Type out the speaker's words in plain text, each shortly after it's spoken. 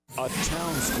A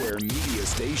Town Square media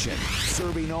station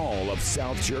serving all of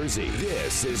South Jersey.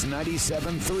 This is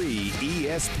 97.3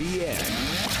 ESPN,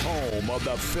 home of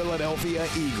the Philadelphia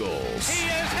Eagles. He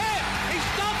is hit! He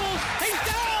stumbles! He's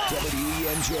down!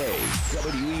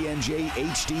 WENJ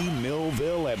HD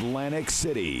Millville, Atlantic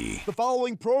City. The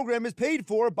following program is paid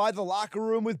for by The Locker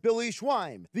Room with Billy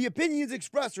Schweim. The opinions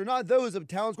expressed are not those of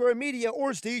Town Square Media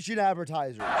or station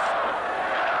advertisers.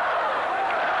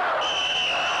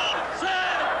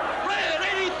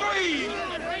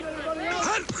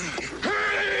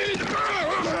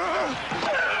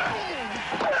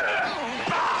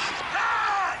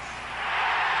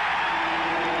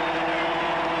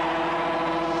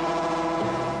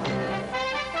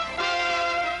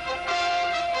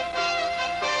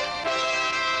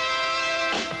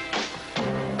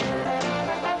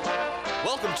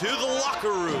 To the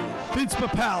locker room. Vince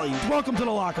Papali, welcome to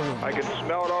the locker room. I can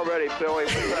smell it already, Billy.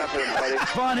 What's happening, buddy?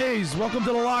 Von Hayes, welcome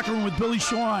to the locker room with Billy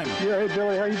Schweim. Yeah, hey,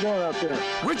 Billy, how you doing out there?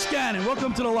 Rich Gannon,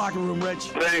 welcome to the locker room, Rich.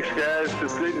 Thanks, guys.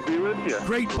 It's great to be with you.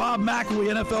 Great Bob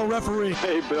McElwee, NFL referee.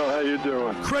 Hey, Bill, how you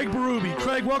doing? Craig Berube.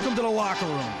 Craig, welcome to the locker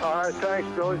room. All right, thanks,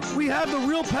 Billy. We have the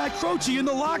real Pat Croce in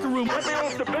the locker room. Let me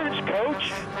off the bench,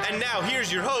 Coach. And now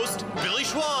here's your host, Billy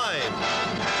Schweim.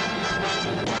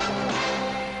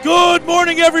 Good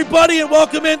morning, everybody, and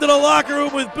welcome into the locker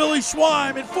room with Billy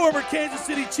Schweim and former Kansas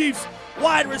City Chiefs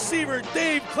wide receiver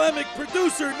Dave Klemic,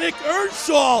 producer Nick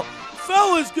Earnshaw.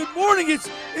 Fellas, good morning. It's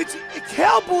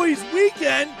Cowboys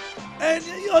weekend, and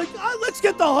let's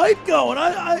get the hype going.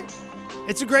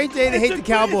 It's a great day to hate the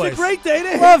Cowboys. It's a great day to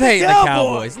hate hating the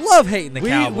Cowboys. Love hating the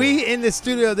Cowboys. We in the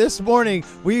studio this morning,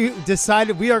 we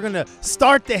decided we are going to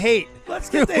start the hate. Let's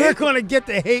get the We're going to get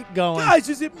the hate going. Guys,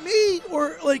 is it me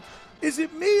or Is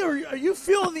it me, or are you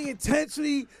feeling the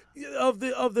intensity of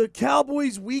the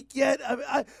Cowboys week yet?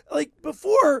 I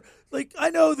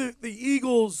know the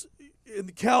Eagles and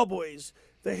the Cowboys,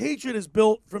 the hatred is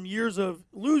built from years of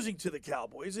losing to the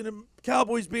Cowboys, and the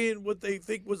Cowboys being what they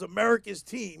think was America's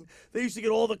team. They used to get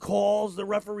all the calls. The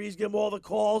referees give them all the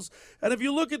calls. And if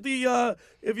you look at the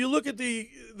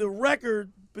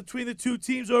record between the two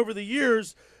teams over the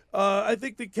years, I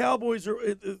think the Cowboys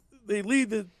they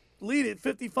lead at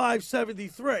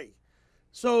 55-73.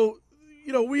 So,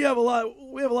 we have a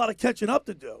lot of catching up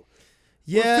to do.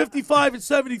 Yeah. We're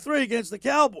 55-73 against the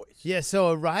Cowboys. Yeah, so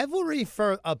a rivalry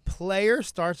for a player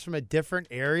starts from a different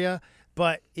area,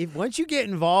 but once you get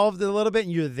involved a little bit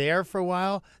and you're there for a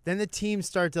while, then the teams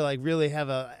start to really have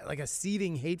a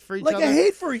seething hate for each other. Like a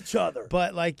hate for each other.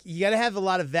 But you got to have a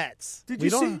lot of vets. Did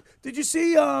you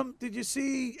see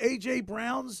AJ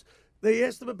Brown's? They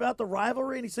asked him about the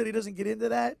rivalry and he said he doesn't get into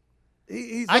that.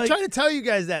 I try to tell you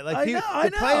guys that. I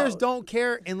know. Players don't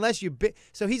care unless you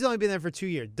so he's only been there for 2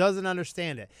 years. Doesn't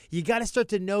understand it. You got to start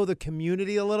to know the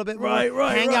community a little bit more.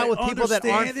 Hang out with people that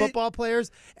aren't football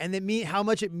players and how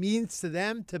much it means to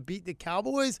them to beat the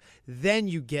Cowboys. Then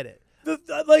you get it. All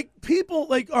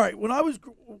right. When I was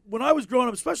growing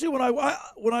up, especially when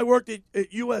I worked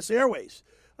at U.S. Airways,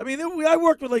 I mean, I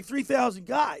worked with 3,000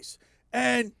 guys,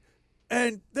 and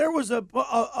there was a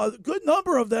good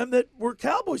number of them that were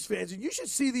Cowboys fans. And you should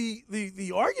see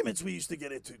the arguments we used to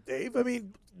get into, Dave. I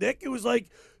mean, Nick, it was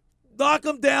knock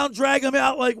them down, drag them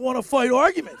out, want to fight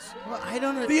arguments. Well, I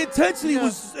don't know. The intensity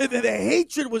was, the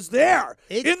hatred was there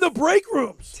in the break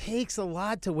rooms. It takes a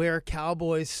lot to wear a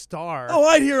Cowboys star. Oh,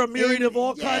 I'd hear a myriad of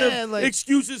all kind of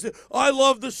excuses. I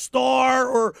love the star,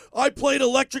 or I played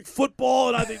electric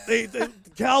football, and the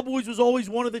Cowboys was always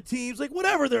one of the teams.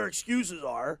 Whatever their excuses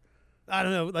are. I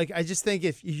don't know. I just think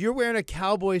if you're wearing a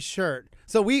Cowboys shirt,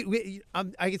 so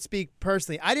I could speak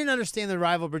personally. I didn't understand the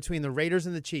rivalry between the Raiders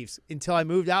and the Chiefs until I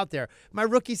moved out there. My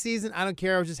rookie season, I don't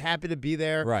care. I was just happy to be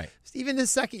there. Right. Even the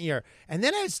second year, and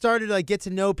then I started to get to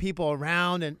know people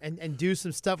around and do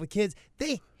some stuff with kids.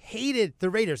 They hated the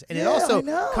Raiders, and it also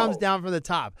comes down from the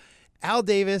top. Al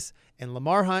Davis and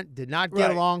Lamar Hunt did not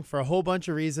get along for a whole bunch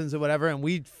of reasons or whatever, and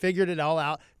we figured it all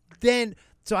out.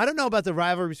 So I don't know about the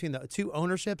rivalry between the two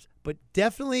ownerships, but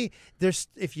definitely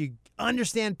if you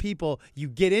understand people, you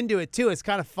get into it too. It's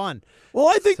kind of fun. Well,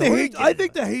 I think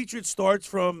the hatred starts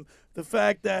from the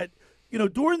fact that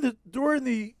during the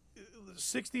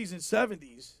 60s and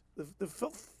 70s, the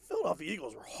Philadelphia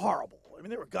Eagles were horrible. I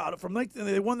mean, they were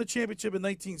they won the championship in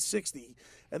 1960,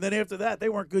 and then after that, they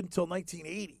weren't good until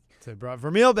 1980. So they brought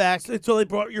Vermeil back. Until they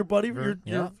brought your buddy,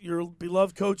 your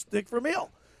beloved coach Dick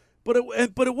Vermeil. But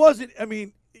it wasn't. I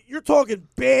mean, you're talking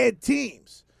bad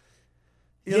teams.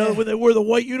 You know, when they wore the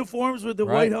white uniforms with the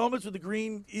white helmets with the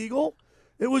green eagle.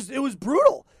 It was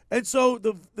brutal. And so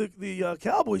the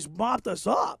Cowboys mopped us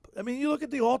up. I mean, you look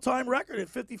at the all-time record at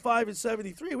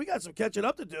 55-73. We got some catching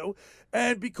up to do.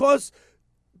 And because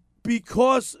the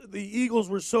Eagles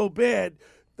were so bad,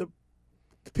 the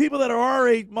people that are our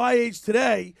age, my age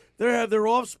today, they have their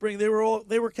offspring. They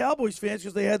were Cowboys fans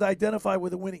because they had to identify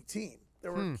with a winning team. They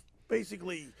were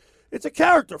basically, it's a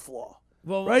character flaw.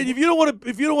 Well, right? If you don't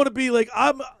want to be like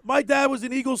my dad was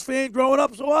an Eagles fan growing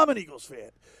up, so I'm an Eagles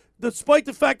fan, despite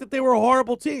the fact that they were a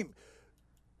horrible team.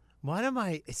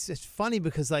 It's just funny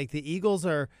because like the Eagles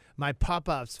are my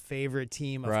pop-up's favorite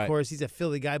team. Of course, he's a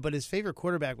Philly guy, but his favorite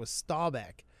quarterback was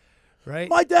Staubach, right?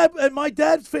 My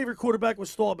dad's favorite quarterback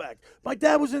was Staubach. My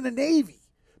dad was in the Navy.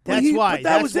 That's why.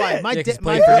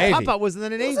 My papa was in the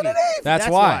Navy. That's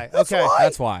why. Okay.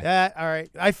 That's why. All right.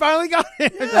 I finally got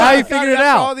it. Yeah. Now you figured it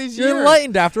out. All these years. You're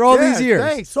enlightened after all these years.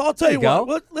 Thanks. So I'll tell you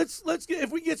what. Let's get,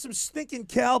 if we get some stinking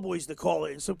Cowboys to call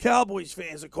in, some Cowboys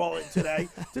fans to call in today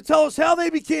to tell us how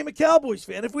they became a Cowboys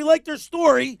fan. If we like their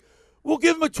story, we'll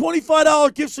give them a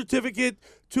 $25 gift certificate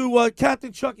to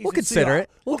Captain Chucky's. We'll consider it.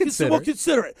 We'll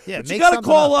consider it. Yeah, but you got to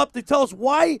call up to tell us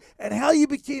why and how you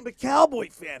became a Cowboy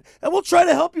fan, and we'll try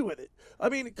to help you with it. I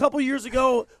mean, a couple years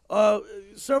ago,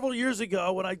 several years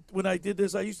ago, when I did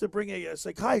this, I used to bring a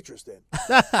psychiatrist in,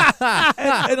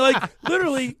 and like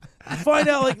literally find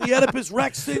out like the Oedipus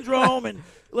Rex syndrome and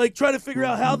like try to figure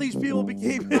out how these people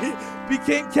became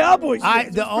Cowboys.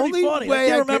 The only funny.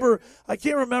 way I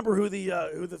can't remember who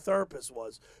the therapist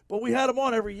was, but we had him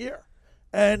on every year,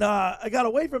 and I got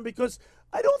away from him because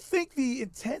I don't think the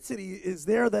intensity is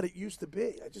there that it used to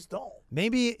be. I just don't.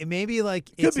 Maybe like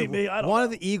Could be me. I don't know. One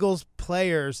of the Eagles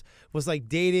players was like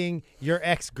dating your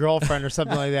ex-girlfriend or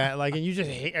something like that. Like, and you just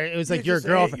hate, it was like your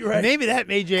girlfriend. Right. Maybe that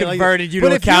made you converted you but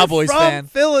to a if you're Cowboys fan. From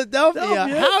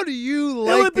Philadelphia, how do you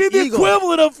like it would be the Eagles?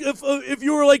 equivalent of if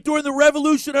you were like during the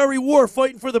Revolutionary War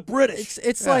fighting for the British.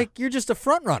 It's like you're just a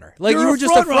front runner. Like You're you a were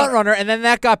just a front runner, and then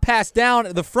that got passed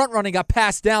down. The front running got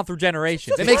passed down through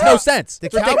generations. It makes no sense. The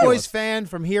It's ridiculous. Cowboys fan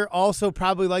from here also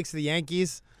probably likes the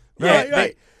Yankees.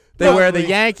 Right. They wear the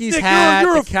Yankees Nick, hat,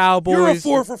 you're the Cowboys. You're a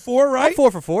 4 for 4, right? I'm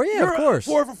 4 for 4, yeah, You're of course.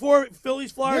 4 for 4,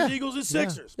 Phillies, Flyers, Yeah. Eagles, and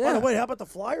Sixers. Yeah. By the way, how about the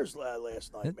Flyers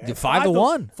last night, man?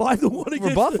 5-1. 5-1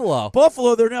 against Buffalo.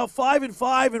 Buffalo, they're now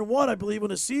 5-5-1, I believe, in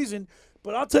the season.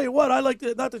 But I'll tell you what, I like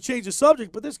to, not to change the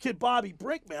subject, but this kid Bobby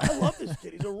Brink, man, I love this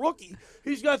kid. He's a rookie.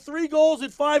 He's got 3 goals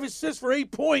and 5 assists for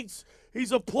 8 points.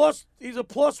 He's a plus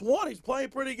one. He's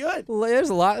playing pretty good. Well, there's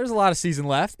a lot of season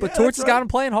left, but Yeah, Torch that's has right. got him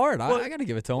playing hard. I got to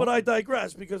give it to him. But I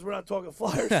digress because we're not talking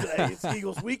Flyers today. It's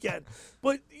Eagles weekend.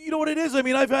 But you know what it is? I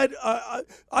mean, I've had I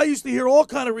used to hear all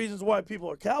kind of reasons why people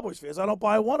are Cowboys fans. I don't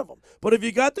buy one of them. But if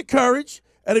you got the courage,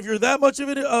 and if you're that much of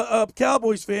a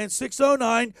Cowboys fan,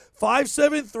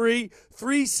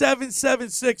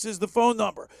 609-573-3776 is the phone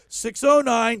number.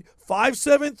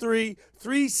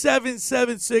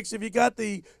 609-573-3776. If you got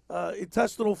the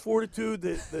intestinal fortitude,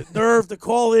 the nerve to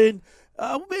call in,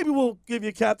 maybe we'll give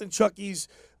you Captain Chucky's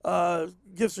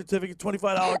gift certificate,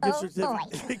 $25 gift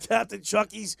certificate. Captain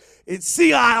Chucky's in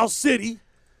Sea Isle City.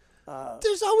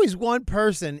 There's always one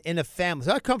person in a family.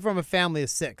 So I come from a family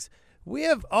of 6. We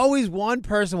have always one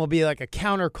person will be like a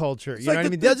counterculture. You know what I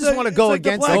mean? They'll just want to go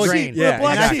against the grain. Yeah, and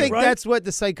I sheep, think right? that's what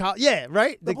the psychology. Yeah,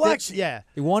 right. The black sheep. Yeah.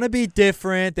 They want to be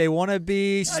different. They want to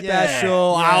be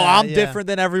special. I'm different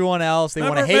than everyone else. They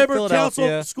want to hate Philadelphia.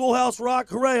 Council, Schoolhouse Rock.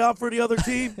 Hooray! I'm for the other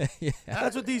team.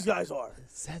 That's what these guys are.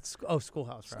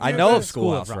 Schoolhouse Rock. I know of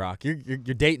Schoolhouse Rock. You're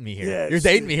dating me here. Yeah, you're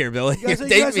dating me here, Billy. You're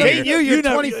dating me here. You're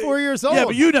 24 years old. Yeah,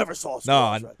 but you never saw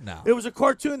Schoolhouse Rock. No. It was a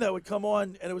cartoon that would come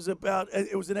on, and it was an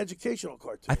educational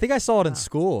cartoon. I think I saw it in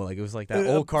school. Like it was like that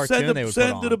old cartoon they would put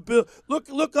on. To the bill.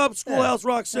 Look up Schoolhouse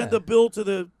Rock. Send a bill to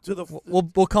the.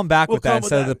 We'll come back with that come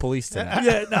instead with of the that. police tonight.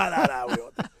 Yeah, no, we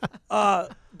won't.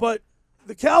 But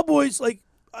the Cowboys, like,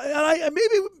 and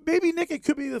maybe Nick, it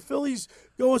could be the Phillies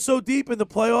going so deep in the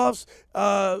playoffs,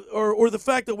 or the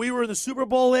fact that we were in the Super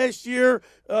Bowl last year.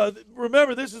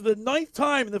 Remember, this is the 9th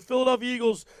time in the Philadelphia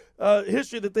Eagles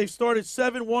history that they've started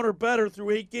 7-1 or better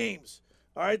through 8 games.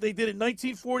 All right, they did it in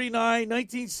 1949,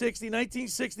 1960,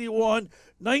 1961,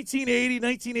 1980,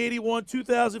 1981,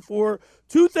 2004,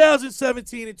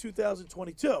 2017, and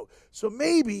 2022. So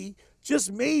maybe,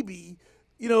 just maybe,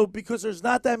 because there's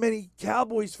not that many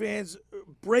Cowboys fans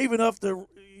brave enough to,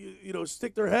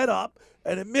 stick their head up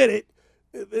and admit it,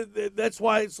 that's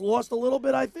why it's lost a little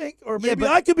bit, I think, or maybe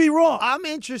I could be wrong. I'm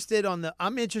interested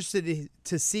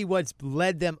to see what's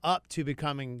led them up to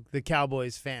becoming the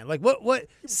Cowboys fan. Like what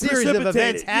series of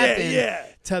events happened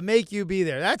to make you be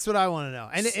there? That's what I want to know.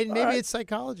 And maybe it's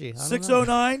psychology.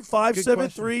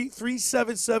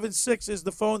 609-573-3776 is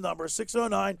the phone number.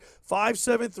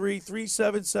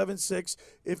 609-573-3776.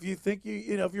 If you think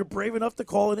if you're brave enough to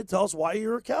call in and tell us why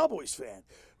you're a Cowboys fan.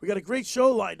 We got a great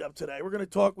show lined up today. We're going to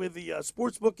talk with the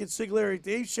sportsbook consigliere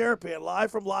Dave Sharapan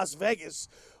live from Las Vegas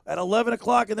at 11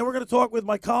 o'clock. And then we're going to talk with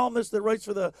my columnist that writes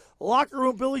for the locker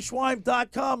room,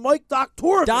 BillySchweim.com, Mike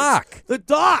Doctorvitz. Doc. The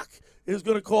Doc is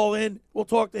going to call in. We'll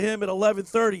talk to him at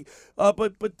 11:30.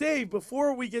 But Dave,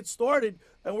 before we get started,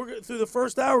 and through the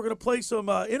first hour, we're going to play some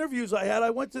interviews I had. I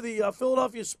went to the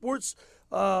Philadelphia Sports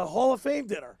Hall of Fame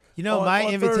dinner. My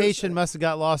invitation Thursday. must have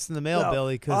got lost in the mail,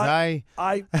 Billy, because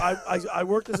I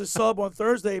worked as a sub on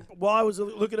Thursday. While I was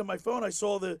looking at my phone, I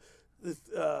saw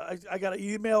I got an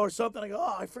email or something. I go,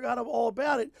 I forgot all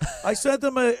about it. I sent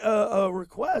them a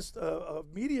request, a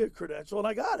media credential, and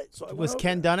I got it. So was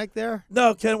Ken Dunnick there?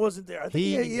 No, Ken wasn't there. I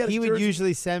think he would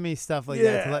usually send me stuff like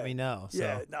that to let me know. So.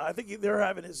 Yeah, no, I think they're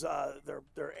having his their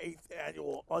 8th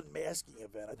annual unmasking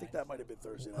event. I think that might have been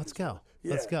Thursday night. Let's go.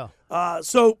 Yeah. Let's go.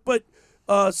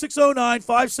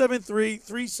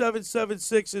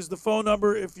 609-573-3776 is the phone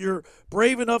number. If you're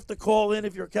brave enough to call in,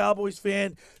 if you're a Cowboys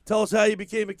fan, tell us how you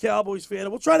became a Cowboys fan,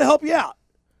 and we'll try to help you out.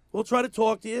 We'll try to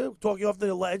talk you off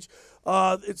the ledge.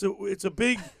 It's a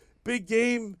big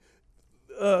game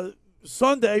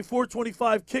Sunday,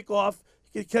 4:25 kickoff.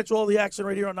 You can catch all the action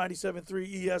right here on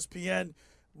 97.3 ESPN.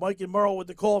 Mike and Merle with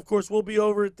the call. Of course, we'll be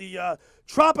over at the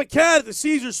Tropicana at the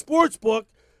Caesars Sportsbook.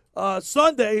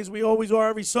 Sundays, we always are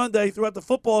every Sunday throughout the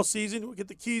football season. We get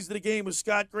the keys to the game with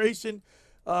Scott Grayson,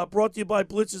 brought to you by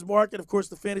Blitz's Market. Of course,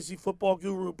 the fantasy football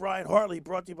guru Brian Hartley,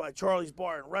 brought to you by Charlie's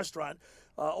Bar and Restaurant.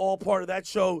 All part of that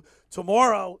show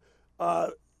tomorrow.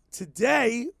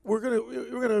 Today, we're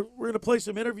gonna play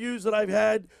some interviews that I've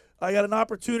had. I got an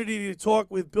opportunity to talk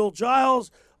with Bill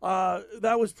Giles.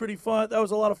 That was pretty fun. That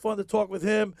was a lot of fun to talk with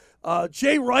him.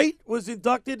 Jay Wright was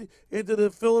inducted into the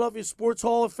Philadelphia Sports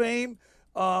Hall of Fame.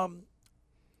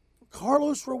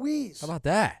 Carlos Ruiz. How about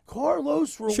that?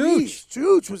 Carlos Ruiz.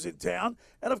 Chooch was in town.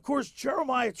 And, of course,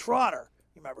 Jeremiah Trotter.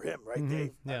 You remember him, right,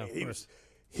 Dave? Yeah,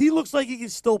 he looks like he can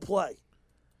still play.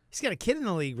 He's got a kid in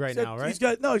the league now, right? He's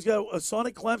got a son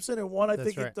at Clemson and one, at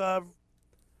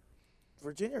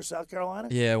Virginia or South Carolina.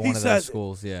 Yeah, one of those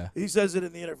schools, yeah. He says it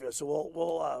in the interview, so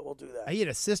we'll do that. I had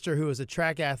a sister who was a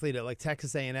track athlete at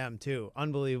Texas A&M, too.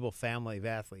 Unbelievable family of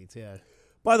athletes, yeah.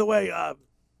 By the way,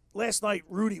 last night,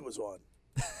 Rudy was on.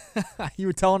 You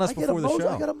were telling us before the show.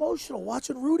 I got emotional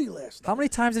watching Rudy last night. How many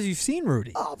times have you seen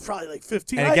Rudy? Oh, probably like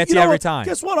 15. And it gets you every time.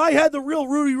 Guess what? I had the real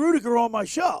Rudy Rudiger on my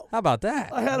show. How about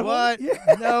that? I had him what? On,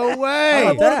 yeah. No way.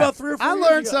 I won about 3 or 4 I years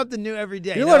learned ago. something new every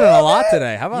day. You're learning a lot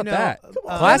today. How about that? Come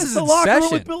on, Class man, is it's in the locker room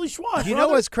session. with Billy Schweim. You know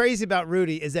what's crazy about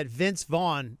Rudy is that Vince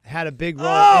Vaughn had a big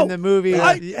role in the movie.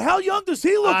 How young does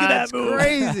he look in that movie?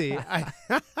 Crazy.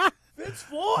 Vince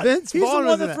Vaughn. He's the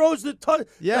one that throws the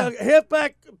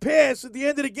halfback pass at the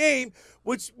end of the game,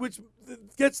 which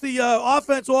gets the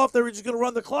offense off. They're just going to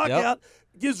run the clock out.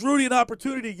 Gives Rudy an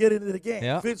opportunity to get into the game.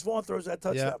 Yep. Vince Vaughn throws that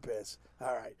touchdown pass.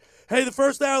 All right. Hey, the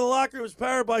first hour of the locker room is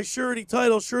powered by Surety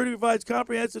Title. Surety provides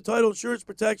comprehensive title insurance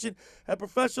protection and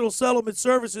professional settlement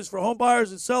services for home buyers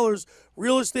and sellers,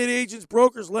 real estate agents,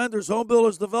 brokers, lenders, home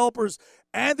builders, developers,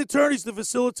 and attorneys to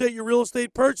facilitate your real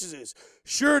estate purchases.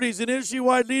 Surety is an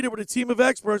industry-wide leader with a team of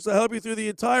experts to help you through the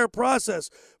entire process,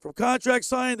 from contract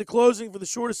signing to closing for the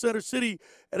shortest center city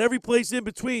and every place in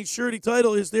between. Surety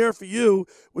Title is there for you.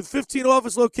 With 15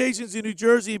 office locations in New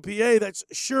Jersey and PA, that's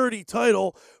Surety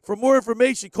Title. For more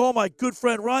information, call my good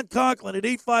friend Ron Conklin at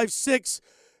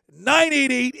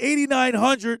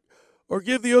 856-988-8900 or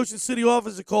give the Ocean City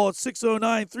office a call at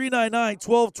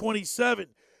 609-399-1227.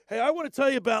 Hey, I want to tell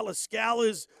you about La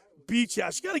Scala's Beach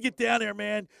House. You got to get down there,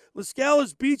 man. La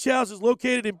Scala's Beach House is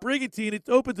located in Brigantine. It's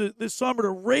open this summer to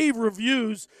rave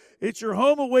reviews. It's your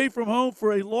home away from home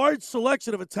for a large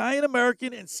selection of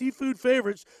Italian-American and seafood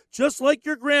favorites, just like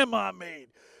your grandma made.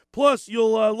 Plus,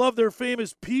 you'll love their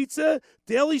famous pizza,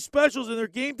 daily specials, and their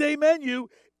game day menu.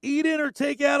 Eat in or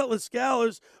take out at La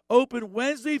Scala's, open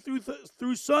Wednesday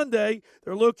through Sunday.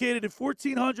 They're located at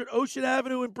 1400 Ocean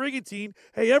Avenue in Brigantine.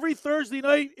 Hey, every Thursday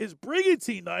night is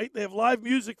Brigantine night. They have live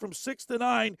music from 6 to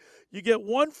 9. You get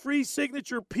one free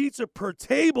signature pizza per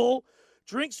table.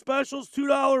 Drink specials,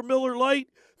 $2 Miller Lite,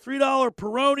 $3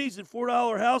 Peronis, and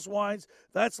 $4 house wines.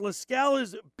 That's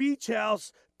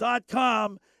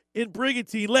LaScalasBeachHouse.com in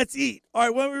Brigantine. Let's eat. All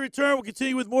right, when we return, we'll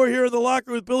continue with more here in the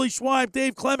locker with Billy Schweim,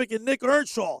 Dave Klemic, and Nick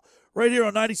Earnshaw right here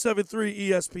on 97.3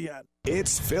 ESPN.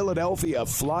 It's Philadelphia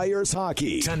Flyers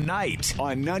hockey tonight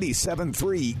on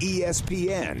 97.3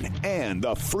 ESPN and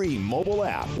the free mobile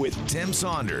app with Tim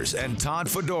Saunders and Todd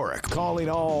Fedoruk calling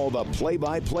all the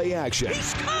play-by-play action. He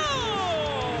scores!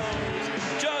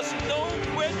 Just no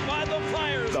quit by the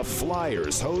Flyers. The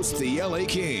Flyers host the LA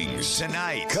Kings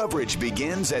tonight. Coverage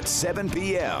begins at 7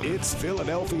 p.m. It's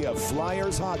Philadelphia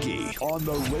Flyers hockey on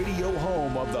the radio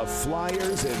home of the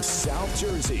Flyers in South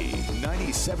Jersey.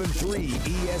 97.3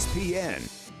 ESPN.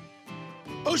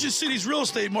 Ocean City's real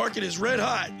estate market is red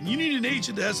hot, and you need an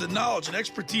agent that has the knowledge and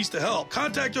expertise to help.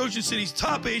 Contact Ocean City's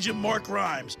top agent, Mark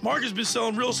Rhymes. Mark has been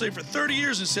selling real estate for 30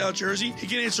 years in South Jersey. He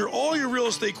can answer all your real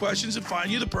estate questions and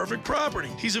find you the perfect property.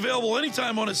 He's available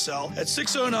anytime on his cell at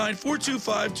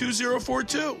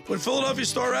 609-425-2042. When Philadelphia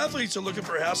star athletes are looking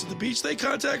for a house at the beach, they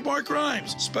contact Mark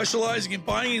Rhymes, specializing in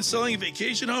buying and selling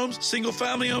vacation homes,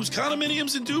 single-family homes,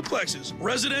 condominiums, and duplexes,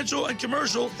 residential and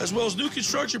commercial, as well as new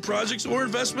construction projects or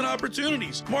investment opportunities.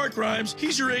 Mark Rhymes,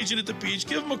 he's your agent at the beach.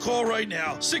 Give him a call right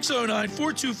now,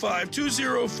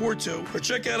 609-425-2042, or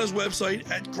check out his website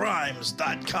at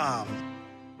grimes.com.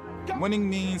 Winning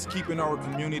means keeping our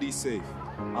community safe.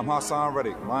 I'm Hassan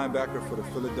Reddick, linebacker for the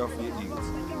Philadelphia Eagles.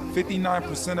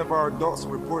 59% of our adults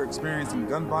report experiencing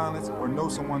gun violence or know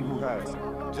someone who has.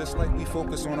 Just like we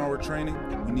focus on our training,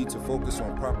 we need to focus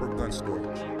on proper gun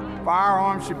storage.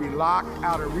 Firearms should be locked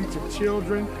out of reach of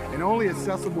children and only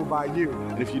accessible by you.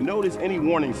 And if you notice any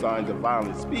warning signs of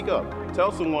violence, speak up.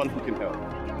 Tell someone who can help.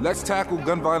 Let's tackle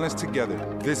gun violence together.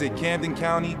 Visit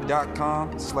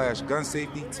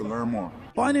CamdenCounty.com/gun-safety to learn more.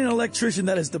 Finding an electrician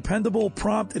that is dependable,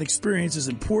 prompt, and experienced is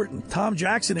important. Tom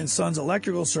Jackson & Sons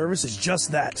Electrical Service is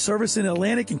just that. Service in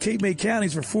Atlantic and Cape May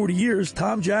counties for 40 years,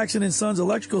 Tom Jackson & Sons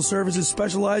Electrical Services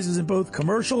specializes in both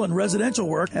commercial and residential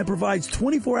work and provides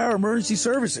 24-hour emergency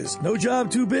services. No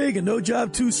job too big and no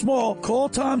job too small. Call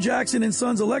Tom Jackson &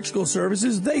 Sons Electrical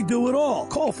Services. They do it all.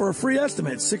 Call for a free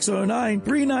estimate,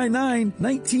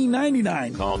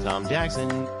 609-399-1999. Call Tom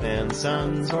Jackson &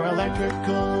 Sons for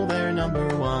electrical. They're number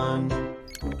one.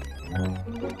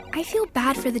 I feel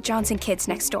bad for the Johnson kids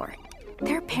next door.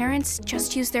 Their parents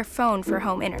just use their phone for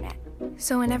home internet.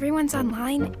 So when everyone's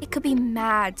online, it could be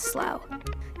mad slow.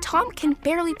 Tom can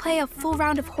barely play a full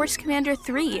round of Horse Commander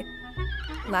 3.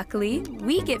 Luckily,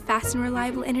 we get fast and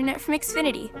reliable internet from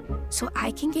Xfinity, so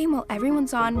I can game while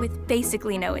everyone's on with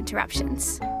basically no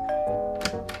interruptions.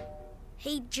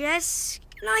 Hey, Jess,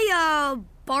 can I,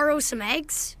 borrow some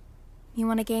eggs? You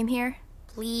want a game here?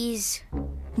 Please.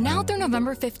 Now through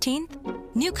November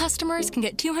 15th, new customers can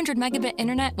get 200 megabit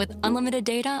internet with unlimited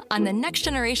data on the next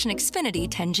generation Xfinity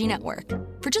 10G network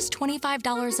for just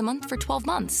 $25 a month for 12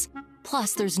 months.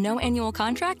 Plus, there's no annual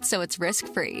contract, so it's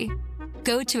risk-free.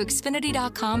 Go to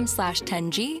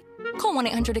Xfinity.com/10G, call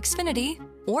 1-800-XFINITY,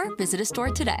 or visit a store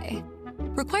today.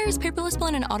 Requires paperless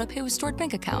billing and autopay with stored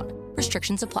bank account.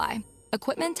 Restrictions apply.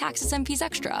 Equipment, taxes, and fees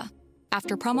extra.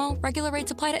 After promo, regular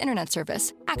rates apply to internet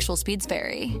service. Actual speeds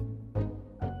vary.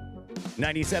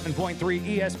 97.3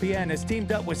 ESPN has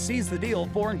teamed up with Seize the Deal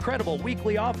for incredible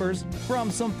weekly offers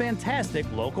from some fantastic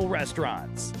local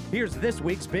restaurants. Here's this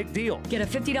week's big deal. Get a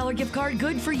 $50 gift card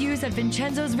good for use at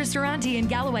Vincenzo's Ristorante in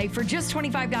Galloway for just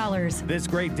 $25. This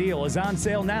great deal is on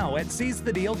sale now at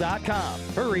seizethedeal.com.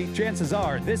 Hurry, chances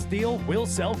are this deal will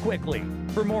sell quickly.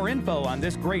 For more info on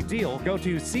this great deal, go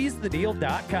to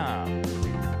seizethedeal.com.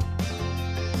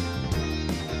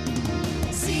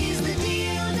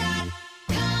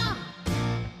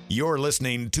 You're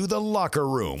listening to The Locker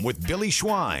Room with Billy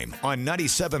Schweim on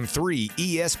 97.3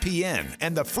 ESPN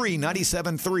and the free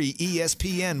 97.3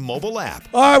 ESPN mobile app.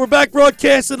 All right, we're back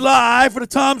broadcasting live from the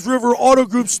Toms River Auto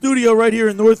Group studio right here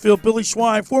in Northfield. Billy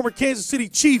Schweim, former Kansas City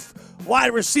Chief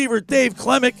wide receiver Dave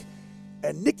Klemic,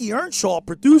 and Nick Earnshaw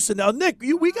producing. Now, Nick,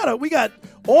 we got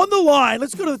on the line.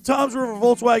 Let's go to the Toms River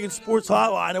Volkswagen Sports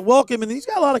Hotline and welcome. And he's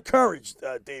got a lot of courage,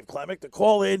 Dave Klemic, to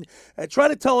call in and try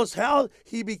to tell us how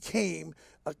he became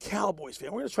a Cowboys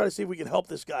fan. We're going to try to see if we can help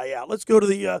this guy out. Let's go to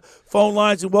the phone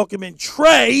lines and welcome in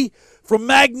Trey from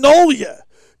Magnolia.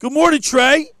 Good morning,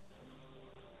 Trey.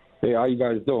 Hey, how you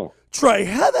guys doing? Trey,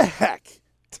 how the heck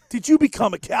did you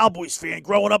become a Cowboys fan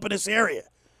growing up in this area?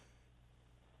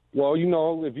 Well, you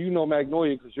know, if you know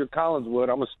Magnolia because you're Collinswood,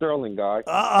 I'm a Sterling guy.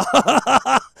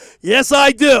 Yes,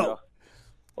 I do.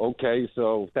 Okay,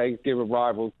 so Thanksgiving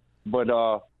rivals. But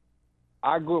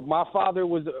I grew up. My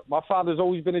father's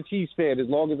always been a Chiefs fan as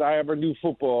long as I ever knew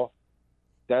football.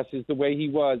 That's just the way he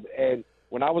was. And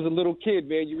when I was a little kid,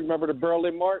 man, you remember the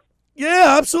Berlin Mark?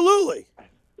 Yeah, absolutely.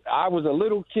 I was a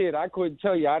little kid. I couldn't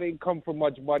tell you. I didn't come from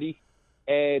much money.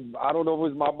 And I don't know if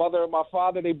it was my mother or my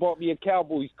father. They bought me a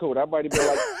Cowboys coat. I might have been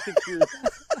like 6 years.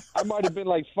 I might have been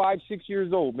like 5, 6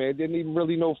 years old, man. Didn't even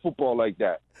really know football like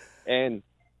that. And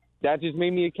that just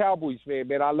made me a Cowboys fan,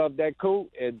 man. I love that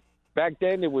coat. And back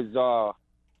then it was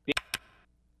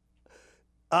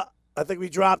I think we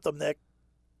dropped him, Nick.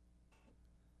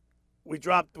 We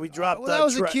dropped. Well, that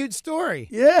was a cute story.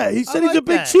 Yeah, he said he's a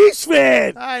big that. Chiefs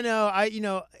fan. I know.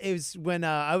 It was when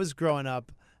I was growing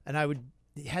up, and I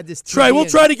had this. Trey, we'll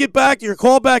try to get back to your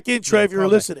call back in, Trey, if you're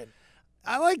listening.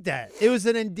 I like that. It was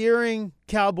an endearing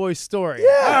Cowboy story.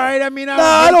 Yeah. All right. I mean,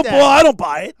 I don't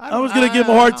buy it. I was going to give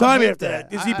him a hard time after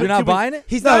that. You're not buying it?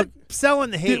 He's not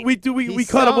selling the hate. We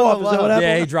cut him off. Is that what happened?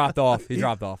 Yeah, he dropped off.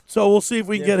 So we'll see if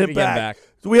we can get him back.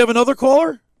 Do we have another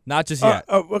caller? Not just yet.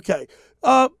 Okay.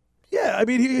 Yeah, I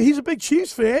mean, he's a big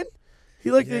Chiefs fan.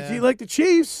 He liked the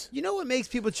Chiefs. You know what makes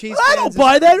people Chiefs fans? I don't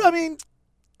buy that. I mean,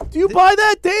 do you buy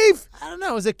that, Dave? I don't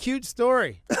know. It was a cute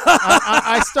story.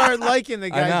 I started liking the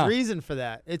guy's reason for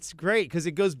that. It's great because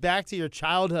it goes back to your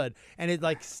childhood and it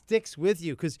like sticks with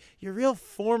you because you're real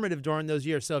formative during those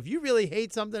years. So if you really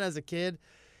hate something as a kid,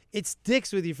 it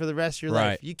sticks with you for the rest of your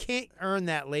life. You can't earn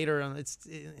that later on.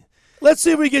 Let's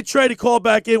see if we get Trey to call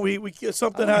back in. We get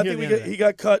something out. He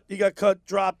got cut,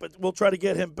 dropped, but we'll try to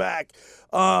get him back.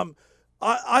 I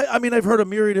mean, I've heard a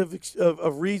myriad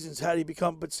of reasons how he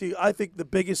become, but see, I think the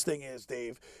biggest thing is,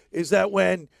 Dave, is that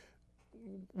when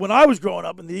I was growing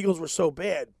up and the Eagles were so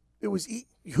bad, it was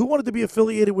who wanted to be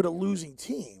affiliated with a losing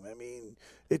team? I mean,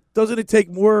 it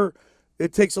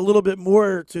takes a little bit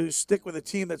more to stick with a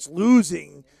team that's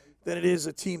losing than it is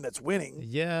a team that's winning.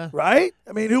 Yeah. Right?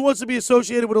 I mean, who wants to be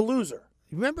associated with a loser?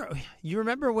 You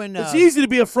remember when it's easy to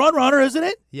be a front runner, isn't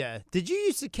it? Yeah. Did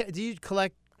you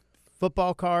collect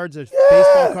football cards or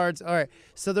baseball cards? All right.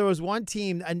 So there was one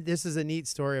team, and this is a neat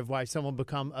story of why someone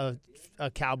become a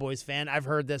Cowboys fan. I've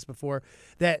heard this before,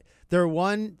 that they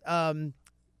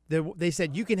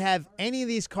said you can have any of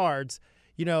these cards,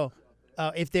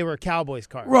 if they were Cowboys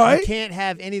cards. Right. You can't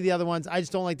have any of the other ones. I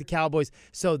just don't like the Cowboys.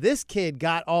 So this kid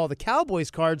got all the Cowboys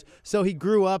cards, so he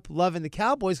grew up loving the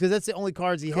Cowboys because that's the only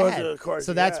cards he had.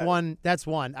 So that's one. That's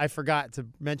one. I forgot to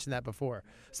mention that before.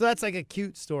 So that's like a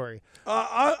cute story.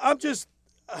 I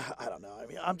don't know. I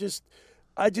mean,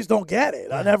 I just don't get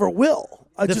it. I never will.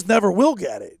 I just never will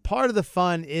get it. Part of the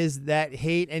fun is that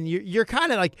hate, and you're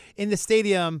kind of like in the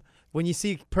stadium when you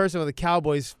see a person with a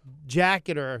Cowboys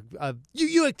jacket or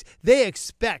they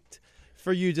expect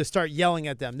for you to start yelling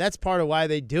at them. That's part of why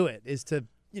they do it, is to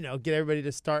get everybody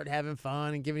to start having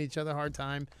fun and giving each other a hard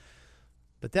time.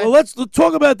 But let's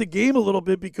talk about the game a little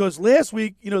bit, because last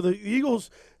week, the Eagles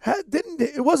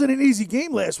it wasn't an easy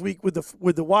game last week with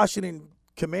the Washington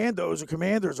Commandos or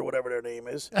Commanders or whatever their name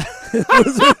is.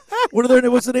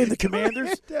 What's the name? The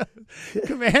Commanders?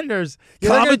 Commanders.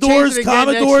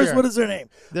 Commodores. What is their name?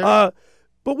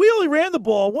 But we only ran the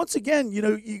ball. Once again,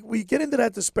 we get into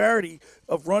that disparity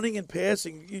of running and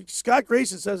passing. Scott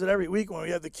Grayson says it every week when we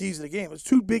have the keys of the game. There's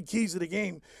two big keys of the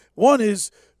game. One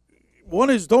is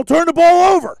don't turn the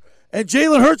ball over. And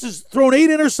Jalen Hurts has thrown 8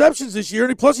 interceptions this year,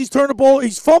 and plus he's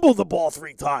fumbled the ball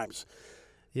 3 times.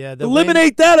 Yeah,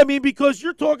 eliminate that. I mean, because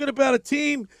you're talking about a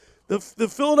team, the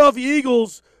Philadelphia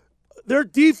Eagles, their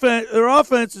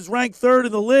offense is ranked 3rd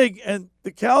in the league, and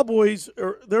the Cowboys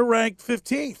they're ranked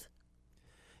 15th.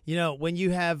 When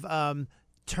you have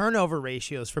turnover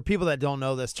ratios, for people that don't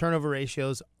know this, turnover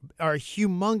ratios are a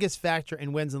humongous factor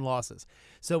in wins and losses.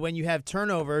 So when you have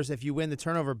turnovers, if you win the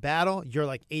turnover battle, you're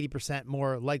like 80%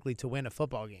 more likely to win a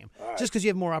football game, just because you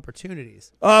have more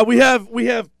opportunities. We have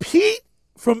Pete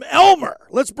from Elmer.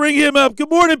 Let's bring him up. Good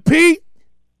morning, Pete.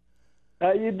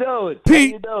 How you doing?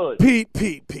 Pete.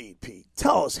 Pete.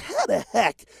 Tell us, how the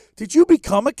heck did you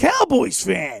become a Cowboys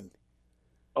fan?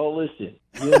 Oh, listen.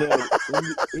 In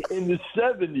the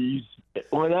 70s,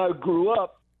 when I grew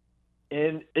up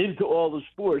and into all the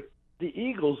sports, the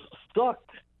Eagles sucked.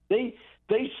 They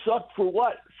sucked for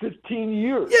what? 15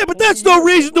 years. Yeah, but that's no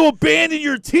reason to abandon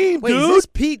your team, dude. Wait, is this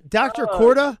Pete, Dr.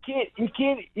 Corda? You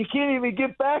can't even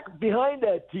get back behind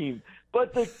that team.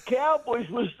 But the Cowboys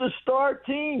was the star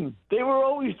team. They were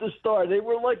always the star. They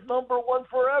were like number 1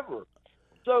 forever.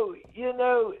 So,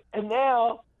 and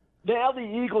now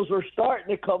the Eagles are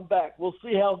starting to come back. We'll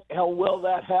see how well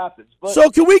that happens. But, so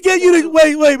can we get you to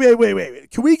wait?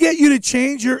 Can we get you to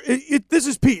change your? This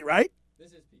is Pete, right?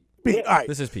 This is Pete. Yeah. All right.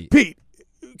 This is Pete. Pete,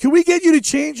 can we get you to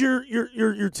change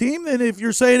your team? And if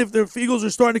you're saying if the Eagles are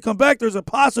starting to come back, there's a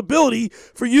possibility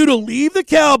for you to leave the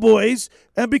Cowboys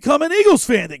and become an Eagles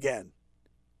fan again.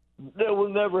 That will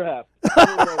never happen.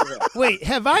 Wait,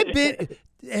 have I been?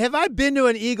 Have I been to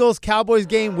an Eagles-Cowboys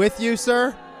game with you,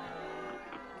 sir?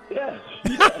 Yes.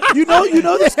 You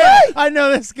know this guy? I know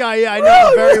this guy. Yeah, I know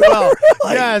him very well.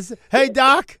 Really? Yes. Hey,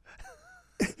 Doc.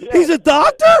 He's a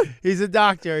doctor? He's a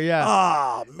doctor, yeah.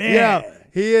 Oh, man. Yeah,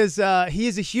 he is a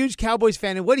huge Cowboys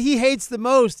fan, and what he hates the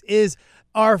most is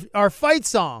our fight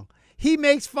song. He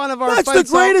makes fun of our fight song. That's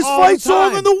the greatest fight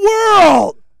song in the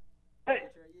world.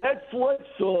 That fight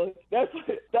song, that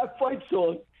fight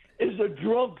song is a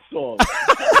drunk song.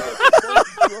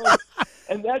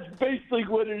 And that's basically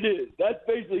what it is.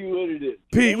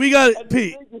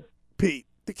 Pete, Pete,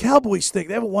 the Cowboys stink.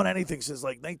 They haven't won anything since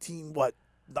like 90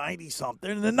 something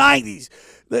in the 90s.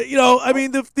 The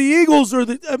Eagles are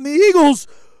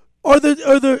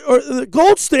the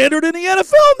gold standard in the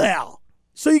NFL now.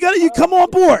 So you come on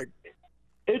board.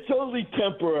 It's only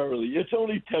temporarily.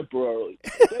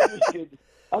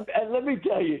 And let me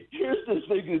tell you, here's the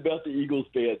thing about the Eagles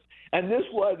fans, and this is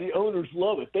why the owners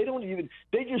love it. They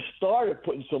just started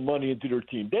putting some money into their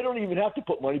team. They don't even have to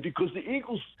put money because the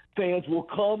Eagles fans will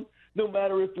come no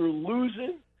matter if they're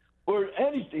losing or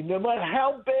anything, no matter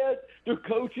how bad their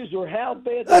coaches or how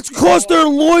bad. That's because they're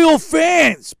loyal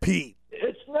fans, Pete.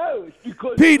 It's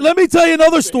because Pete, let me tell you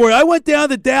another story. I went down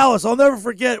to Dallas. I'll never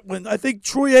forget when I think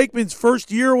Troy Aikman's first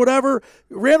year or whatever,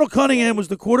 Randall Cunningham was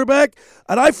the quarterback,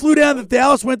 and I flew down to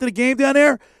Dallas, went to the game down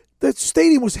there. The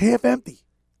stadium was half empty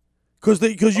because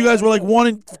you guys were like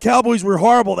Cowboys were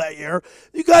horrible that year.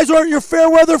 You guys aren't your fair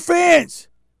weather fans.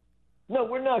 No,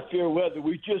 we're not fair weather.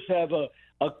 We just have a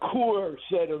core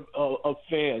set of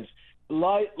fans,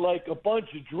 like a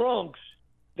bunch of drunks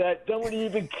that don't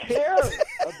even care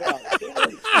about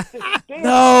it.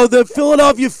 No, the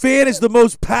Philadelphia fan is the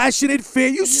most passionate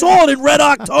fan. You saw it in Red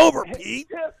October,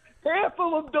 Pete. Half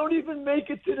of them don't even make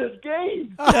it to this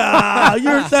game.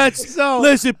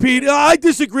 Listen, Pete. I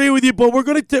disagree with you, but we're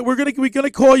gonna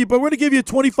call you. But we're gonna give you a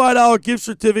 $25 gift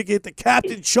certificate to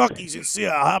Captain Chucky's and see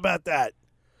how about that.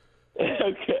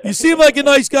 Okay. You seem like a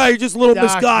nice guy. You're just a little Doc,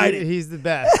 misguided. He's the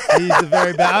best. He's the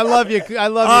very best. I love you. All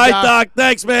right, Doc.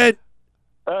 Thanks, man.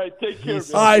 All right, take care.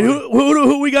 All right,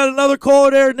 who we got another caller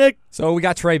there, Nick? So we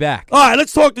got Trey back. All right,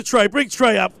 let's talk to Trey. Bring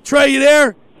Trey up. Trey, you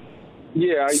there?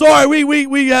 Yeah. Sorry,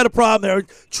 we had a problem there.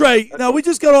 Trey, now we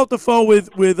just got off the phone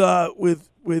with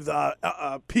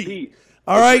Pete.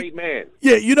 All right, great man.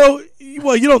 Yeah, you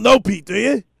don't know Pete, do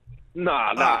you?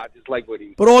 Nah, I just like what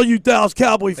he. But all you Dallas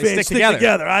Cowboy fans stick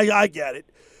together. I get it.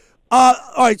 All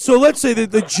right, so let's say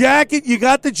that the jacket, you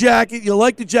got the jacket, you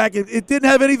like the jacket. It didn't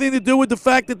have anything to do with the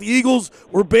fact that the Eagles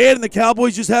were bad and the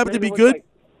Cowboys just happened to be good?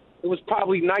 It was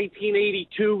probably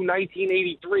 1982,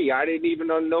 1983. I didn't even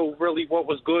know really what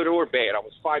was good or bad. I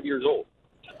was 5 years old.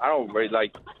 I don't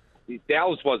really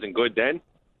Dallas wasn't good then.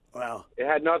 Wow. It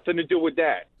had nothing to do with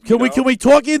that. Can we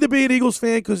talk you into being an Eagles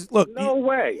fan? Because, look. No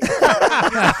way.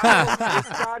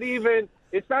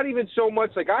 It's not even so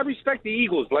much I respect the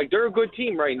Eagles. They're a good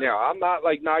team right now. I'm not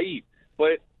naive,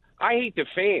 but I hate the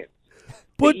fans.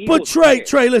 But Trey,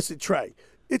 listen, Trey.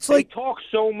 It's they talk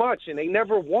so much and they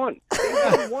never won. They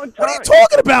never won time. What are you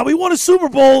talking about? We won a Super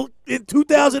Bowl in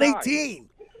 2018.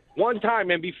 One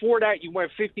time, and before that, you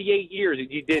went 58 years and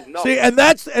you did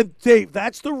nothing. See, Dave,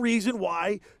 that's the reason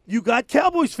why you got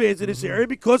Cowboys fans in this area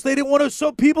because they didn't want to.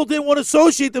 So people didn't want to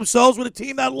associate themselves with a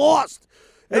team that lost.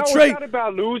 And no, Trey, it's not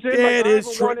about losing. Yeah, it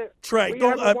is. Trey, I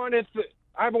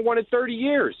haven't won in 30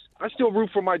 years. I still root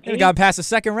for my team. You got past the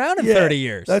second round in 30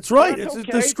 years. That's right. That's it's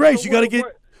okay. a disgrace. So you got to get.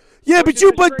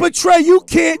 But Trey, you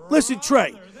can't listen,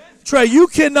 Trey. Trey, you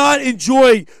cannot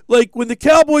enjoy when the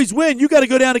Cowboys win. You got to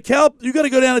go down to You got to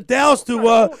go down to Dallas to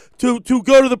go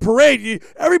to the parade.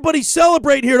 Everybody's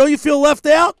celebrating here. Don't you feel left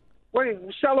out? Wait,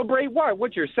 celebrate what?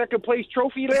 What's your second place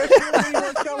trophy last year? What do you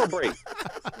want to celebrate?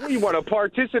 You want a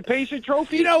participation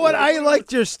trophy? You know what? I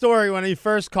liked your story when he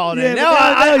first called in.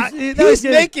 Now he's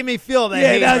making me feel that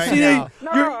hate right now.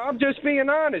 No, I'm just being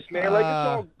honest, man. It's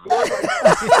all good.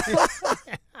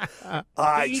 All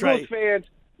right, Eagles fans,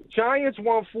 Giants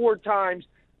won 4 times.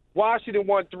 Washington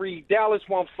won 3. Dallas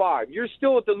won 5. You're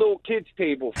still at the little kids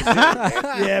table. For me,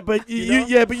 man. But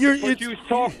you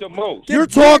talk the most. You're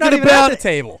talking about the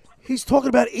table. He's talking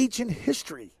about ancient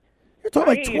history. You're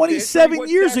talking about 27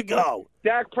 years ago.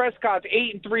 Dak Prescott's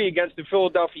 8-3 against the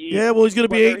Philadelphia Eagles. Yeah, well, he's going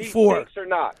to be 8-4. Or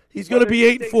not. He's going to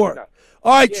be 8-4.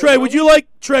 All right, Trey. Would you like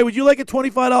a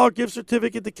 $25 gift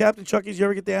certificate to Captain Chucky's? You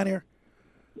ever get down here?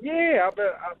 Yeah, I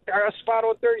got a spot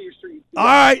on 30th Street. All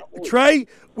right, Trey.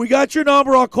 We got your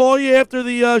number. I'll call you after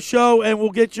the show, and we'll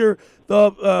get your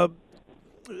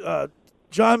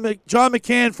John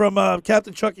McCann from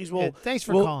Captain Chucky's will. Thanks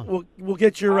for calling. We'll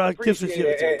get your gifts.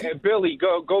 And Billy,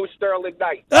 go Sterling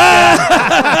Knight.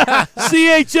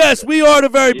 CHS, we are the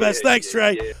very best. Thanks,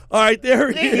 Trey. Yeah. All right,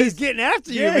 there he is. He's getting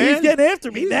after you, man. He's getting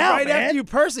after me now, right man. after you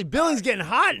personally. Billy's getting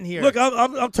hot in here. Look,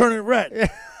 I'm turning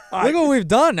red. Look what we've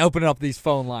done opening up these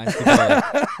phone lines today.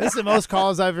 This is the most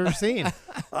calls I've ever seen.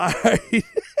 All right.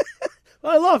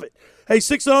 I love it. Hey,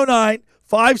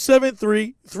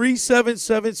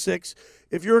 609-573-3776.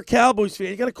 If you're a Cowboys fan,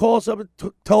 you got to call us up and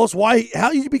tell us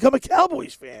how you become a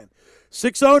Cowboys fan.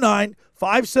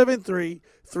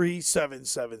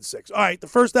 609-573-3776. All right, the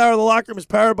first hour of the locker room is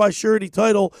powered by Surety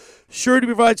Title. Surety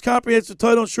provides comprehensive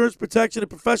title insurance protection and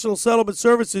professional settlement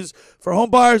services for home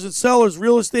buyers and sellers,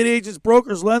 real estate agents,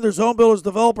 brokers, lenders, home builders,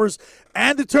 developers,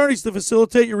 and attorneys to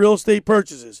facilitate your real estate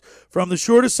purchases. From the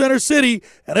shore to Center City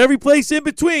and every place in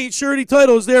between, Surety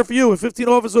Title is there for you with 15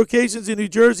 office locations in New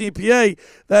Jersey and PA.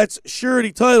 That's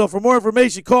Surety Title. For more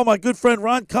information, call my good friend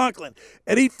Ron Conklin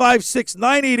at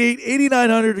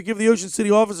 856-988-8900 to give the Ocean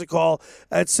City office a call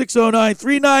at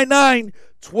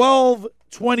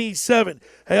 609-399-1227.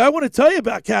 Hey, I want to tell you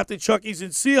about Captain Chucky's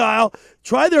in Sea Isle.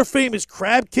 Try their famous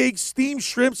crab cakes, steamed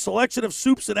shrimp, selection of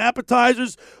soups and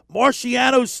appetizers,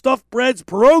 Marciano's stuffed breads,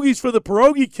 pierogies for the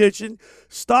pierogi kitchen,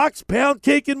 stocks, pound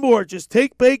cake, and more. Just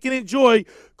take, bake, and enjoy.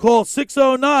 Call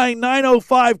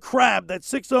 609-905-CRAB.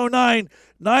 That's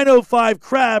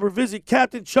 609-905-CRAB, or visit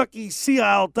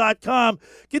CaptainChuckySeaIsle.com.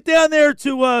 Get down there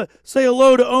to say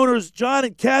hello to owners John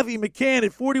and Kathy McCann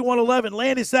at 4111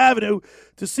 Landis Avenue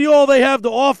to see all they have to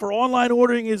offer. Online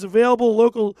ordering is available.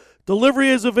 Local delivery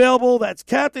is available. That's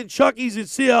Captain Chucky's in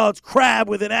Sea Isle. It's crab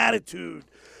with an attitude.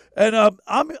 And I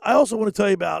also want to tell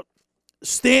you about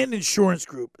Stanton Insurance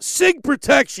Group. SIG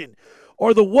Protection.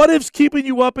 Are the what-ifs keeping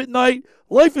you up at night?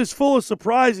 Life is full of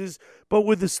surprises, but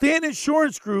with the Stanton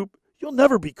Insurance Group, you'll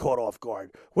never be caught off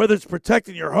guard. Whether it's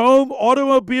protecting your home,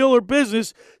 automobile, or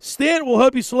business, Stanton will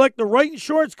help you select the right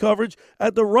insurance coverage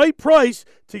at the right price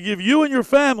to give you and your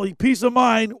family peace of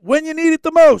mind when you need it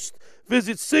the most.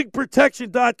 Visit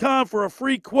sigprotection.com for a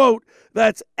free quote.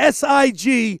 That's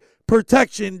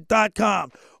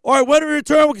sigprotection.com. All right, when we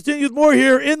return, we'll continue with more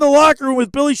here in the locker room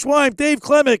with Billy Schweim, Dave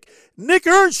Klemic, Nick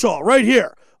Earnshaw, right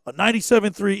here on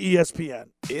 97.3 ESPN.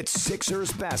 It's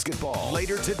Sixers basketball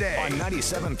later today on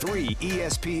 97.3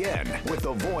 ESPN with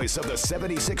the voice of the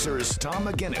 76ers, Tom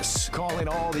McGinnis, calling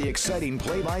all the exciting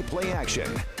play-by-play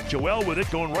action. Joel with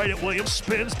it, going right at Williams,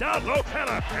 spins down low, and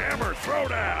a hammer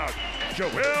throwdown.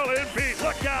 Joel in beat.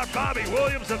 Look out, Bobby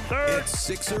Williams the third. It's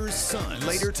Sixers Suns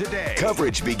later today.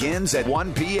 Coverage begins at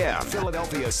 1 p.m.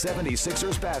 Philadelphia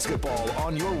 76ers basketball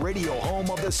on your radio home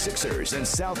of the Sixers in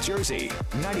South Jersey.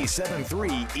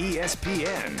 97.3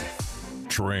 ESPN.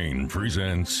 Train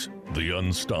presents The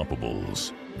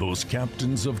Unstoppables. Those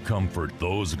captains of comfort,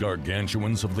 those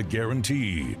gargantuans of the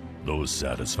guarantee, those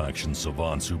satisfaction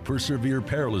savants who persevere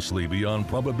perilously beyond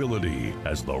probability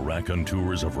as the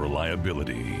raconteurs of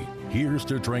reliability. Here's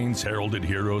to Train's heralded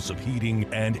heroes of heating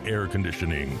and air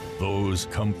conditioning, those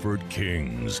comfort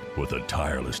kings with a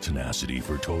tireless tenacity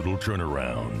for total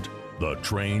turnaround. The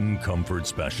Train Comfort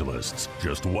Specialists.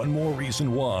 Just one more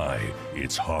reason why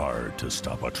it's hard to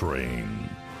stop a train.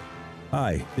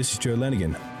 Hi, this is Joe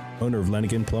Lenigan, owner of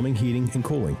Lenigan Plumbing, Heating, and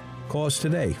Cooling. Call us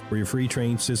today for your free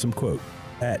Train system quote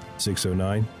at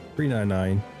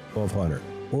 609-399-1200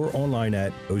 or online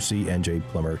at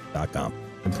ocnjplumber.com.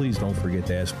 And please don't forget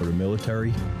to ask for the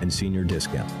military and senior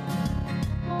discount.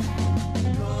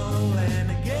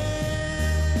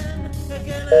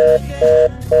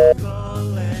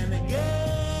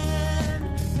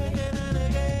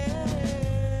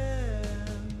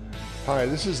 Hi,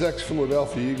 this is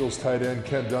ex-Philadelphia Eagles tight end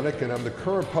Ken Dunnick, and I'm the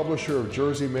current publisher of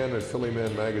Jersey Man and Philly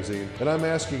Man magazine, and I'm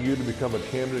asking you to become a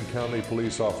Camden County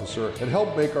police officer and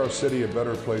help make our city a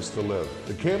better place to live.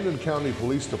 The Camden County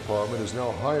Police Department is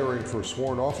now hiring for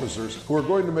sworn officers who are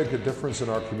going to make a difference in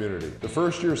our community. The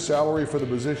first year's salary for the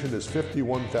position is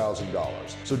 $51,000.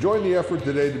 So join the effort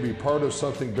today to be part of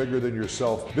something bigger than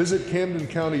yourself. Visit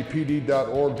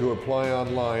CamdenCountyPD.org to apply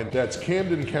online. That's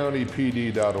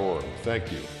CamdenCountyPD.org.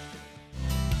 Thank you.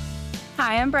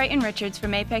 Hi, I'm Brighton Richards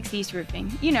from Apex East Roofing.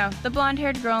 You know, the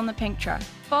blonde-haired girl in the pink truck.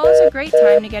 Fall is a great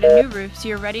time to get a new roof so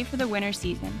you're ready for the winter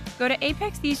season. Go to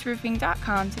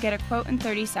apexeastroofing.com to get a quote in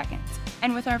 30 seconds.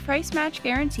 And with our price match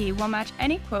guarantee, we'll match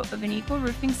any quote of an equal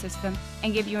roofing system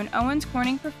and give you an Owens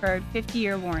Corning Preferred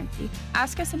 50-year warranty.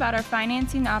 Ask us about our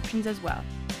financing options as well.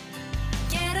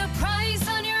 Get a price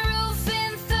on your roof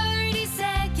in 30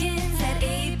 seconds at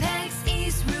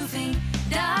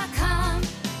apexeastroofing.com.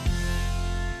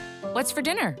 What's for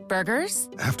dinner? Burgers?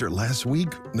 After last week,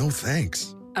 no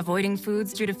thanks. Avoiding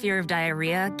foods due to fear of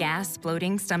diarrhea, gas,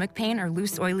 bloating, stomach pain, or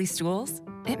loose, oily stools?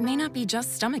 It may not be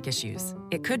just stomach issues.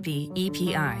 It could be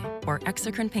EPI, or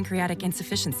exocrine pancreatic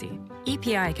insufficiency.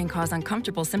 EPI can cause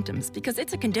uncomfortable symptoms because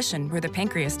it's a condition where the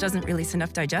pancreas doesn't release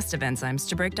enough digestive enzymes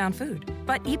to break down food.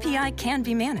 But EPI can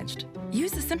be managed.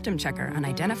 Use the symptom checker on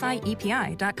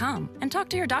identifyepi.com and talk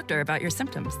to your doctor about your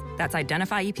symptoms. That's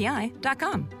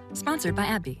identifyepi.com. Sponsored by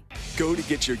AbbVie. Go to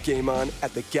get your game on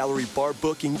at the Gallery Bar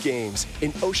Booking Games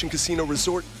in Ocean Casino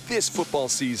Resort this football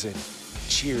season.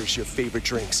 Cheers your favorite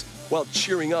drinks while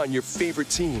cheering on your favorite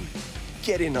team.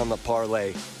 Get in on the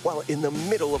parlay while in the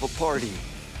middle of a party.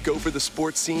 Go for the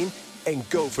sports scene and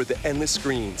go for the endless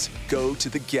screens. Go to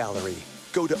the Gallery.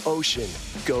 Go to Ocean.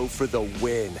 Go for the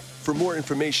win. For more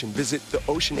information, visit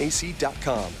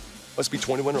theoceanac.com. Must be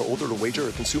 21 or older to wager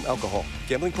or consume alcohol.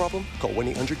 Gambling problem? Call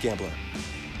 1-800-GAMBLER.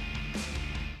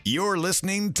 You're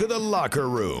listening to The Locker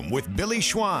Room with Billy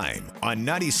Schweim on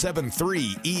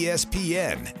 97.3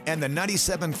 ESPN and the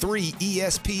 97.3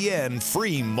 ESPN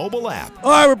free mobile app. All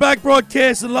right, we're back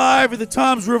broadcasting live at the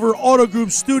Toms River Auto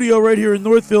Group studio right here in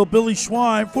Northfield. Billy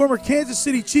Schweim, former Kansas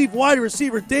City Chief wide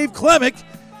receiver Dave Klemic,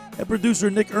 and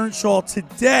producer Nick Earnshaw.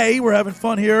 Today, we're having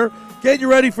fun here, getting you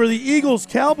ready for the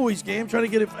Eagles-Cowboys game, trying to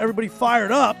get everybody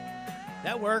fired up.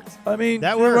 That worked. I mean,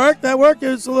 that worked. That worked. It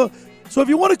was a little. So if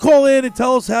you want to call in and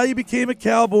tell us how you became a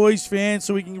Cowboys fan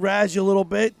so we can razz you a little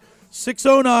bit,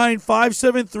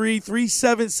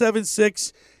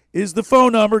 609-573-3776 is the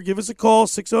phone number. Give us a call,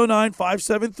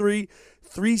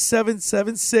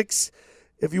 609-573-3776.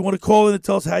 If you want to call in and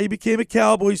tell us how you became a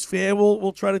Cowboys fan,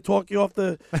 we'll try to talk you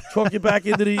back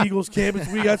into the Eagles camp.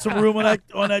 We got some room on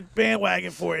that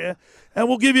bandwagon for you. And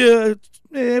we'll give you,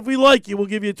 if we like you, we'll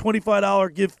give you a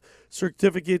 $25 gift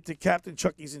certificate to Captain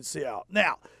Chucky's in Seattle.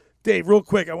 Now, Dave, real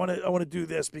quick, I want to do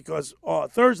this because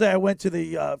Thursday I went to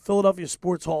the Philadelphia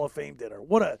Sports Hall of Fame dinner.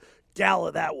 What a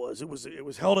gala that was! It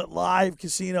was held at Live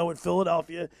Casino in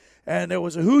Philadelphia, and there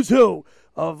was a who's who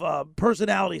of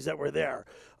personalities that were there.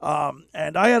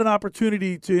 And I had an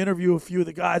opportunity to interview a few of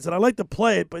the guys, and I like to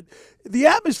play it, but the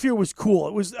atmosphere was cool.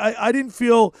 It was I didn't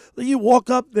feel you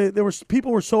walk up.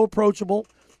 People were so approachable.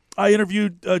 I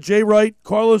interviewed Jay Wright,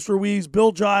 Carlos Ruiz,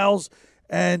 Bill Giles,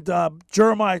 and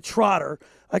Jeremiah Trotter.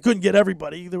 I couldn't get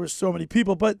everybody. There were so many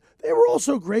people, but they were all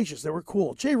so gracious. They were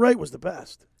cool. Jay Wright was the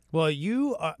best. Well,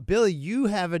 Billy, you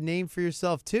have a name for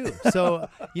yourself too. So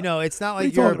it's not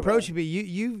like you're approaching me.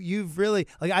 You've really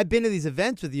I've been to these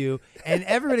events with you, and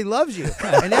everybody loves you,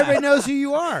 and everybody knows who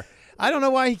you are. I don't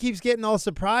know why he keeps getting all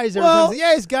surprised every time.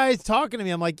 Yeah, this guy's talking to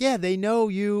me. I'm like, yeah, they know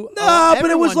you. No, but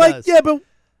it was like, yeah, but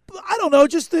I don't know.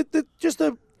 Just the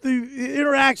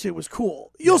interaction was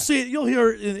cool. You'll see it. You'll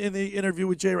hear it in the interview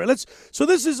with Jay Wright. So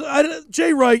this is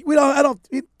Jay Wright.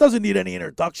 He doesn't need any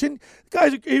introduction.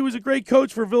 He was a great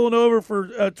coach for Villanova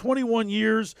for 21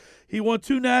 years. He won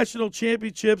 2 national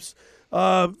championships.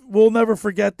 We'll never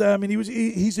forget them. And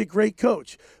he's a great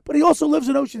coach. But he also lives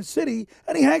in Ocean City,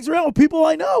 and he hangs around with people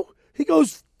I know. He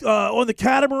goes on the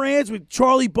catamarans with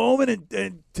Charlie Bowman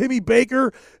and Timmy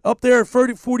Baker up there at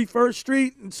 41st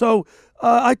Street. And so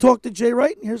I talked to Jay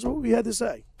Wright, and here's what we had to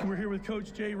say. We're here with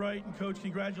Coach Jay Wright. And, Coach,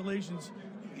 congratulations.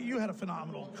 You had a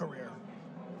phenomenal career.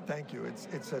 Thank you.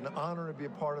 It's an honor to be a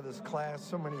part of this class.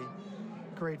 So many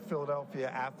great Philadelphia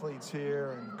athletes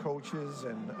here and coaches,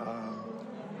 and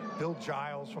Bill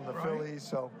Giles from the Phillies.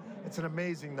 So it's an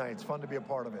amazing night. It's fun to be a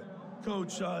part of it.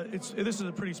 Coach, this is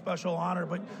a pretty special honor,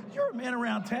 but you're a man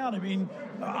around town. I mean,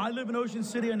 I live in Ocean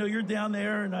City. I know you're down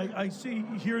there, and I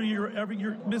hear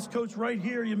you're miss coach right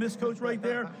here, you miss coach right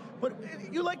there. But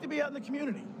you like to be out in the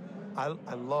community. I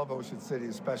love Ocean City,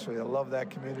 especially. I love that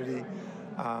community.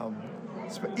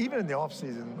 Even in the off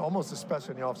season, almost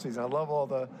especially in the off season. I love all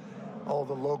the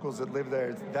locals that live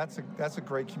there. That's a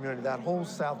great community. That whole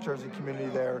South Jersey community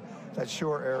there, that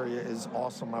shore area is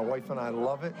awesome. My wife and I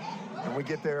love it, and we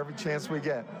get there every chance we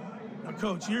get. Now,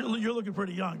 Coach, you're looking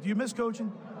pretty young. Do you miss coaching?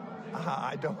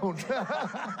 I don't.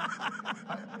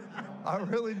 I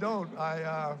really don't.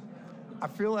 I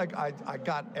feel like I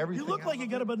got everything. You look like you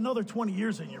got about another 20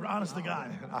 years in you, honest to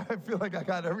God. I feel like I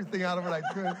got everything out of it I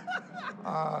could.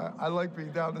 I like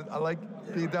being down at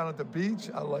the beach.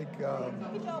 I like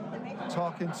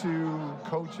talking to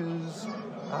coaches.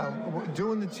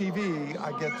 Doing the TV,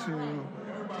 I get to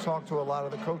talk to a lot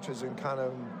of the coaches and kind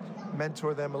of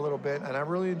mentor them a little bit, and I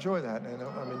really enjoy that, and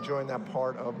I'm enjoying that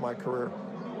part of my career.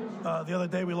 The other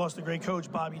day we lost a great coach,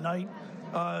 Bobby Knight.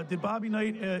 Did Bobby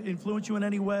Knight influence you in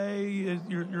any way,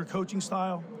 your coaching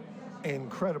style?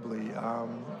 Incredibly.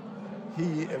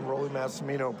 He and Rolly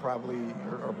Massimino probably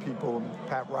are people,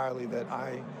 Pat Riley, that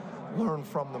I learned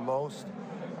from the most.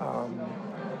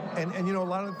 And you know, a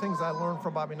lot of the things I learned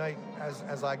from Bobby Knight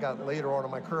as I got later on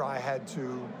in my career, I had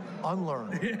to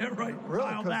unlearn. Yeah, right. Really,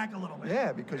 Dial back a little bit.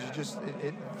 Yeah, because you just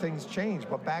things change.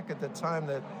 But back at the time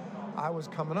that I was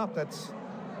coming up,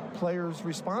 players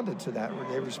responded to that.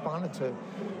 They responded to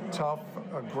tough,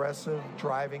 aggressive,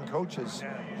 driving coaches.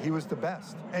 He was the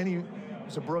best, and he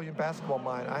was a brilliant basketball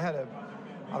mind. I had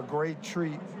a great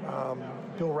treat.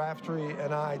 Bill Raftery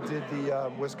and I did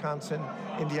the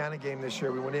Wisconsin-Indiana game this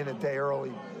year. We went in a day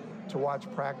early to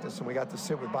watch practice, and we got to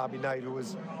sit with Bobby Knight, who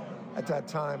was, at that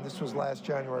time, this was last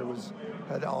January,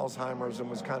 had Alzheimer's and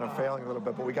was kind of failing a little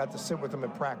bit, but we got to sit with him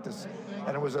at practice,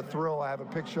 and it was a thrill. I have a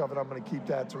picture of it. I'm going to keep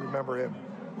that to remember him.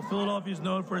 Well, Philadelphia is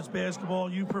known for its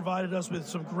basketball. You provided us with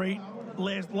some great,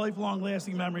 lifelong,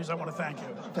 lasting memories. I want to thank you.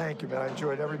 Thank you, man. I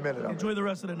enjoyed every minute of it. Enjoy the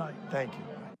rest of the night. Thank you.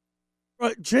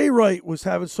 Jay Wright was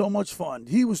having so much fun.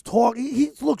 He was talking.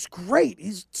 He looks great.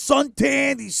 He's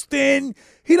suntanned. He's thin.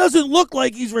 He doesn't look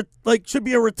like he's should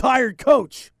be a retired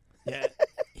coach. Yeah,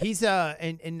 he's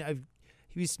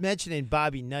he was mentioning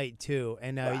Bobby Knight too,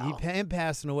 and him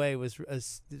passing away was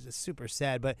super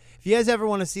sad. But if you guys ever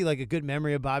want to see like a good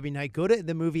memory of Bobby Knight, go to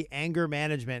the movie Anger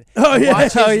Management. Oh yeah,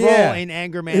 watch his role in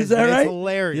Anger Management. Is that right? It's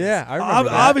hilarious. Yeah, I remember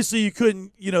that. Obviously, you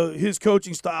couldn't. You know, his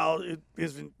coaching style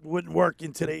wouldn't work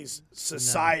in today's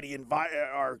society and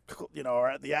or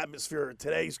the atmosphere of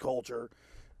today's culture.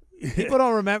 People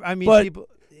don't remember. I mean, but, people.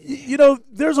 You know,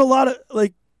 there's a lot of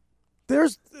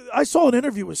I saw an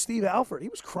interview with Steve Alford. He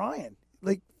was crying.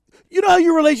 Like, you know how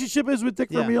your relationship is with Dick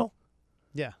Vermeil?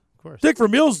 Yeah, of course. Dick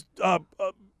Vermeil's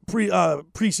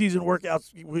preseason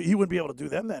workouts, he wouldn't be able to do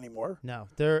them anymore. No,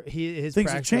 his things have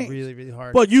practice changed. really, really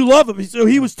hard. But you love him. So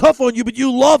he was tough on you, but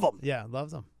you love him. Yeah,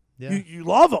 loves him. Yeah, you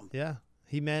love him. Yeah,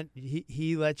 he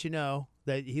let you know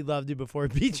that he loved you before he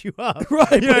beat you up.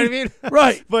 Right. You know what I mean?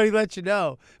 Right. But he let you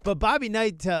know. But Bobby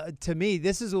Knight, to me,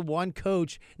 this is one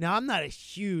coach. Now, I'm not a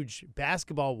huge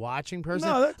basketball watching person.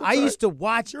 No, that's I used to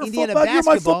watch Indiana You're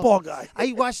basketball. my football guy.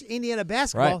 I watched Indiana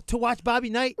basketball to watch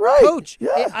Bobby Knight coach.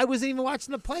 Yeah. I wasn't even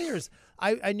watching the players.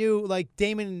 I knew, like,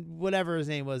 Damon, whatever his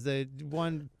name was, the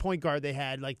one point guard they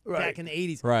had, like, back in the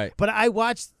 80s. Right. But I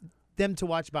watched them to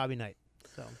watch Bobby Knight.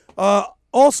 So.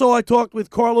 Also, I talked with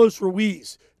Carlos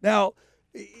Ruiz. Now,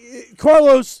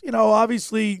 Carlos, you know,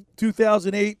 obviously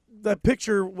 2008, that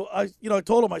picture, I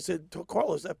told him, I said,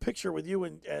 Carlos, that picture with you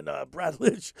and Brad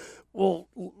Litch will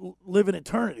live in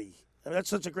eternity. I mean, that's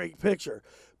such a great picture.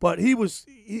 But he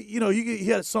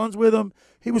had sons with him.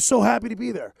 He was so happy to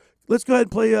be there. Let's go ahead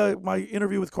and play my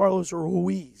interview with Carlos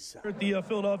Ruiz. At the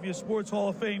Philadelphia Sports Hall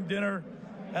of Fame dinner,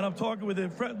 and I'm talking with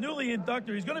him, newly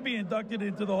inducted. He's going to be inducted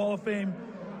into the Hall of Fame.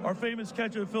 Our famous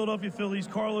catcher of Philadelphia Phillies,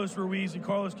 Carlos Ruiz. And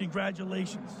Carlos,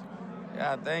 congratulations.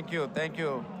 Yeah, thank you.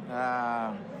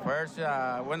 First,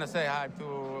 I want to say hi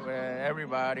to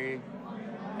everybody,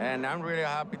 and I'm really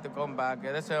happy to come back.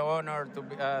 It's an honor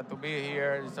to be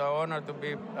here. It's an honor to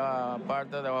be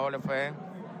part of the Hall of Fame,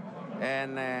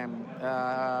 and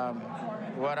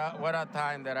what a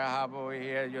time that I have over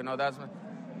here. You know, that's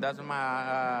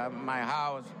my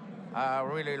house. I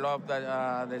really love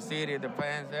the city, the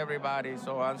fans, everybody.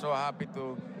 So I'm so happy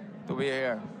to be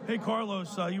here. Hey,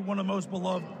 Carlos, you're one of the most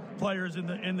beloved players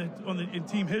in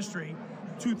team history.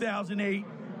 2008,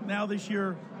 now this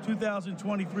year,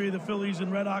 2023, the Phillies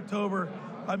in Red October.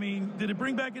 I mean, did it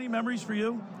bring back any memories for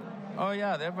you? Oh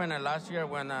yeah, definitely. Last year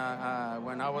when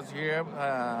I was here,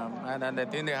 and then the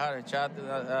team they had a shot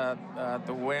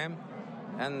to win.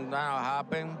 And that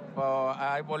happened, but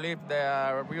I believe they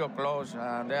are real close. They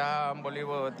are an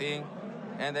unbelievable team,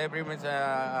 and they bring me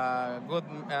a good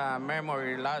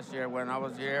memory last year when I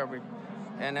was here.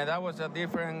 And that was a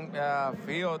different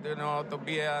field, you know, to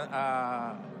be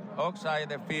outside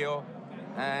the field,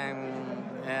 and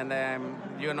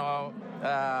you know,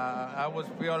 I would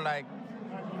feel like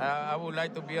I would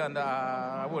like to be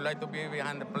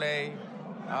behind the play,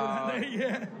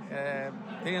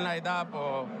 things like that,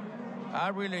 but. I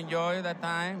really enjoyed that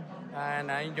time, and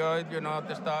I enjoyed, you know,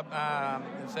 to stop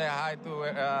and say hi to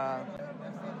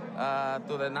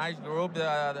the nice group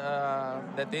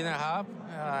that didn't have,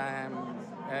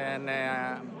 and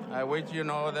I wish, you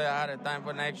know, they had a time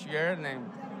for next year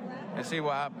and see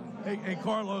what happens. Hey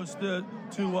Carlos, to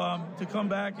come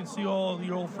back and see all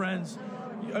your old friends.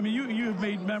 I mean, you have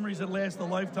made memories that last a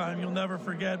lifetime. You'll never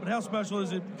forget. But how special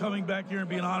is it coming back here and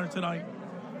being honored tonight?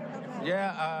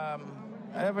 Yeah.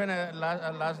 Even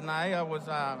last night I was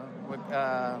with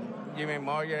Jimmy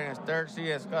Moyer and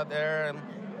Sturcy, Scott there, and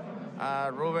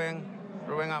Ruben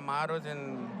Amaros,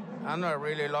 and I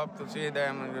really love to see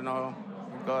them, you know,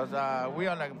 because we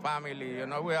are like family, you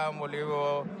know. We are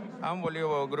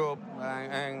unbelievable group,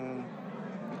 and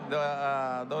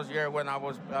those years when I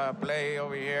was play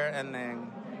over here, and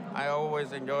then I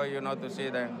always enjoy, to see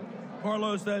them.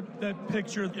 Carlos, that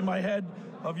picture in my head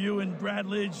of you and Brad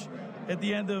Lidge at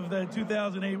the end of the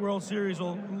 2008 World Series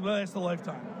will last a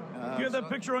lifetime. Do you have that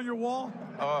picture on your wall?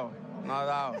 Oh, no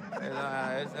doubt.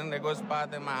 It's in a good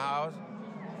spot in my house,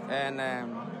 and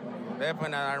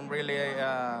definitely I'm really,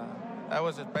 that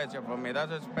was special for me.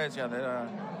 That's special.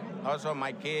 Also,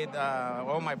 my kid,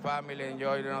 all my family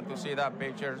enjoyed, to see that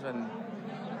pictures, and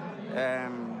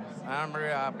I'm very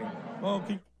happy. Well,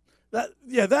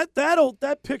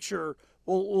 that picture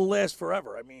will last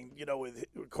forever. I mean, with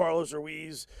Carlos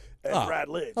Ruiz and Brad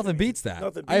Lidge. Nothing beats that.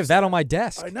 Nothing I have beats that on my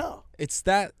desk. I know. It's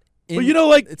that. But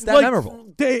it's that memorable.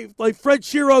 Dave, like Fred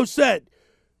Shiro said,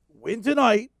 win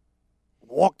tonight,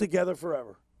 walk together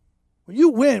forever. When you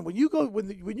win, when you go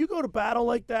to battle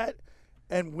like that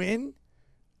and win,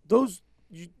 you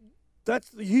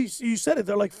said it.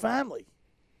 They're like family.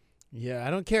 Yeah,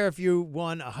 I don't care if you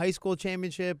won a high school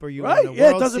championship or you right. won a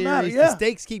World it doesn't Series. matter. Yeah. The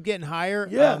stakes keep getting higher.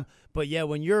 Yeah. But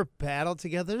when you're battled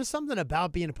together, there's something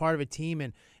about being a part of a team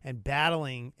and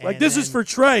battling. Like this is for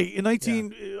Trey. In my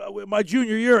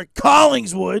junior year at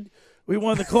Collingswood, we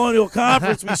won the Colonial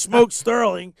Conference. We smoked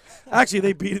Sterling. Actually,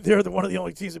 they beat it. They're one of the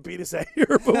only teams that beat us that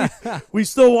year, but we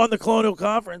still won the Colonial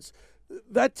Conference.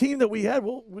 That team that we had,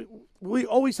 we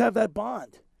always have that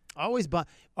bond. Always bond.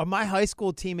 My high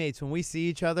school teammates, when we see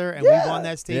each other and we won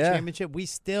that state championship, we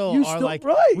still are like,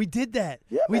 we did that.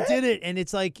 Yeah, we did it. And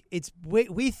it's like,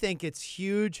 we think it's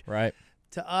huge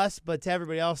to us, but to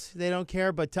everybody else, they don't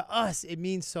care. But to us, it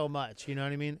means so much. You know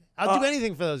what I mean? I'll do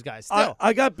anything for those guys still.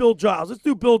 I got Bill Giles. Let's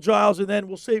do Bill Giles, and then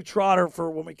we'll save Trotter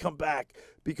for when we come back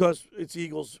because it's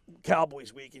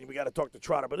Eagles-Cowboys week, and we got to talk to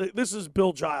Trotter. But this is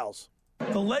Bill Giles.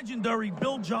 The legendary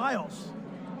Bill Giles.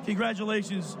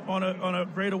 Congratulations on a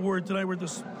great award tonight. We're at the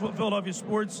Philadelphia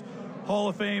Sports Hall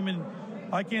of Fame, and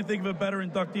I can't think of a better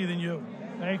inductee than you.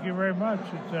 Thank you very much.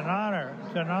 It's an honor.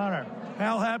 It's an honor.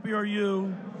 How happy are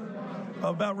you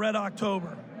about Red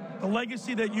October, the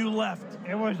legacy that you left?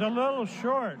 It was a little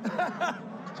short.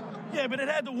 Yeah, but it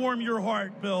had to warm your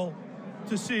heart, Bill,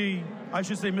 to see, I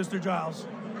should say Mr. Giles,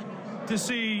 to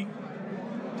see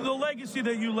the legacy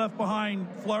that you left behind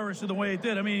flourish in the way it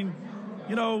did. I mean,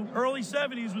 early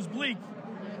 70s was bleak.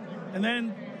 And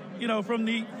then, from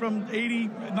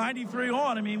 93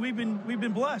 on, I mean, we've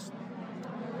been blessed.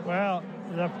 Well,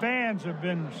 the fans have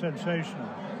been sensational.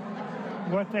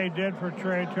 What they did for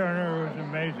Trey Turner was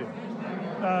amazing.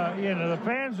 The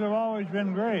fans have always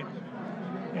been great.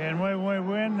 And when we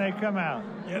win, they come out.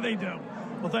 Yeah, they do.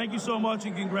 Well, thank you so much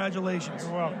and congratulations.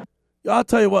 You're welcome. Yeah, I'll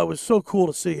tell you what, it was so cool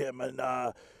to see him. And,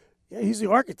 he's the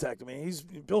architect. I mean, he's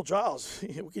Bill Giles.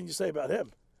 What can you say about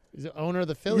him? He's the owner of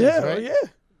the Phillies, right? Yeah.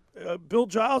 Bill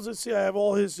Giles, let's see, I have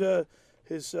all his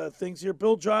things here.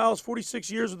 Bill Giles,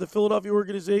 46 years with the Philadelphia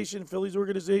organization, Phillies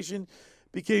organization,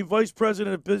 became vice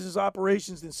president of business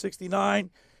operations in 1969.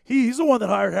 He's the one that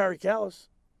hired Harry Callis.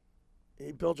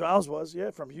 Bill Giles was,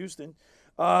 from Houston.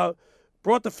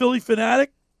 Brought the Philly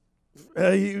Fanatic.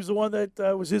 He was the one that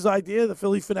was his idea, the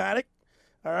Philly Fanatic.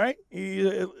 All right.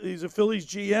 He's a Phillies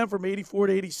GM from 84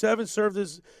 to 87, served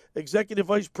as executive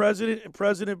vice president and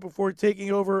president before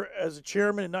taking over as a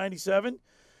chairman in 97.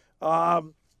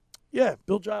 Bill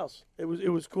Giles. It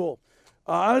was cool.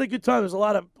 I had a good time. There's a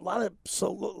lot of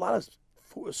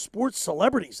sports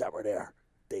celebrities that were there,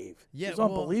 Dave. Yeah, it was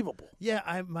unbelievable.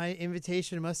 My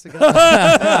invitation must have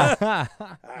gone.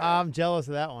 I'm jealous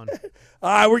of that one. All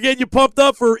right, we're getting you pumped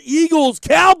up for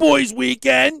Eagles-Cowboys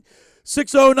weekend.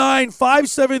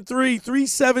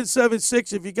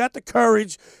 609-573-3776. If you got the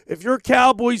courage, if you're a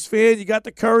Cowboys fan, you got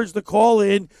the courage to call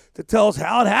in to tell us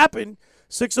how it happened.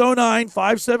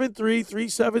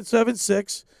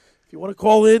 609-573-3776. If you want to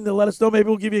call in and let us know, maybe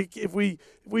we'll give you, if we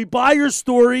buy your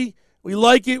story, we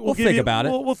like it, we'll think about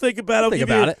it. We'll think about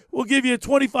it. We'll give you a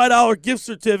 $25 gift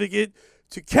certificate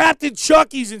to Captain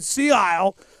Chucky's in Sea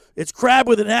Isle. It's crab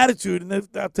with an attitude, and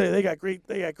I'll tell you, they got great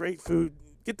food.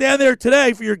 Get down there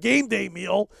today for your game day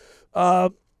meal. A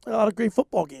lot of great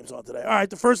football games on today. All right,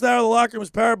 the first hour of the locker room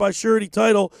is powered by Surety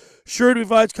Title. Surety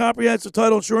provides comprehensive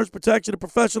title insurance protection and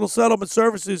professional settlement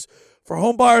services for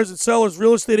home buyers and sellers,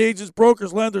 real estate agents,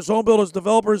 brokers, lenders, home builders,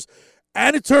 developers,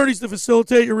 and attorneys to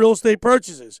facilitate your real estate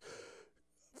purchases.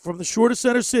 From the shore to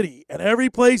Center City and every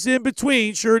place in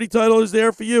between, Surety Title is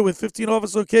there for you with 15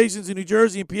 office locations in New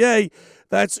Jersey and PA.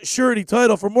 That's Surety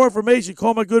Title. For more information,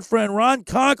 call my good friend Ron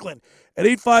Conklin at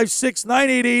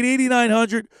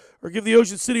 856-988-8900 or give the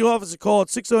Ocean City office a call at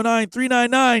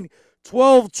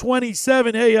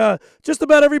 609-399-1227. Hey, just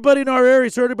about everybody in our area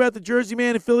has heard about the Jersey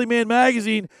Man and Philly Man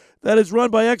magazine that is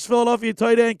run by ex-Philadelphia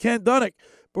tight end Ken Dunnick.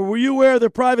 But were you aware of their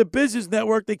private business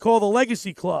network they call the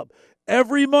Legacy Club?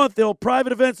 Every month, they'll have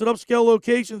private events at upscale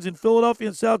locations in Philadelphia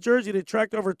and South Jersey to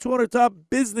attract over 200 top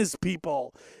business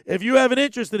people. If you have an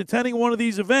interest in attending one of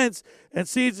these events and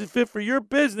see it's fit for your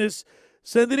business,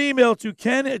 send an email to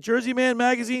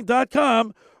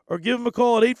ken@jerseymanmagazine.com or give them a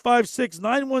call at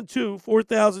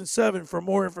 856-912-4007 for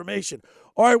more information.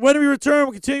 All right, when we return,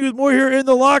 we'll continue with more here in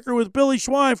the locker with Billy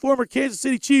Schweim, former Kansas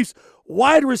City Chiefs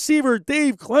wide receiver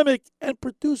Dave Klemic, and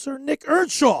producer Nick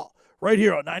Earnshaw, right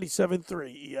here on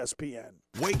 97.3 ESPN.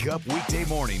 Wake up weekday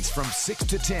mornings from 6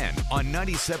 to 10 on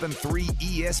 97.3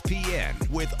 ESPN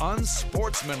with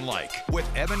Unsportsmanlike with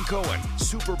Evan Cohen,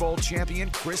 Super Bowl champion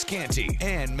Chris Canty,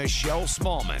 and Michelle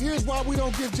Smallman. Here's why we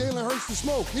don't give Jalen Hurts the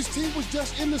smoke. His team was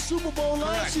just in the Super Bowl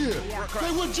last year.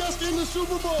 They were just in the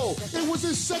Super Bowl. It was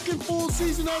his second full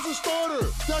season as a starter.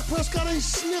 Dak Prescott ain't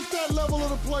sniffed that level of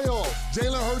the playoffs.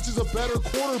 Jalen Hurts is a better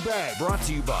quarterback. Brought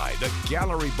to you by the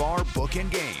Gallery Bar Book and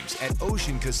Games at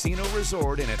Ocean Casino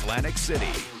Resort in Atlantic City.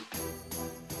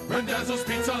 Randazzo's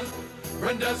Pizza,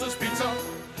 Randazzo's Pizza,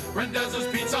 Randazzo's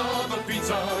Pizza, the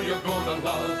pizza you're gonna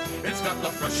love. It's got the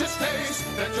freshest taste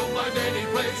that you'll find any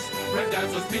place.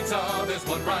 Randazzo's Pizza, there's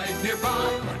one right nearby.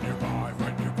 Right nearby,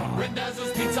 right nearby.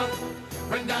 Randazzo's Pizza,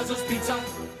 Randazzo's Pizza.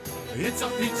 It's a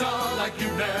pizza like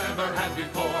you've never had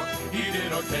before. Eat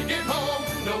it or take it home,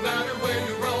 no matter where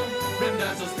you roam.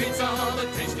 Randazzo's Pizza, the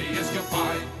tastiest you'll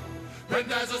find.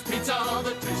 Randazzo's Pizza,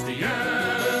 the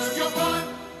tastiest you'll find.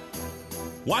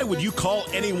 Why would you call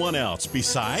anyone else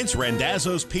besides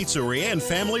Randazzo's Pizzeria and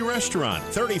Family Restaurant,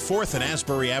 34th and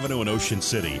Asbury Avenue in Ocean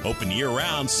City. Open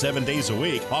year-round, 7 days a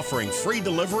week, offering free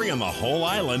delivery on the whole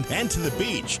island and to the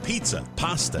beach. Pizza,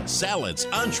 pasta, salads,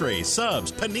 entrees,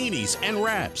 subs, paninis, and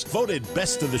wraps. Voted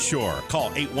best of the shore.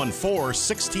 Call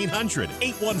 814-1600.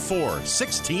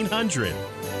 814-1600.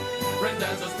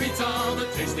 Randazzo's Pizza, the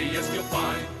tastiest you'll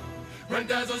find.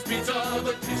 Randazzo's Pizza,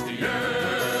 the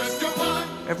tastiest you'll find.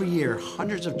 Every year,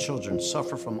 hundreds of children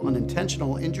suffer from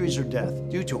unintentional injuries or death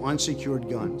due to unsecured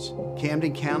guns.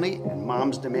 Camden County and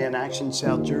Moms Demand Action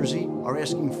South Jersey are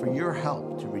asking for your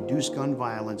help to reduce gun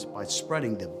violence by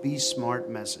spreading the Be Smart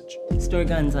message. Store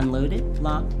guns unloaded,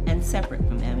 locked, and separate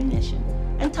from ammunition.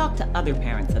 And talk to other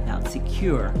parents about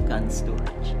secure gun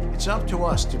storage. It's up to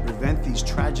us to prevent these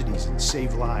tragedies and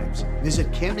save lives.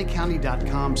 Visit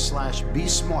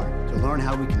CamdenCounty.com/BeSmart to learn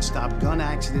how we can stop gun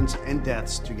accidents and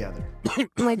deaths together.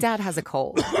 My dad has a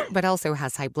cold, but also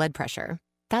has high blood pressure.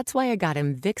 That's why I got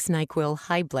him Vicks NyQuil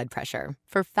High Blood Pressure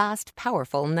for fast,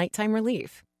 powerful nighttime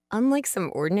relief. Unlike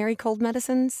some ordinary cold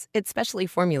medicines, it's specially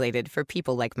formulated for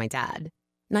people like my dad.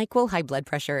 NyQuil High Blood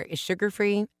Pressure is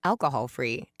sugar-free,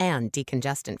 alcohol-free, and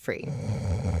decongestant-free.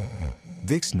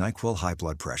 Vicks NyQuil High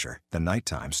Blood Pressure. The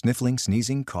nighttime sniffling,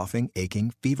 sneezing, coughing,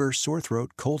 aching, fever, sore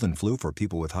throat, cold, and flu for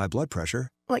people with high blood pressure.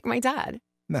 Like my dad.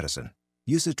 Medicine.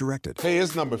 Use as directed. Hey,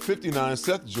 it's number 59,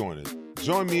 Seth joining.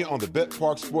 Join me on the Bet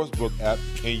Parks Sportsbook app,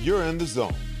 and you're in the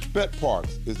zone. Bet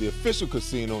Parks is the official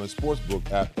casino and sportsbook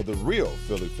app of the real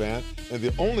Philly fan and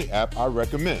the only app I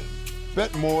recommend.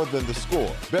 Bet more than the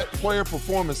score. Bet player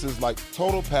performances like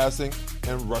total passing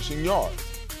and rushing yards.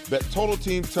 Bet total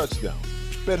team touchdowns.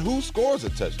 Bet who scores a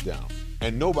touchdown.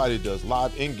 And nobody does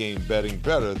live in-game betting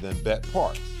better than Bet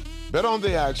Parks. Bet on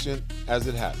the action as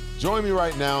it happens. Join me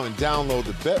right now and download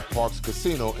the Bet Parks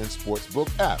Casino and Sportsbook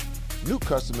app. New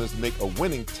customers make a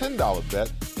winning $10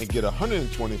 bet and get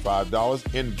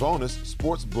 $125 in bonus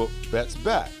sportsbook bets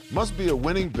back. Must be a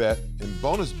winning bet, and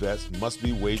bonus bets must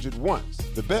be wagered once.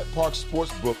 The Bet Parks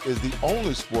Sportsbook is the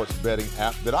only sports betting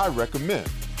app that I recommend.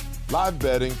 Live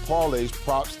betting, parlays,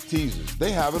 props, teasers,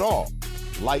 they have it all.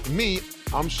 Like me,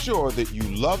 I'm sure that you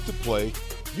love to play,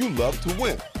 you love to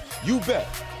win. You bet.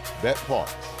 Bet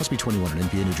Parks. Must be 21 in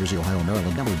NPA, New Jersey, Ohio,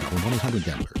 Maryland. Number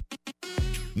 1-800-GAMBLER.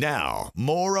 Now,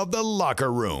 more of The Locker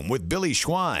Room with Billy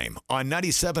Schweim on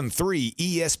 97.3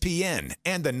 ESPN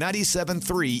and the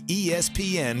 97.3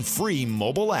 ESPN free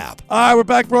mobile app. All right, we're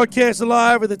back broadcasting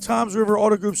live at the Toms River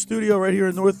Auto Group studio right here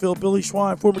in Northville. Billy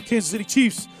Schweim, former Kansas City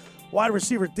Chiefs wide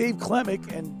receiver Dave Klemic,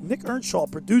 and Nick Earnshaw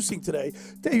producing today.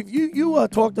 Dave, you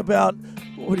talked about,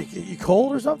 you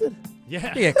cold or something?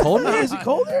 Yeah. You get cold now? Is it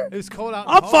cold there? It was cold out.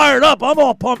 I'm fired up. I'm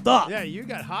all pumped up. Yeah, you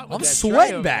got hot with I'm that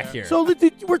sweating tray back over here. there. So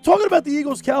we're talking about the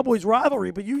Eagles-Cowboys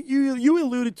rivalry, but you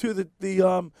alluded to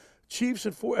the Chiefs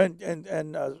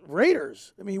and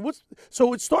Raiders. I mean,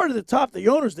 so it started at the top. The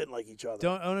owners didn't like each other.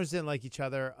 Owners didn't like each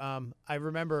other. I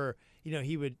remember,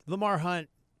 Lamar Hunt,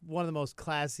 one of the most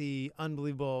classy,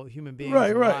 unbelievable human beings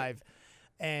alive,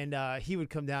 and he would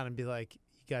come down and be like,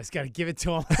 "You guys got to give it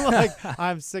to him." Like,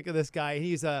 I'm sick of this guy.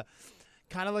 He's a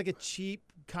kind of like a cheap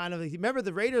kind of remember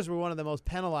the Raiders were one of the most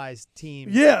penalized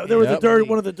teams. Yeah, they were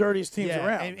one of the dirtiest teams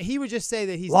around. And he would just say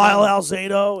that he's Lyle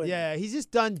Alzado. Yeah, he's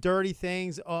just done dirty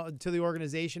things to the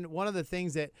organization. One of the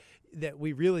things that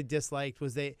we really disliked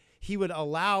was that he would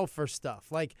allow for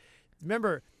stuff. Like,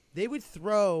 remember, they would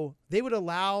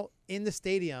allow in the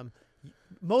stadium.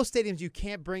 Most stadiums, you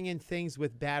can't bring in things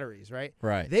with batteries, right?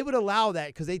 Right. They would allow that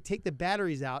because they take the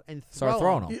batteries out and start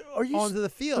throwing them onto the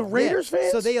field. The Raiders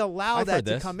fans? So they allow that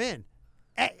to come in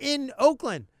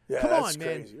Oakland. Yeah, Come on,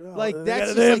 crazy. man. Oh, like they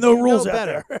that's have no rules out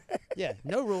better. there. Yeah,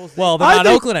 no rules. Well, they're not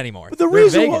Oakland anymore. But the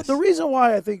Vegas. reason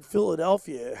why I think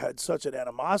Philadelphia had such an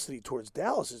animosity towards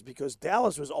Dallas is because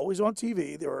Dallas was always on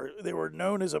TV. They were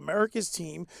known as America's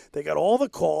team. They got all the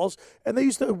calls, and they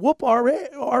used to whoop our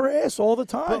ass all the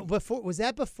time. But was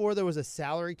that before there was a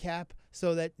salary cap?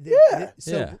 So that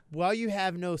while you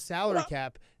have no salary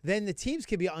cap, then the teams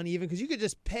could be uneven because you could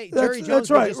just pay Jerry Jones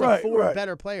right, just right, four right.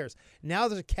 better players. Now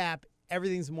there's a cap.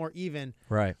 Everything's more even.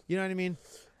 Right. You know what I mean?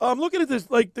 I'm looking at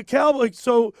this, like the Cowboys.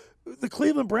 So the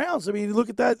Cleveland Browns, I mean, look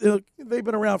at that. They've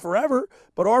been around forever,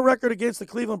 but our record against the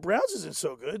Cleveland Browns isn't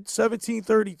so good,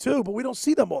 17-32, but we don't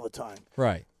see them all the time.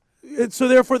 Right. And so,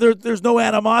 therefore, there's no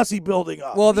animosity building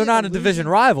up. Well, they're not a division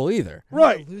rival either.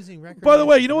 Right. Losing record. By the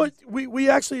way, you know what? We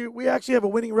actually have a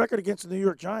winning record against the New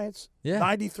York Giants. Yeah.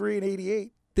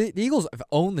 93-88. The Eagles have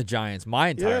owned the Giants my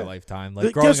entire lifetime. Like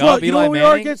Guess growing what? up, You know Eli what we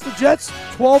Manning. are against the Jets?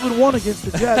 12-1 against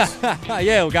the Jets.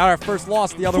 Yeah, we got our first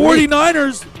loss the other week.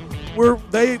 49ers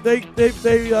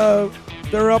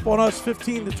they're up on us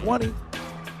 15-20.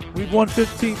 We've won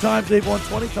 15 times. They've won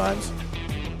 20 times.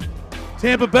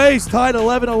 Tampa Bay's tied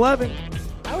 11-11.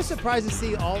 I was surprised to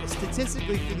see all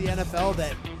statistically through the NFL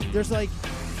that there's like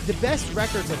the best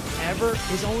records of ever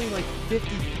is only like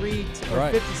 53 or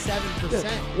 57%.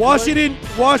 Yeah.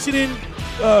 Washington,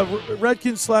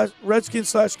 Redskins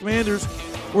 / Commanders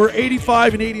were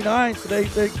 85 and 89, so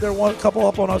they're one couple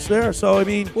up on us there. So I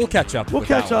mean, we'll catch up. We'll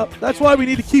catch up. That's why we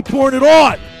need to keep pouring it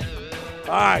on. All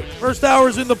right, first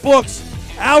hour's in the books.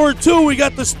 Hour 2, we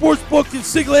got the sports book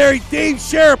Consigliere Dave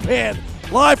Sharapan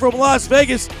live from Las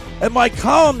Vegas, and my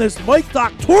columnist Mike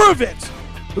Doctorvitz,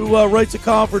 who writes a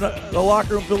column for the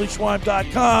locker room,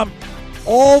 BillySchweim.com.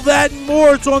 All that and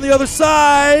more. It's on the other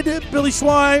side. Billy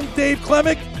Schweim, Dave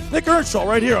Klemic, Nick Earnshaw,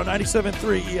 right here on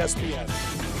 97.3 ESPN.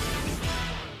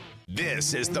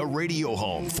 This is the radio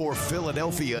home for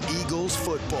Philadelphia Eagles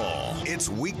football. It's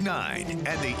Week 9,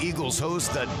 and the Eagles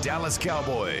host the Dallas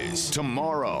Cowboys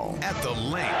tomorrow at the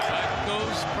Link. Back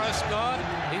goes Prescott.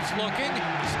 He's looking.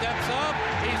 He steps up.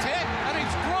 He's hit, and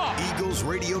he's dropped. Eagles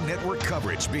Radio Network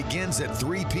coverage begins at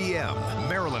 3 p.m.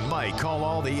 Maryland might call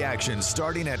all the action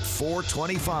starting at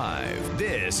 4:25.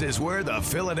 This is where the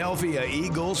Philadelphia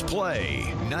Eagles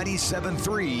play.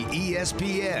 97.3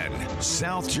 ESPN,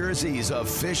 South Jersey's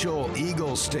official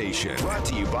Eagles station. Brought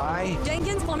to you by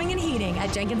Jenkins Plumbing and Heating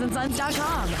at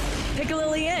jenkinsandSons.com.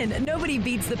 Piccalilli Inn. Nobody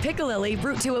beats the Piccalilli,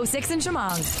 Route 206 in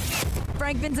Chemung.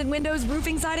 Frank Vincent Windows,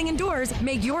 Roofing, Siding, and Doors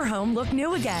make your home look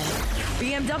new again.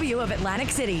 BMW of Atlantic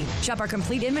City. Shop our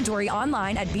complete inventory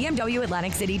online at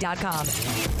bmwatlanticcity.com.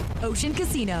 Ocean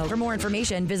Casino. For more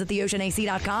information, visit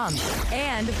theoceanac.com.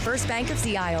 And First Bank of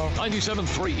Sea Isle.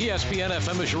 97.3 ESPN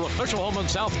FM is your official home in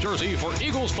South Jersey for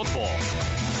Eagles football.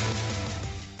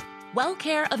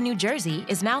 WellCare of New Jersey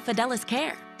is now Fidelis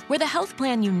Care. We're the health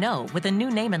plan you know with a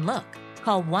new name and look.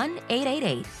 Call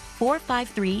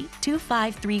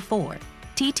 1-888-453-2534,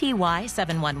 TTY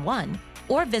 711,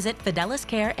 or visit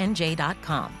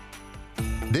fideliscarenj.com.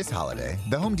 This holiday,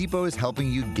 the Home Depot is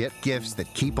helping you get gifts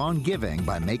that keep on giving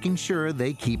by making sure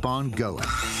they keep on going.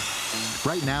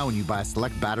 Right now, when you buy a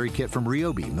select battery kit from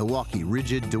Ryobi, Milwaukee,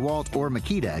 Rigid, DeWalt, or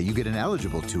Makita, you get an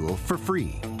eligible tool for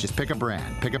free. Just pick a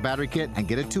brand, pick a battery kit, and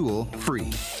get a tool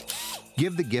free.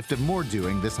 Give the gift of more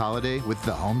doing this holiday with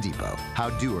the Home Depot.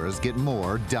 How doers get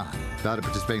more done. Valid at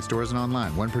participating stores and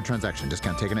online. 1 per transaction.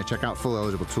 Discount taken at checkout. Full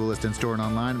eligible tool list in store and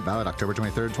online. Valid October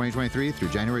 23rd, 2023 through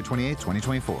January 28th,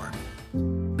 2024.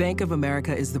 Bank of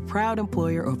America is the proud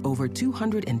employer of over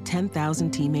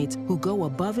 210,000 teammates who go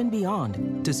above and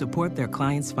beyond to support their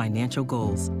clients' financial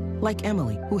goals. Like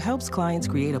Emily, who helps clients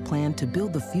create a plan to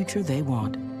build the future they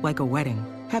want. Like a wedding,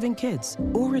 having kids,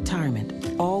 or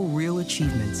retirement. All real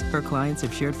achievements her clients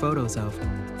have shared photos of.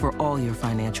 For all your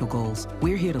financial goals,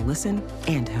 we're here to listen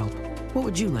and help. What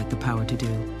would you like the power to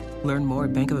do? Learn more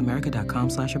at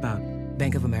bankofamerica.com/about.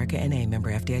 Bank of America N.A.,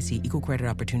 member FDIC, equal credit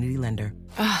opportunity lender.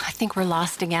 Oh, I think we're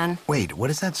lost again. Wait, what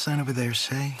does that sign over there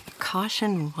say?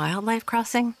 Caution, wildlife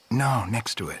crossing? No,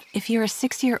 next to it. If you're a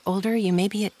 60 or older, you may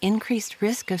be at increased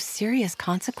risk of serious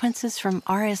consequences from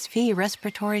RSV,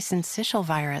 respiratory syncytial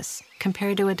virus,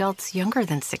 compared to adults younger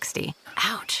than 60.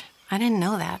 Ouch. I didn't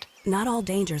know that. Not all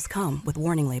dangers come with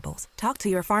warning labels. Talk to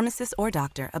your pharmacist or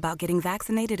doctor about getting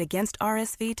vaccinated against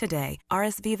RSV today.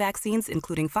 RSV vaccines,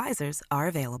 including Pfizer's, are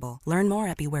available. Learn more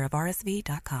at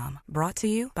bewareofrsv.com. Brought to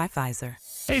you by Pfizer.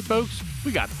 Hey folks,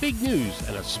 we got big news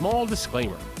and a small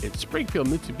disclaimer. It's Springfield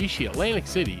Mitsubishi Atlantic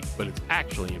City, but it's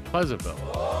actually in Pleasantville.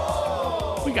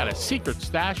 We got a secret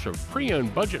stash of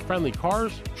pre-owned budget-friendly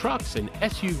cars, trucks, and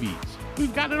SUVs.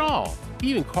 We've got it all.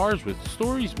 Even cars with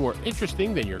stories more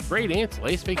interesting than your great aunt's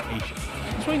last vacation.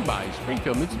 Swing by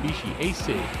Springfield Mitsubishi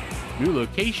AC. New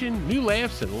location, new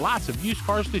laughs, and lots of used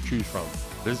cars to choose from.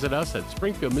 Visit us at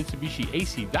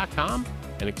SpringfieldMitsubishiAC.com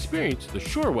and experience the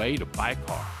sure way to buy a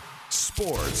car.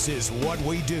 Sports is what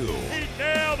we do.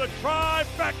 Detail the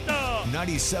trifecta.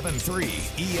 97.3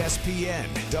 ESPN,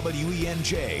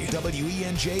 WENJ,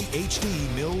 WENJ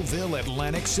HD, Millville,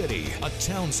 Atlantic City. A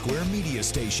Town Square media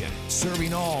station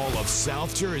serving all of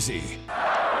South Jersey.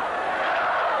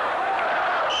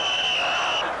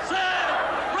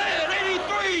 Red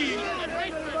 83.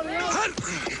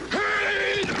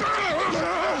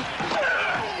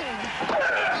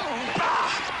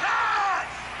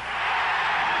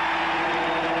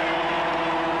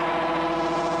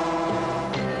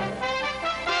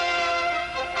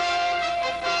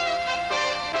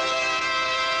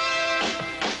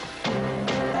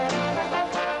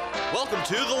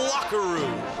 To the locker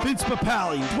room. Vince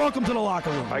Papali, welcome to the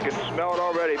locker room. I can smell it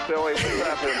already, Billy. What's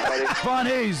happening, buddy? Von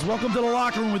Hayes, welcome to the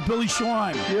locker room with Billy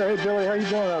Schweim. Yeah, hey, Billy, how you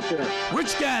doing out there?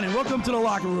 Rich Gannon, welcome to the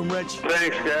locker room, Rich.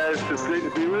 Thanks, guys. It's great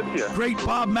to be with you. Great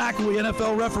Bob McElwee,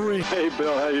 NFL referee. Hey,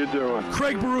 Bill, how you doing?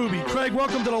 Craig Berube. Craig,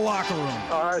 welcome to the locker room.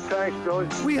 All right, thanks, Billy.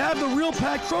 We have the real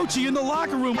Pat Croce in the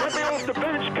locker room. Let me off the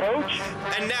bench, Coach.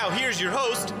 And now here's your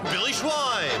host, Billy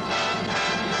Schweim.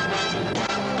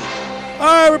 All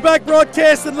right, we're back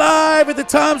broadcasting live at the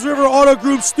Toms River Auto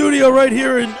Group studio right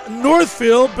here in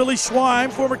Northfield. Billy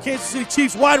Schweim, former Kansas City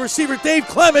Chiefs wide receiver Dave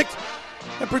Klemic,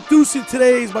 and producing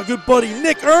today is my good buddy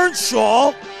Nick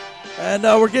Earnshaw. And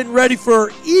we're getting ready for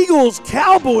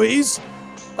Eagles-Cowboys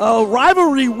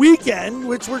rivalry weekend,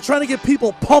 which we're trying to get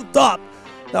people pumped up.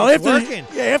 Now,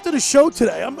 after the show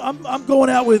today, I'm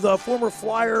going out with a former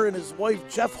Flyer and his wife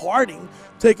Jeff Harding,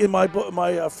 taking my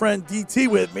friend DT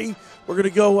with me. We're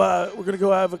gonna go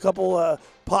have a couple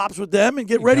pops with them and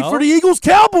get ready for the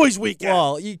Eagles-Cowboys weekend.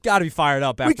 Well, you got to be fired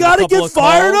up. We got to get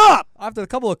fired up after the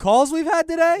couple of calls we've had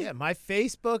today. Yeah, my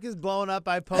Facebook is blowing up.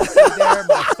 I posted there.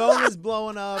 My phone is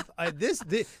blowing up.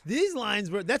 These lines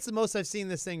that's the most I've seen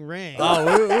this thing ring.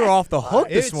 Oh, we were off the hook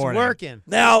this morning. It's working.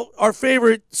 Now, our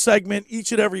favorite segment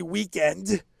each and every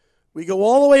weekend. We go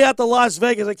all the way out to Las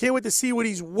Vegas. I can't wait to see what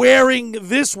he's wearing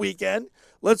this weekend.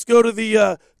 Let's go to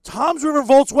the Toms River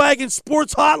Volkswagen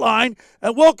Sports Hotline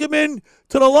and welcome in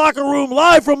to the locker room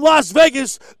live from Las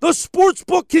Vegas, the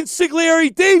sportsbook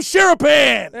consigliere, Dave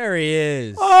Sharapan. There he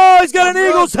is. Oh, he's got an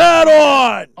Eagles hat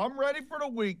on. I'm ready for the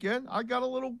weekend. I got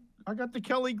the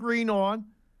Kelly green on.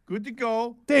 Good to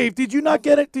go. Dave, did you not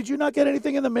get it? Did you not get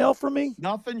anything in the mail from me?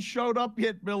 Nothing showed up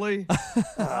yet, Billy.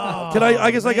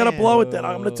 I guess I got to blow it then.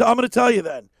 I'm gonna tell you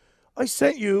then. I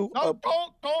sent you. No,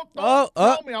 don't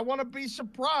tell me. I want to be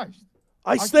surprised.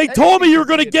 They told me you were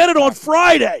going to get it on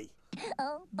Friday.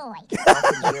 Oh boy.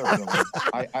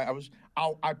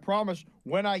 I promise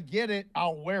when I get it,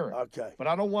 I'll wear it. Okay. But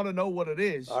I don't want to know what it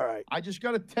is. All right. I just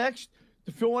got a text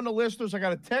to fill in the listeners. I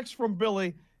got a text from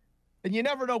Billy. And you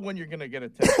never know when you're going to get a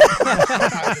text.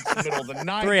 Sometimes it's the middle of the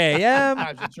night. 3 a.m.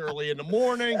 Sometimes it's early in the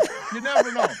morning. You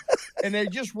never know. And they're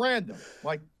just random.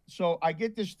 So I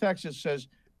get this text that says,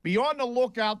 be on the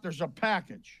lookout, there's a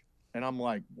package. And I'm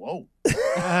like, whoa.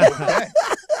 Okay.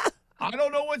 I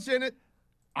don't know what's in it.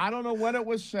 I don't know when it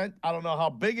was sent. I don't know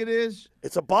how big it is.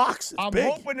 It's a box. I'm big.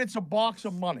 hoping it's a box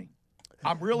of money.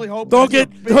 I'm really hoping. Don't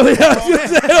get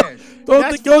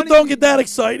that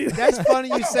excited. That's funny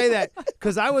you say that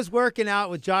because I was working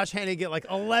out with Josh Hennig at like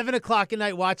 11 o'clock at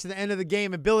night watching the end of the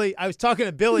game. And Billy, I was talking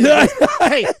to Billy. Goes,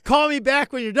 hey, call me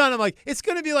back when you're done. I'm like, it's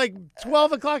going to be like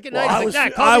 12 o'clock at night. I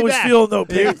was feeling no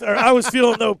pain. I was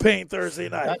feeling no pain Thursday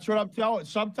night. That's what I'm telling.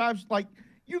 Sometimes, like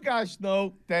you guys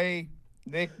know, Dave,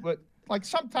 Nick, but like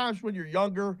sometimes when you're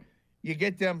younger, you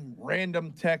get them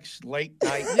random texts late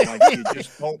night, like you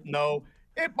just don't know.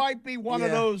 It might be one of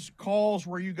those calls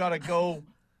where you got to go,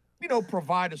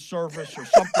 provide a service or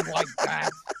something like that.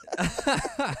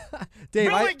 Dave,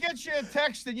 Billy gets you a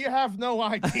text and you have no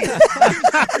idea.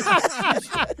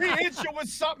 He hits you with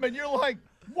something and you're like,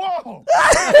 whoa.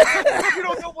 You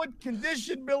don't know what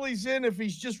condition Billy's in if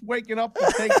he's just waking up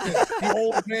to take the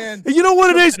old man. You know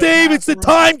what it is, Dave? It's the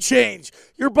time change.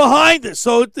 You're behind us,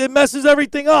 so it messes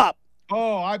everything up.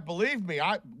 Oh, I believe me.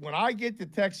 When I get the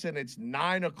text and it's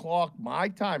 9 o'clock my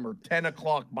time or 10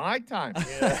 o'clock my time,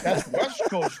 that's West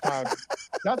Coast time.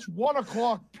 That's 1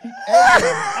 o'clock p.m.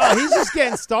 Oh, he's just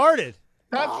getting started.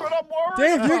 That's what I'm worried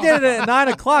Dave, you're getting it at 9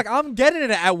 o'clock. I'm getting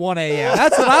it at 1 a.m.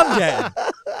 That's what I'm getting.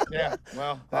 Yeah,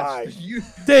 well, that's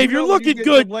Dave, you're looking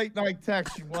good. Late night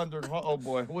text, you wondered, oh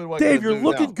boy, what do I Dave, you're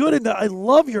looking good in that. I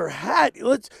love your hat.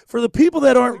 For the people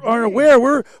that aren't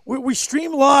aware, we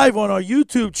stream live on our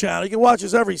YouTube channel. You can watch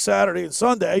us every Saturday and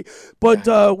Sunday.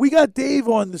 But we got Dave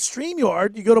on the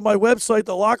StreamYard. You go to my website,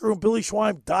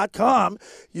 thelockerroombillyschweim.com.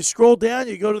 You scroll down,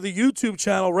 you go to the YouTube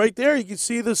channel right there. You can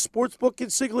see the Sportsbook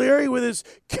Consigliere with his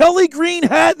Kelly Green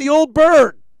hat and the old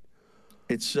bird.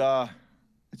 It's a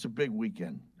big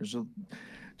weekend. There's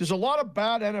a lot of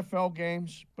bad NFL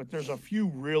games, but there's a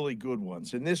few really good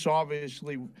ones. And this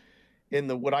obviously in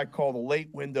the what I call the late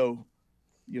window,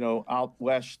 out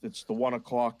west, it's the 1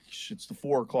 o'clock, it's the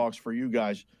 4 o'clocks for you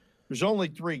guys. There's only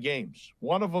 3 games.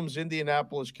 One of them's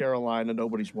Indianapolis, Carolina.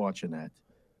 Nobody's watching that.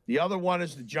 The other one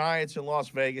is the Giants in Las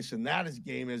Vegas, and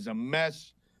game is a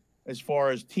mess as far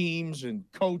as teams and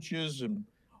coaches and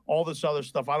all this other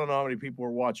stuff. I don't know how many people are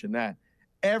watching that.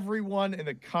 Everyone in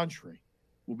the country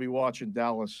will be watching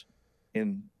Dallas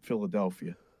in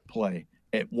Philadelphia play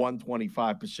at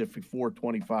 1:25 Pacific,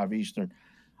 4:25 Eastern.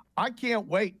 I can't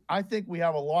wait. I think we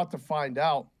have a lot to find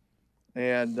out.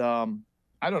 And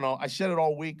I don't know. I said it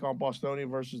all week on Bostonian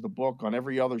versus the Book, on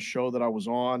every other show that I was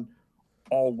on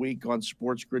all week on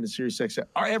Sports Grid and Sirius XM,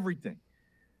 everything.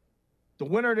 The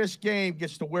winner of this game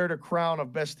gets to wear the crown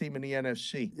of best team in the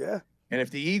NFC. Yeah. And if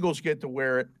the Eagles get to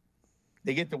wear it,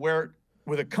 they get to wear it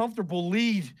with a comfortable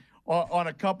lead on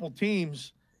a couple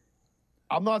teams.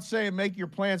 I'm not saying make your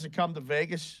plans to come to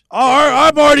Vegas. Oh,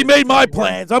 I've already made my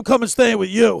plans. I'm coming staying with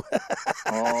you.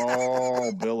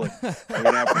 Oh, Billy. We're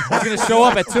going to show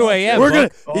up at 2 a.m.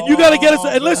 You got to get us.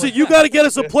 And listen, you got to get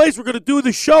us a place. We're going to do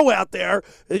the show out there.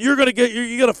 And you're going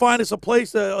to find us a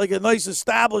place like a nice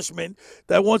establishment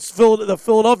that wants the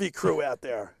Philadelphia crew out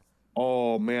there.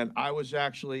 Oh man, I was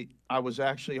actually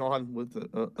on with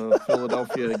a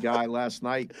Philadelphia guy last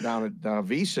night down at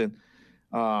VSiN.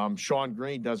 Sean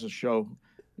Green does a show,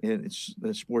 and it's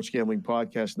the Sports Gambling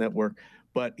Podcast Network.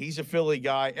 But he's a Philly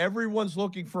guy. Everyone's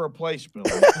looking for a place, Bill.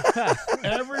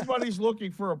 Everybody's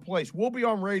looking for a place. We'll be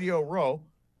on Radio Row.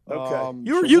 Okay,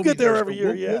 you get there every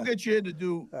year. We'll get you in to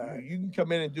do. Right. You can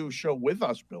come in and do a show with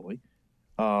us, Billy.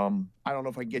 I don't know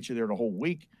if I can get you there the whole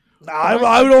week. Nah,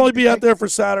 I would only be out there for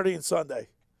Saturday and Sunday.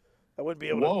 I wouldn't be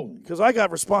able to, because I got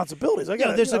responsibilities.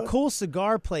 There's a cool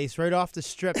cigar place right off the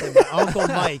strip. And my uncle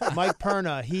Mike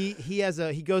Perna,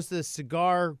 he goes to the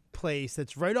cigar place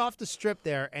that's right off the strip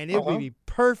there, and it would be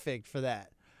perfect for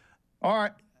that. All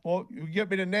right. Well, you get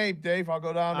me the name, Dave. I'll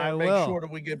go down there and make sure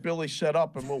that we get Billy set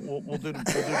up, and we'll do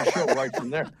the show right from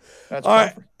there. That's all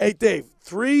perfect. Right. Hey, Dave,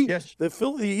 3. Yes. The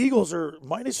Eagles are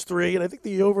 -3, and I think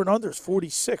the over and under is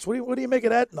 46. What do you make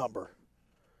of that number?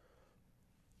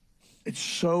 It's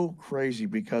so crazy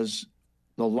because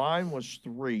the line was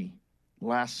 3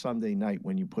 last Sunday night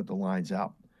when you put the lines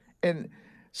out, and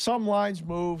some lines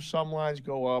move, some lines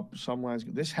go up, some lines.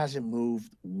 This hasn't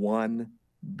moved one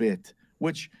bit,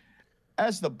 which.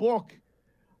 As the book,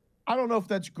 I don't know if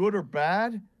that's good or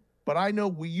bad, but I know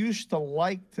we used to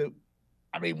like to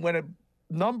 – when a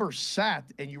number sat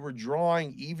and you were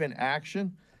drawing even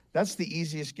action, that's the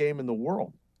easiest game in the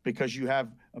world because you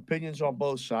have opinions on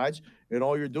both sides, and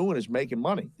all you're doing is making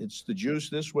money. It's the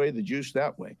juice this way, the juice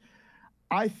that way.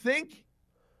 I think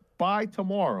by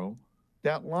tomorrow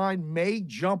that line may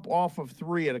jump off of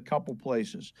 3 at a couple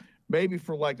places, maybe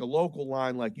for like a local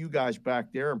line like you guys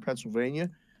back there in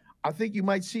Pennsylvania. I think you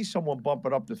might see someone bump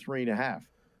it up to 3.5.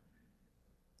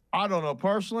 I don't know.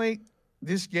 Personally,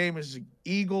 this game is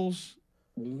Eagles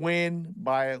win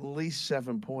by at least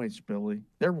 7 points, Billy.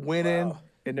 They're winning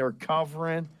and they're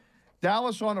covering.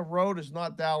 Dallas on the road is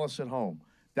not Dallas at home.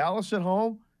 Dallas at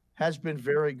home has been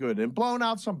very good and blown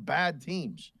out some bad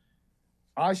teams.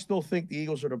 I still think the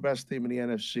Eagles are the best team in the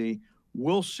NFC.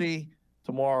 We'll see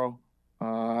tomorrow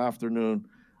afternoon.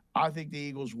 I think the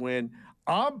Eagles win.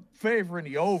 I'm favoring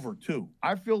the over, too.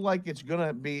 I feel like it's going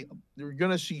to be – you're going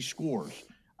to see scores.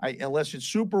 Unless it's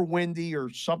super windy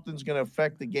or something's going to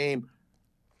affect the game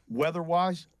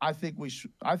weather-wise, I think we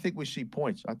see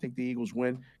points. I think the Eagles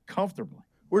win comfortably.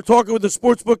 We're talking with the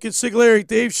sportsbook consigliere,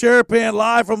 Dave Sharapan,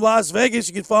 live from Las Vegas.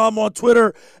 You can follow him on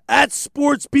Twitter at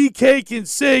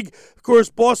SportsBKConsig. Of course,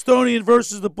 Bostonian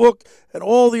versus the book and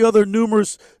all the other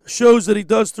numerous shows that he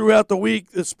does throughout the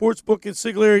week. The sportsbook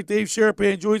consigliere, Dave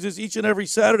Sharapan, joins us each and every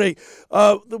Saturday.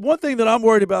 The one thing that I'm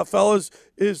worried about, fellas,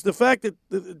 is the fact that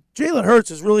Jalen Hurts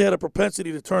has really had a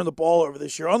propensity to turn the ball over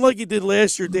this year. Unlike he did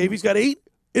last year, Dave, he's got 8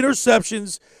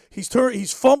 interceptions.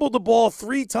 He's fumbled the ball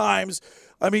 3 times.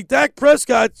 I mean, Dak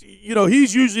Prescott,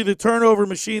 he's usually the turnover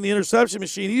machine, the interception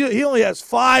machine. He only has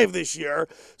 5 this year,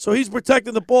 so he's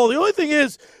protecting the ball. The only thing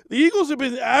is the Eagles have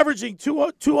been averaging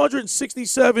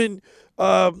 267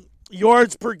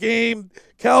 yards per game.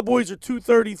 Cowboys are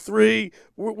 233.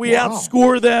 We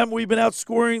outscore them. We've been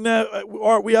outscoring them.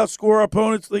 We outscore our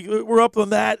opponents. Like, we're up on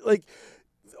that. Like,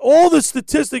 all the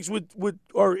statistics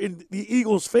are in the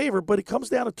Eagles' favor, but it comes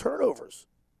down to turnovers.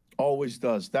 Always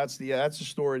does. That's the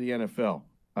story of the NFL.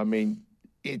 I mean,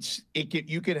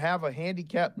 you can have a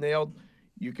handicap nailed.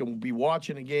 You can be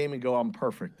watching a game and go, I'm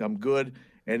perfect, I'm good.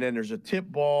 And then there's a tip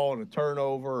ball and a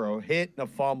turnover or a hit and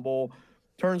a fumble.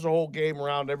 Turns the whole game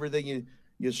around. Everything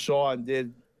you saw and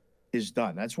did is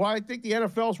done. That's why I think the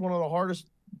NFL is one of the hardest,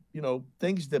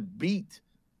 things to beat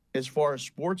as far as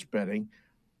sports betting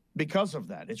because of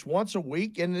that. It's once a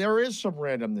week, and there is some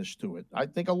randomness to it. I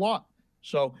think a lot.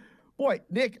 So, boy,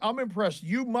 Nick, I'm impressed.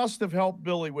 You must have helped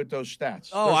Billy with those stats.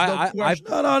 Oh, I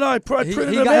printed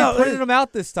them out. He printed them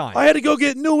out this time. I had to go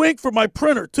get new ink for my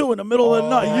printer, too, in the middle of the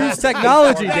night. Use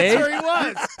technology, Dave. That's where he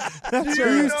was. That's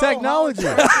where you use technology.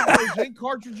 Those ink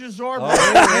cartridges are.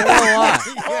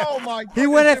 Oh, my God. He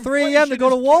went at 3 a.m. to go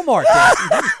to Walmart.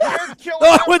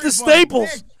 I went to Staples.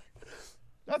 Nick,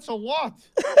 that's a lot.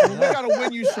 We got to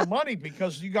win you some money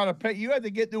because you got to pay. You had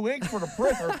to get new ink for the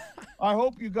printer. I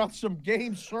hope you got some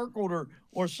games circled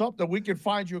or something. We can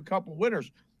find you a couple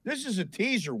winners. This is a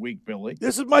teaser week, Billy.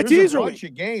 This is my There's teaser a week. bunch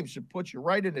of games to put you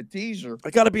right in the teaser. I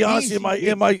got to be honest, in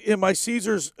my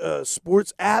Caesars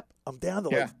sports app, I'm down to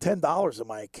like $10 in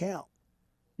my account.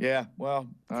 Yeah, well,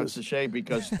 that's a shame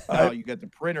because now you got the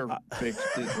printer fixed.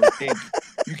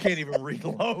 You can't even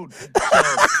reload. So,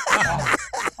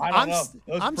 I don't know.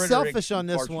 I'm selfish on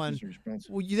this one.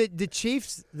 Well, the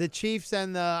Chiefs,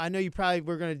 and I know you probably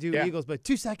were going to do Eagles, but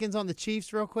 2 seconds on the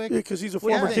Chiefs real quick. Yeah, because he's a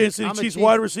former Kansas City Chiefs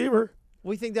wide receiver.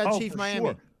 We think that Chiefs Miami.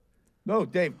 Sure. No,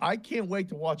 Dave, I can't wait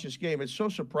to watch this game. It's so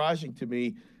surprising to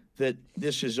me that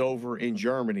this is over in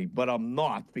Germany, but I'm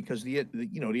not because the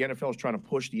NFL is trying to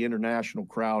push the international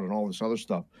crowd and all this other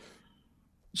stuff.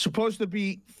 Supposed to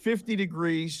be 50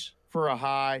 degrees for a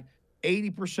high,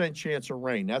 80% chance of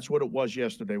rain. That's what it was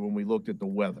yesterday when we looked at the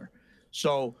weather.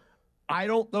 So I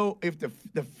don't know if the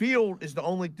field is the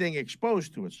only thing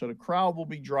exposed to it. So the crowd will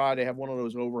be dry. They have one of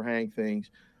those overhang things.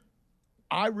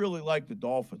 I really like the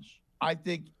Dolphins. I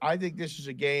think this is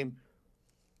a game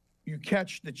you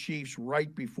catch the Chiefs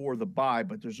right before the bye,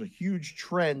 but there's a huge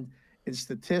trend in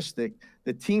statistic.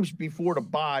 The teams before the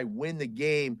bye win the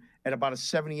game at about a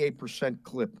 78%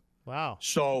 clip. Wow.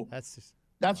 So that's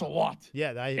a lot.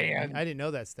 Yeah, I didn't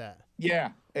know that stat. Yeah.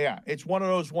 It's one of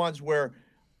those ones where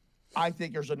I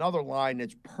think there's another line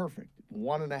that's perfect.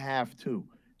 1.5, 2.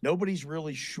 Nobody's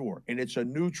really sure, and it's a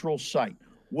neutral site.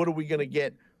 What are we going to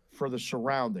get for the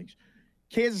surroundings?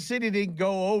 Kansas City didn't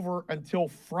go over until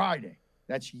Friday.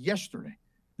 That's yesterday.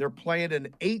 They're playing in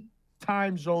 8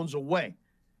 time zones away.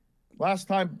 Last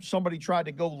time somebody tried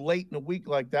to go late in a week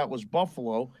like that was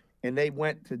Buffalo, and they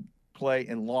went to play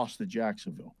and lost to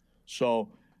Jacksonville. So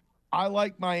I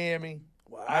like Miami.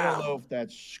 Wow. I don't know if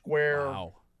that's square,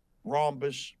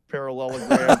 rhombus,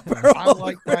 parallelogram. I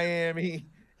like Miami,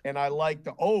 and I like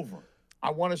the over.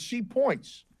 I want to see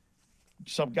points.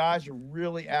 Some guys are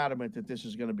really adamant that this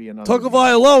is going to be another.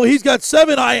 Tagovailoa, he's got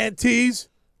 7 INTs.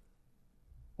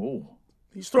 Oh.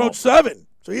 He's thrown 7.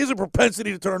 So he has a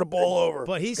propensity to turn the ball over.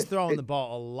 But he's throwing the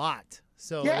ball a lot.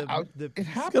 So it he's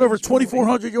got over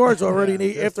 2,400 yards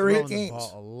already after 8 games. The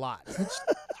ball a lot. That's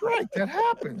right. That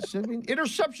happens. I mean,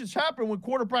 interceptions happen when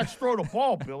quarterbacks throw the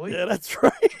ball, Billy. Yeah, that's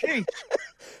right. Jeez.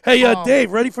 Hey,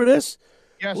 Dave, ready for this?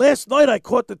 Yes. Last night I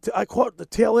caught the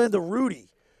tail end of Rudy.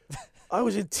 I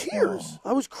was in tears.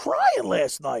 I was crying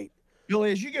last night.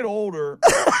 Billy, as you get older,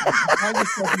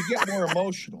 you get more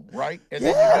emotional, right? And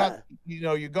then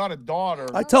you got a daughter.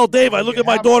 I tell Dave, I look at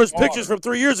my daughter's pictures from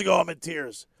 3 years ago, I'm in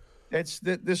tears.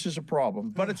 This is a problem,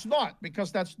 but it's not because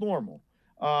that's normal.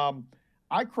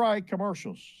 I cry at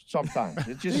commercials sometimes.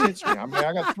 It just hits me. I mean,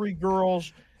 I got 3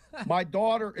 girls. My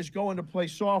daughter is going to play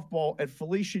softball at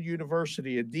Felicia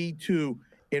University, a D2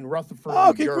 in Rutherford.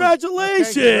 Oh,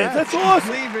 congratulations. Okay, that's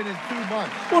awesome. She's leaving in 2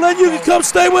 months. Well, then you can come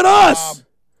stay with us.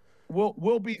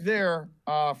 we'll be there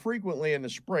frequently in the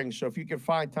spring. So if you can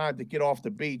find time to get off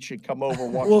the beach and come over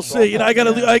and watch. We'll see. I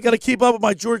gotta keep up with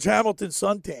my George Hamilton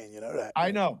suntan. You know that.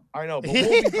 I know. But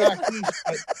we'll be back east.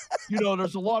 But,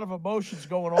 there's a lot of emotions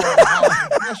going on.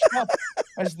 Dressed up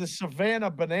as the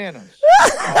Savannah Bananas.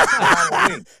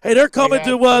 Hey, they're coming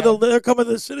to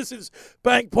the Citizens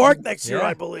Bank Park next year,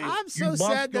 I believe. I'm so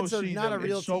sad that's not a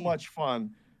real It's so team. much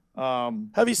fun.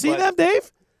 Have you seen them,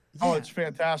 Dave? Oh, it's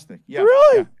fantastic. Yeah.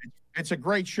 Really? Yeah. It's a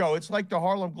great show. It's like the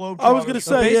Harlem Globetrotters. I was going to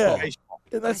say, baseball.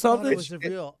 Isn't that something? It was a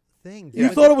real thing. You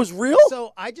thought it was real?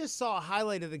 So I just saw a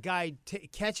highlight of the guy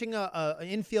catching an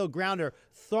infield grounder,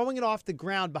 throwing it off the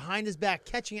ground behind his back,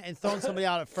 catching it, and throwing somebody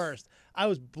out at first. I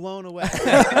was blown away.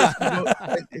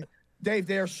 Dave,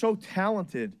 they are so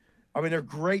talented. I mean, they're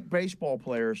great baseball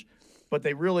players, but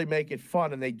they really make it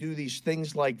fun, and they do these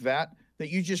things like that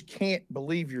you just can't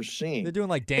believe you're seeing. They're doing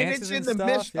like dances and it's in the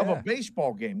midst of a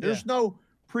baseball game. There's no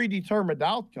predetermined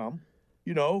outcome.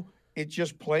 It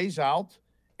just plays out,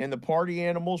 and the party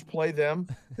animals play them.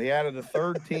 They added a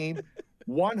third team.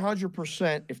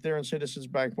 100%, if they're in Citizens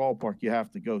Bank Ballpark, you have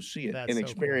to go see it and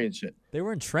experience it. They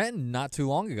were in Trenton not too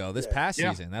long ago, this past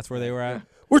season. That's where they were at.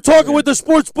 We're talking with the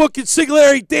sportsbook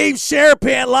consigliere, Dave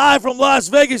Sharapan, live from Las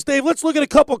Vegas. Dave, let's look at a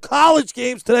couple college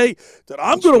games today that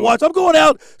I'm going to watch. I'm going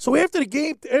out. So after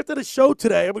the show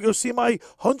today, I'm going to go see my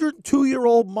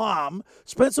 102-year-old mom,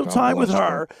 spend some time with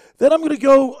her. Then I'm going to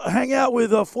go hang out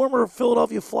with a former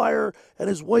Philadelphia Flyer and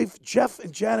his wife, Jeff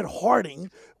and Janet Harding,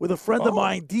 with a friend of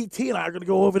mine, DT, and I are going to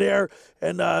go over there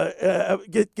and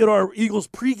get our Eagles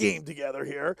pregame together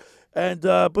here. And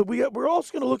but we're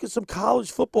also going to look at some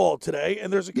college football today,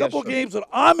 and there's a couple games that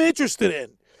I'm interested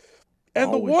in.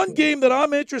 And the one game that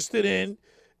I'm interested in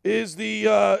is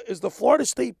the Florida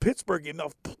State Pittsburgh game.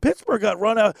 Now Pittsburgh got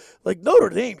run out like Notre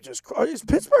Dame. Is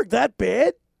Pittsburgh that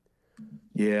bad?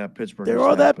 Yeah, Pittsburgh. They're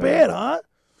all that bad, huh?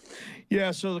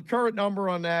 Yeah. So the current number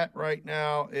on that right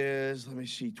now is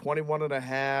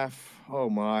 21.5. Oh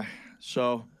my.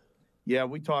 So yeah,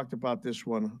 we talked about this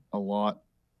one a lot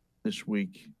this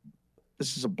week.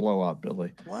 This is a blowout,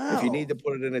 Billy. Wow. If you need to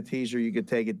put it in a teaser, you could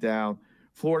take it down.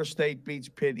 Florida State beats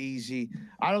Pitt easy.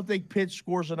 I don't think Pitt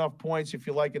scores enough points. If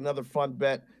you like another fun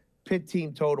bet, Pitt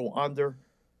team total under.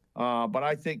 But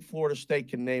I think Florida State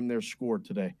can name their score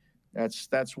today.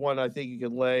 That's one I think you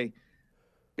can lay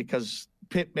because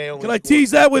Pitt may only. Can I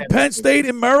tease that with Penn State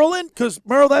and Maryland? Because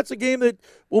that's a game that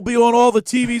will be on all the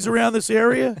TVs around this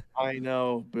area. I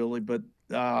know, Billy, but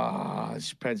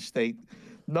it's Penn State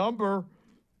number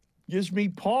gives me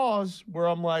pause where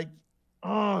I'm like,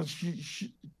 does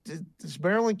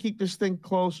Maryland keep this thing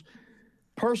close?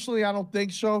 Personally, I don't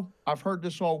think so. I've heard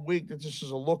this all week that this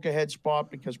is a look-ahead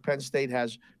spot because Penn State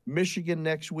has Michigan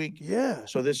next week. Yeah.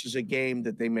 So this is a game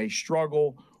that they may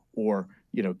struggle or,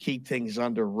 keep things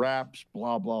under wraps,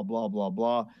 blah, blah, blah, blah,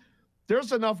 blah.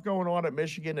 There's enough going on at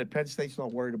Michigan that Penn State's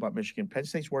not worried about Michigan. Penn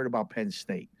State's worried about Penn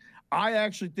State. I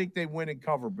actually think they win and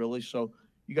cover, Billy. So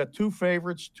you got two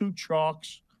favorites, two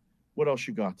chalks. What else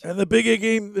you got? And the bigger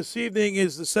game this evening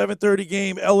is the 7:30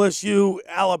 game, LSU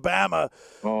Alabama.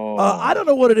 I don't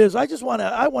know what it is. I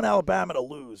want Alabama to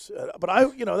lose, but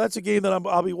that's a game that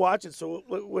I'll be watching. So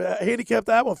handicap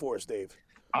that one for us, Dave.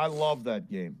 I love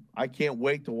that game. I can't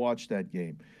wait to watch that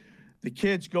game. The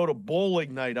kids go to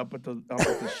bowling night up at the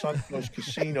Suncoast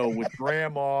Casino with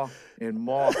Grandma and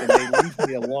Ma, and they leave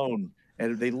me alone.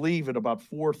 And they leave at about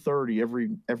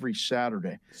 4:30 every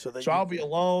Saturday. So I'll be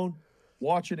alone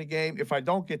watching a game. If I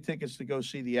don't get tickets to go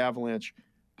see the Avalanche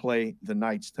play the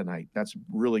Knights tonight, that's a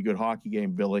really good hockey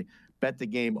game, Billy. Bet the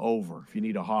game over if you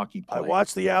need a hockey play. I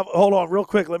watched hold on real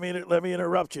quick. Let me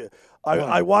interrupt you.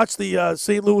 I watched the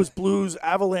St. Louis Blues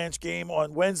Avalanche game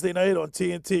on Wednesday night on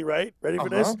TNT, right? Ready for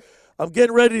this? I'm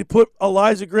getting ready to put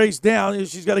Eliza Grace down.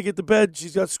 She's got to get to bed.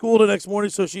 She's got school the next morning,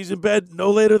 so she's in bed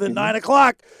no later than 9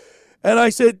 o'clock. And I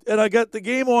said, and I got the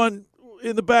game on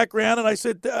in the background, and I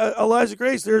said, Eliza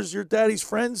Grace, there's your daddy's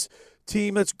friends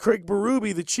team. That's Craig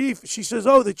Berube, the Chief. She says,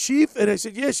 oh, the Chief? And I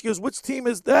said, yeah. She goes, which team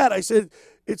is that? I said,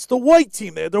 it's the white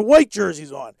team there. They're white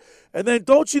jerseys on. And then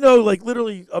don't you know, like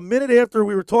literally a minute after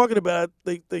we were talking about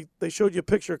it, they showed you a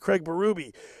picture of Craig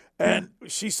Berube. And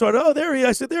she started, oh, there he is.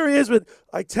 I said, there he is. But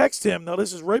I text him. Now,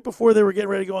 this is right before they were getting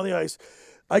ready to go on the ice.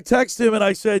 I text him, and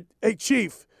I said, hey,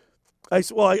 Chief. I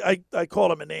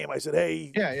called him a name. I said,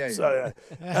 hey. Yeah. So,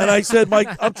 and I said,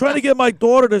 I'm trying to get my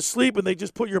daughter to sleep, and they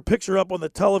just put your picture up on the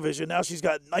television. Now she's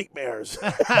got nightmares.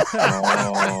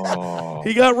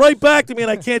 He got right back to me, and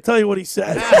I can't tell you what he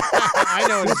said. I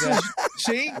know what he said.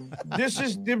 See,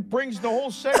 it brings the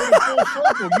whole segment full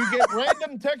circle. You get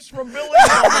random texts from Billy.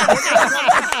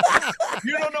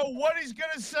 You don't know what he's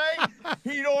going to say.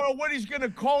 You don't know what he's going to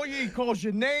call you. He calls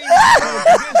you names. He calls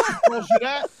you this. He calls you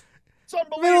that. It's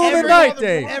unbelievable. Middle of the night,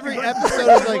 Dave. Every episode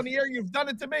is like on the air. You've done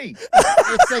it to me.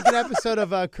 It's like an episode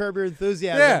of Curb Your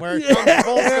Enthusiasm where it comes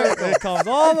full circle. It comes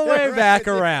all the way back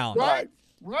around. Right.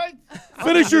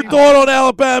 Finish your thought on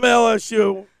Alabama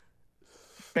LSU.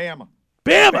 Bama.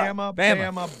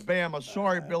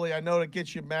 Sorry, Billy. I know that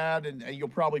gets you mad, and you'll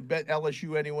probably bet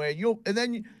LSU anyway.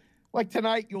 Like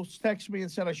tonight, you'll text me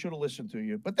and said I should have listened to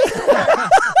you. But that's okay.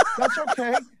 That's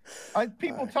okay.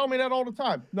 People tell me that all the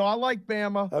time. No, I like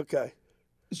Bama. Okay.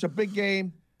 It's a big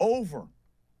game. Over.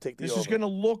 This is going to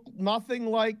look nothing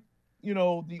like,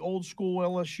 the old school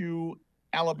LSU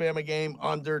Alabama game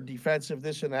under defensive,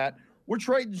 this and that. We're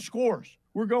trading scores.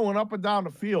 We're going up and down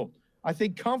the field. I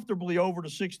think comfortably over to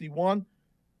 61.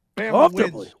 Bama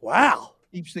wins. Wow.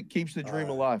 Keeps the dream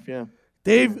alive, yeah.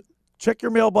 Dave, check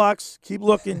your mailbox. Keep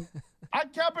looking. I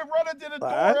kept it running to the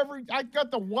door I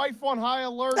got the wife on high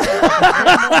alert. On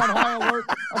high alert.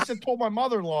 I told my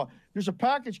mother-in-law, there's a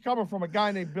package coming from a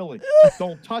guy named Billy.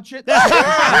 Don't touch it. Don't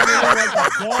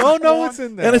know what's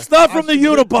in there. And it's not from the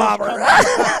Unabomber.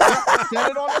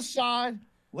 Set it on the side.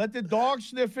 Let the dog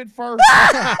sniff it first.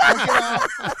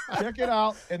 Check it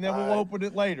out, and then we'll open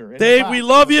it later. Dave, we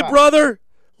love you, brother.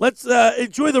 Let's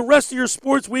enjoy the rest of your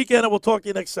sports weekend, and we'll talk to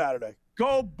you next Saturday.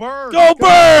 Go Birds! Go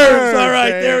Birds! All right,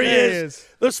 there he is.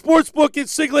 The Sportsbook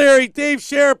Consigliere, Dave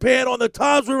Sharapan on the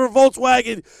Toms River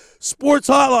Volkswagen Sports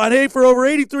Hotline. Hey, for over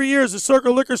 83 years, the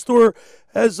Circle Liquor Store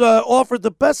has offered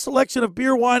the best selection of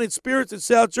beer, wine, and spirits in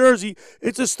South Jersey.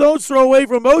 It's a stone's throw away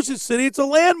from Ocean City. It's a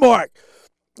landmark.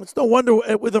 It's no wonder,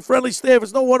 with a friendly staff,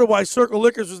 it's no wonder why Circle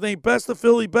Liquors was named Best of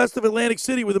Philly, Best of Atlantic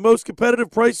City with the most competitive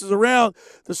prices around.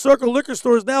 The Circle Liquor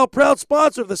Store is now a proud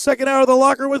sponsor of the second hour of the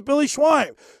Locker Room with Billy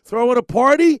Schweim. Throwing a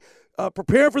party,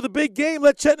 preparing for the big game,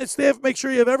 let Chet and his staff make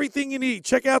sure you have everything you need.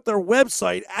 Check out their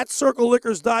website at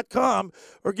circleliquors.com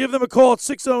or give them a call at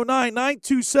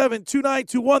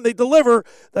 609-927-2921. They deliver.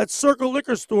 That Circle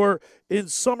Liquor Store in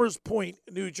Summers Point,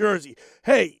 New Jersey.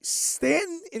 Hey,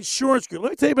 Stanton Insurance Group.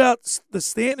 Let me tell you about the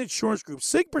Stanton Insurance Group.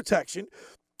 SIG Protection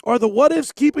are the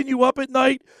what-ifs keeping you up at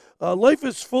night. Life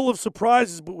is full of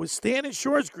surprises, but with Stanton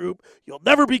Insurance Group, you'll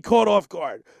never be caught off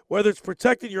guard. Whether it's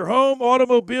protecting your home,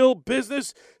 automobile,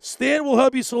 business, Stanton will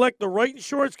help you select the right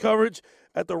insurance coverage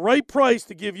at the right price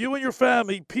to give you and your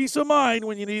family peace of mind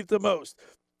when you need it the most.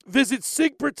 Visit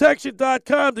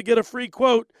sigprotection.com to get a free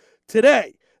quote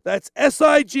today. That's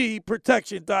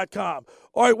sigprotection.com.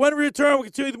 All right, when we return, we'll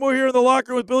continue more here in the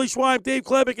Locker Room with Billy Schweim, Dave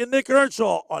Klemic, and Nick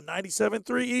Earnshaw on 97.3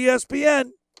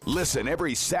 ESPN. Listen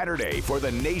every Saturday for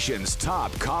the nation's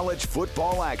top college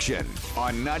football action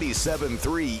on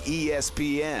 97.3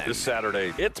 ESPN. This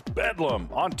Saturday, it's Bedlam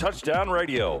on Touchdown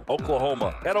Radio.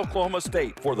 Oklahoma at Oklahoma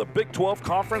State for the Big 12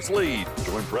 Conference lead.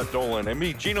 Join Brett Dolan and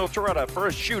me, Gino Toretta, for a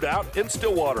shootout in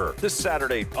Stillwater this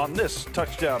Saturday on this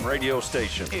Touchdown Radio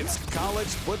station. It's College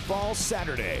Football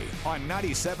Saturday on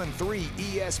 97.3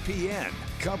 ESPN.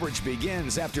 Coverage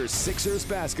begins after Sixers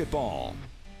basketball.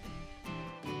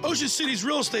 Ocean City's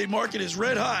real estate market is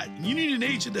red hot, and you need an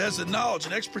agent that has the knowledge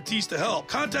and expertise to help.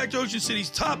 Contact Ocean City's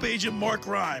top agent, Mark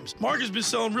Grimes. Mark has been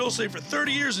selling real estate for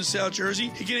 30 years in South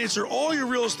Jersey. He can answer all your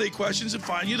real estate questions and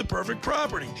find you the perfect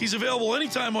property. He's available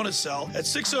anytime on his cell at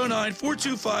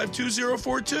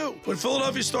 609-425-2042. When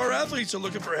Philadelphia star athletes are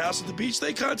looking for a house at the beach,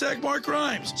 they contact Mark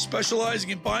Grimes, specializing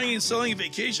in buying and selling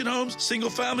vacation homes,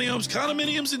 single-family homes,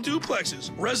 condominiums, and duplexes,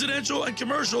 residential and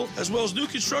commercial, as well as new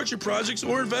construction projects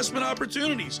or investment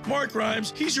opportunities. Mark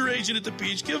Grimes, he's your agent at the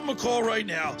beach. Give him a call right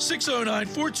now,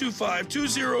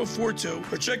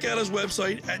 609-425-2042, or check out his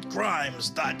website at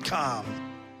grimes.com.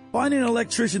 Finding an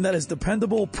electrician that is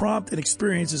dependable, prompt, and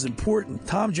experienced is important.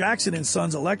 Tom Jackson &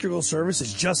 Sons Electrical Service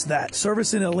is just that.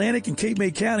 Service in Atlantic and Cape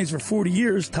May counties for 40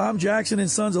 years, Tom Jackson &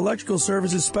 Sons Electrical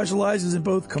Services specializes in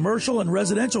both commercial and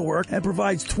residential work and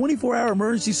provides 24-hour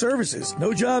emergency services.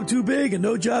 No job too big and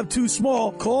no job too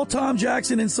small. Call Tom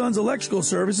Jackson & Sons Electrical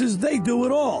Services. They do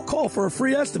it all. Call for a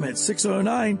free estimate,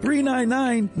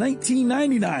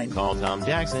 609-399-1999. Call Tom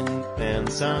Jackson &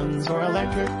 Sons for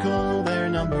electrical. They're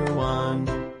number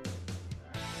one.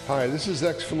 Hi, this is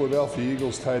ex-Philadelphia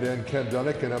Eagles tight end Ken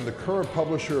Dunnick, and I'm the current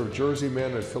publisher of Jersey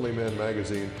Man and Philly Man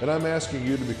magazine, and I'm asking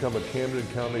you to become a Camden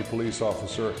County police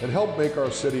officer and help make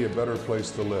our city a better place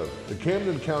to live. The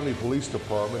Camden County Police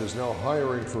Department is now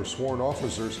hiring for sworn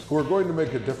officers who are going to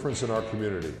make a difference in our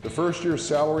community. The first year's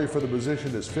salary for the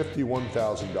position is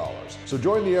 $51,000. So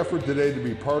join the effort today to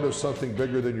be part of something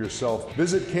bigger than yourself.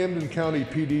 Visit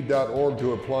CamdenCountyPD.org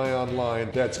to apply online.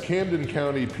 That's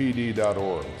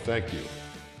CamdenCountyPD.org. Thank you.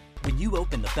 When you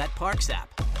open the BetParx app,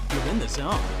 you're in the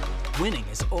zone. Winning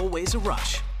is always a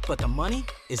rush, but the money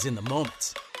is in the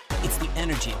moments. It's the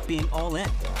energy of being all in,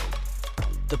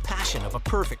 the passion of a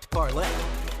perfect parlay,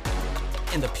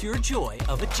 and the pure joy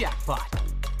of a jackpot.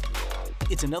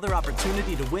 It's another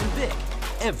opportunity to win big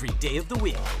every day of the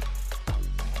week.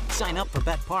 Sign up for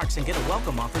BetParx and get a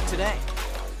welcome offer today.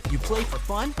 You play for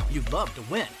fun, you love to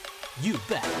win. You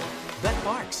bet.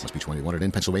 BetParx. Must be 21 and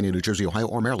in Pennsylvania, New Jersey, Ohio,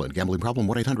 or Maryland. Gambling problem?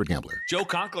 1-800-GAMBLER. Joe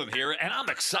Conklin here, and I'm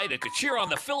excited to cheer on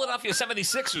the Philadelphia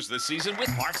 76ers this season with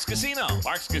Parx Casino.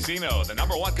 Parx Casino, the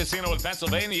 #1 casino in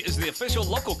Pennsylvania, is the official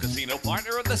local casino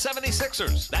partner of the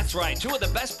 76ers. That's right, two of the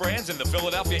best brands in the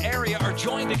Philadelphia area are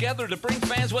joined together to bring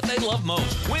fans what they love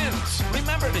most, wins.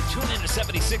 Remember to tune in to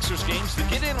 76ers games to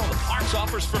get in on the Parx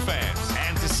offers for fans.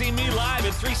 And to see me live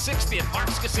at 360 at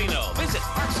Parx Casino. Visit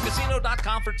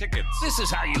ParxCasino.com for tickets. This is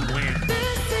how you win.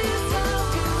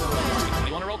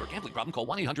 21 or older. Gambling problem? Call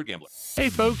 1-800-GAMBLER. Hey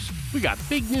folks, we got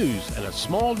big news and a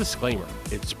small disclaimer.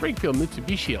 It's Springfield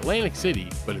Mitsubishi Atlantic City,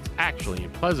 but it's actually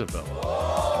in Pleasantville.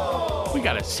 We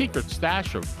got a secret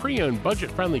stash of pre-owned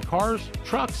budget-friendly cars,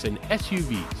 trucks, and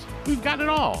SUVs. We've got it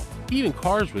all, even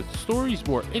cars with stories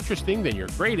more interesting than your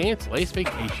great aunt's last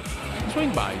vacation.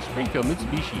 Swing by Springfield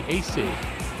Mitsubishi AC.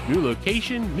 New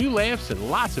location, new laughs, and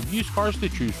lots of used cars to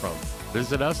choose from.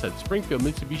 Visit us at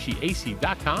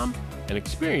SpringfieldMitsubishiAC.com and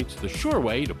experience the sure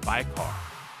way to buy a car.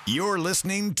 You're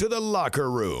listening to The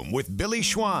Locker Room with Billy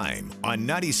Schweim on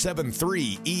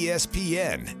 97.3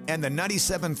 ESPN and the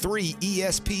 97.3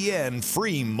 ESPN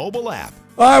free mobile app.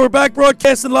 All right, we're back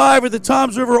broadcasting live at the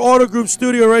Toms River Auto Group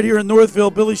studio right here in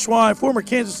Northville. Billy Schweim, former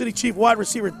Kansas City Chief wide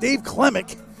receiver Dave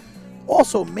Klemic,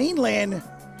 also mainland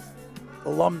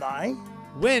alumni.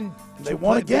 Win. They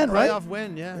won again, right? Playoff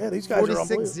win, yeah. Yeah, these guys are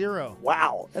 46-0.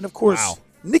 Wow. And, of course,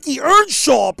 Nick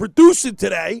Earnshaw producing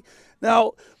today.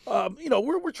 Now,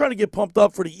 we're trying to get pumped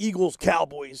up for the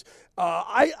Eagles-Cowboys.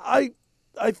 I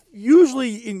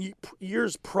usually in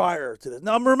years prior to this.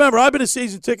 Now, remember, I've been a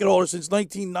season ticket holder since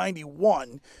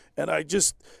 1991, and I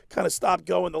just kind of stopped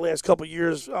going the last couple of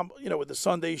years, with the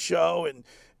Sunday show, and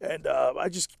I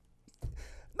just –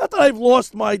 not that I've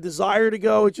lost my desire to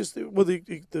go. It's just with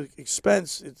the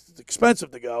expense. It's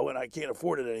expensive to go, and I can't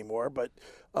afford it anymore. But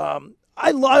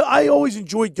I always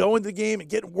enjoyed going to the game and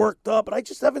getting worked up. But I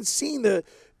just haven't seen the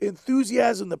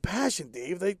enthusiasm, the passion,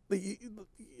 Dave,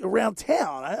 around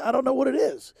town. I don't know what it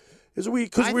is. Is it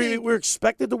because we're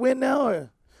expected to win now?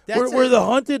 We're the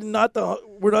hunted, and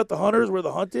we're not the hunters. We're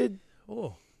the hunted.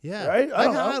 Oh. Yeah. Right?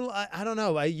 I don't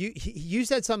know. You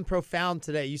said something profound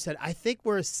today. You said, I think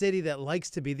we're a city that likes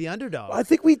to be the underdog. I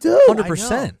think we do.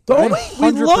 100%. Don't we?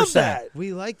 We love that.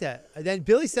 We like that. And then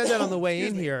Billy said that on the way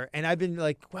in here, and I've been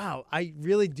like, wow, I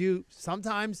really do.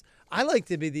 Sometimes I like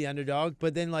to be the underdog,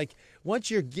 but then, once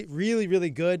you're really,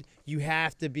 really good, you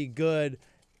have to be good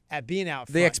at being out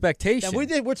front. The expectation. We're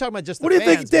talking about just the fans. What do you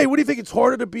think, Dave? But what do you think? It's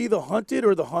harder to be the hunted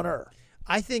or the hunter?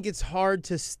 I think it's hard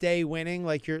to stay winning.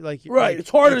 Right.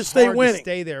 It's harder to stay winning. To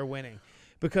stay there winning,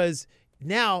 because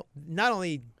now not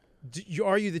only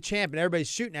are you the champ and everybody's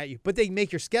shooting at you, but they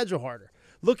make your schedule harder.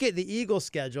 Look at the Eagles'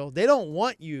 schedule. They don't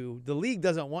want you. The league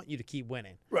doesn't want you to keep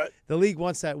winning. Right. The league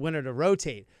wants that winner to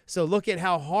rotate. So look at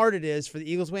how hard it is for the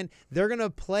Eagles win. They're going to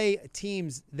play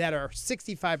teams that are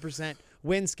 65%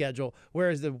 win schedule,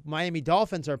 whereas the Miami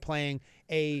Dolphins are playing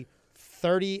a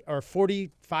 30 or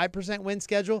 45% win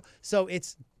schedule. So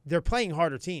they're playing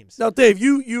harder teams. Now, Dave,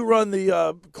 you run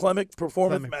the Klemic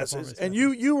Performance Messes, and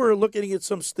you were looking at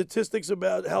some statistics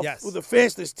about how the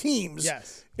fastest teams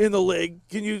in the league.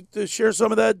 Can you share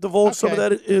some of that, divulge some of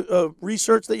that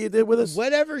research that you did with us?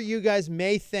 Whatever you guys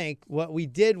may think, what we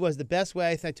did was the best way,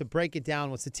 I think, to break it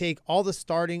down was to take all the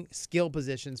starting skill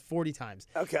positions 40 times.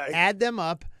 Okay. Add them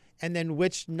up, and then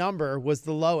which number was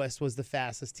the lowest was the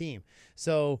fastest team.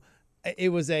 So it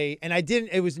was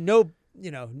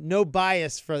no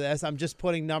bias for this. I'm just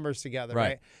putting numbers together,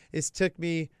 right? It took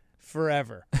me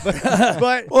forever.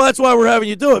 But well, that's why we're having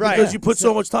you do it, because you put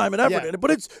so much time and effort in it. But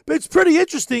it's pretty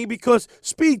interesting because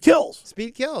speed kills.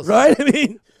 Speed kills. Right? I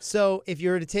mean, so if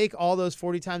you were to take all those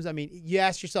 40 times, you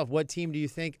ask yourself, what team do you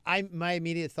think? My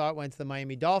immediate thought went to the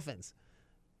Miami Dolphins.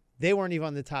 They weren't even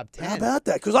on the top 10. How about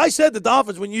that? Because I said the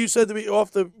Dolphins when you said to me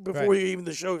before even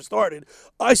the show started.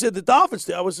 I said the Dolphins.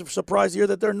 I was surprised to hear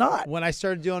that they're not. When I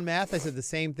started doing math, I said the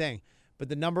same thing. But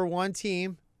the number 1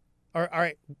 team, all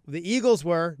right, the Eagles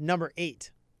were number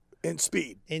 8 in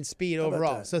speed.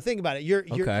 Overall. So think about it. You're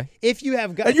okay. If you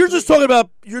have guys, and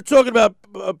you're talking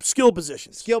about skill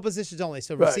positions. Skill positions only.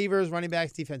 So receivers, running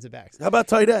backs, defensive backs. How about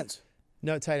tight ends?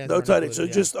 No tight ends. No tight ends. So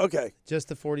just okay. Just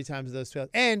the 40 times those 12.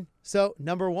 And so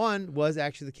number 1 was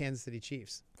actually the Kansas City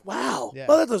Chiefs. Wow. Yeah.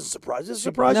 Well, that doesn't surprise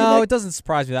you. No, it doesn't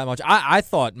surprise me that much. I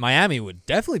thought Miami would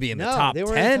definitely be in the top 10.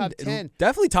 They were in the top 10.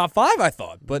 Definitely top 5, I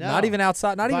thought, but not even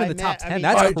outside. Not even the top 10.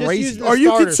 That's crazy. Are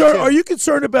you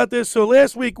concerned about this? So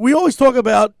last week we always talk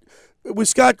about with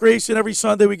Scott Grayson. Every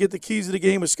Sunday we get the keys of the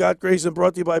game with Scott Grayson,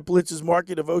 brought to you by Blitz's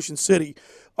Market of Ocean City.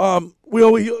 We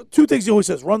always 2 things he always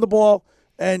says: run the ball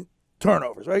and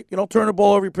turnovers. Right? You don't turn the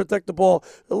ball over, you protect the ball.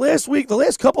 The last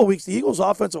couple of weeks, the Eagles'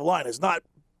 offensive line has not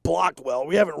blocked well.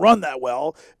 We haven't run that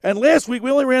well. And last week,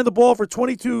 we only ran the ball for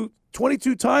 22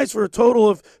 times for a total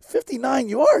of 59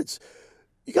 yards.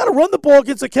 You got to run the ball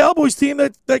against a Cowboys team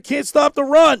that can't stop the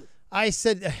run. I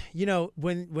said,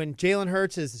 when Jalen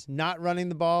Hurts is not running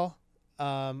the ball.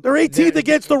 They're 18th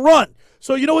against the run.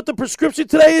 So you know what the prescription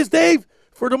today is, Dave?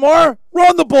 For tomorrow,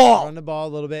 run the ball. Run the ball a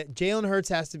little bit. Jalen Hurts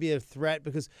has to be a threat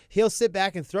because he'll sit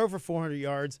back and throw for 400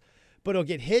 yards, but he'll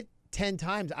get hit 10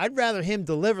 times. I'd rather him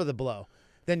deliver the blow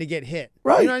than to get hit.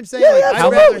 Right. You know what I'm saying? Yeah,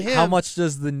 I'd rather him. How much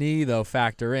does the knee, though,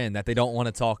 factor in that they don't want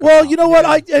to talk about? Well, you know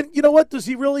what? You know what? Does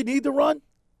he really need to run?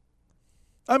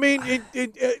 I mean,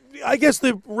 I guess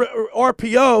the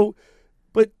RPO,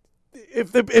 but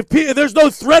if there's no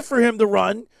threat for him to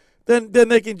run, then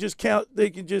they can just count.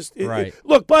 They can just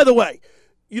look. By the way,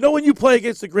 you know when you play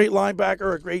against a great linebacker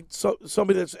or a great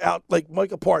somebody that's out like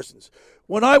Micah Parsons.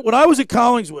 When I was at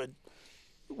Collingswood,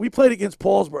 we played against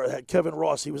Paulsboro. Had Kevin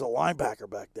Ross. He was a linebacker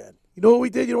back then. You know what we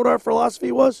did? You know what our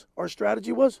philosophy was? Our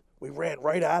strategy was? We ran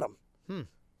right at him.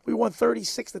 We won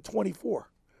 36-24.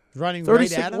 Running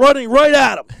right at him? Running right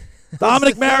at him.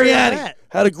 Dominic Mariani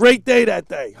had a great day that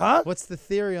day, huh? What's the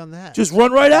theory on that? Just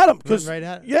run right at him. Run right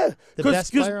at him? Yeah. The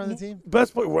best player on the team?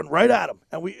 Best player, run right at him.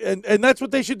 And that's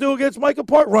what they should do against Micah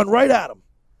Parsons. Run right at him.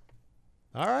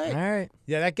 All right. All right.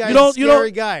 Yeah, that guy's a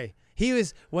scary guy. He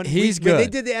was when he's when good. they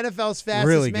did the NFL's fastest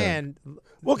really man.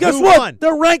 Well, guess what? Won?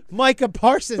 They're ranked. Micah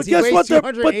Parsons. But he guess weighs what?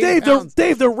 280 pounds.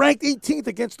 Dave, they're ranked 18th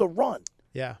against the run.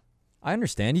 Yeah. I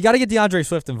understand. You got to get DeAndre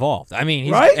Swift involved. I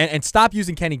mean, right? and stop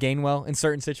using Kenny Gainwell in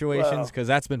certain situations because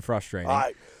that's been frustrating. All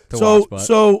right. To watch,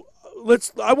 so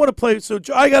I want to play. So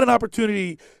I got an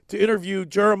opportunity to interview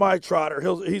Jeremiah Trotter.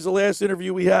 He's the last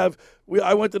interview we have.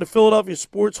 I went to the Philadelphia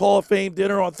Sports Hall of Fame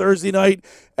dinner on Thursday night,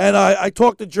 and I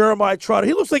talked to Jeremiah Trotter.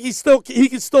 He looks like he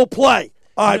can still play.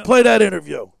 All right, play that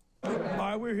interview. All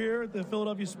right, we're here at the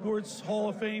Philadelphia Sports Hall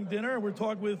of Fame dinner. We're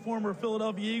talking with former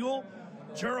Philadelphia Eagle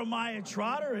Jeremiah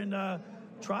Trotter. And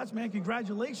Trots, man,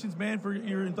 congratulations, man, for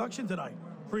your induction tonight.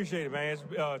 Appreciate it, man.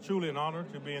 It's truly an honor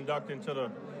to be inducted into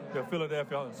the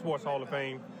Philadelphia Sports Hall of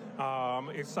Fame.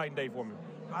 Exciting day for me.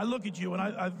 I look at you, and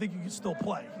I think you can still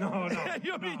play. No.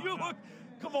 You look.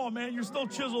 Come on, man. You're still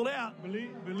chiseled out.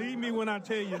 Believe me when I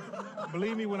tell you.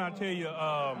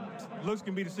 Looks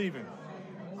can be deceiving.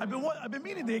 I've been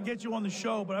meaning to get you on the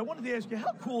show, but I wanted to ask you,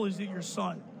 how cool is it your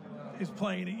son is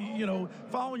playing,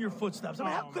 following your footsteps? I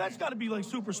mean, that's got to be, like,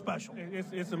 super special.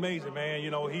 It's amazing, man.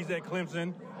 He's at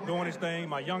Clemson doing his thing.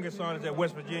 My youngest son is at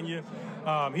West Virginia.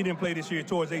 He didn't play this year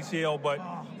towards ACL, but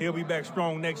he'll be back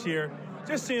strong next year.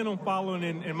 Just seeing them following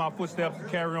in my footsteps to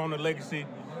carry on the legacy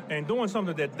and doing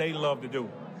something that they love to do.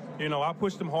 I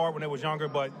pushed them hard when they was younger,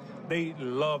 but they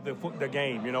love the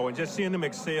game, and just seeing them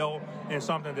excel in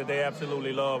something that they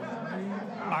absolutely love,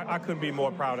 I couldn't be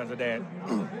more proud as a dad.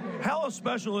 How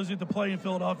special is it to play in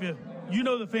Philadelphia? You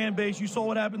know the fan base. You saw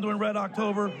what happened during Red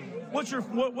October. What's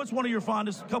one of your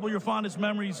couple of your fondest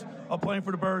memories of playing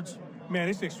for the Birds? Man,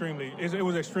 it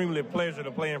was extremely a pleasure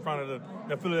to play in front of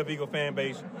the Philadelphia Eagle fan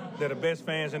base. They're the best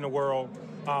fans in the world.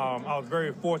 I was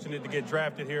very fortunate to get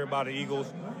drafted here by the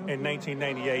Eagles in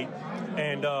 1998.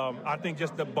 And I think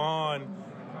just the bond,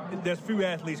 there's few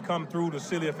athletes come through the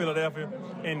city of Philadelphia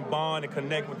and bond and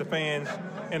connect with the fans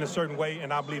in a certain way,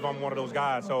 and I believe I'm one of those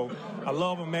guys. So I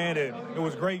love them, man. It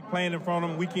was great playing in front of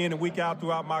them week in and week out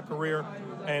throughout my career.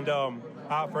 And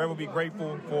I'll forever be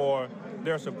grateful for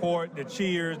their support, the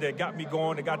cheers that got me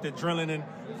going, that got the adrenaline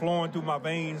flowing through my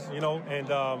veins, and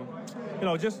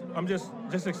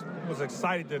was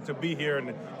excited to be here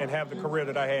and have the career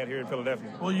that I had here in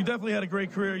Philadelphia. Well, you definitely had a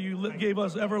great career. You gave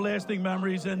us everlasting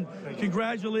memories, and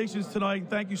congratulations tonight.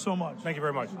 Thank you so much. Thank you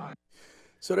very much.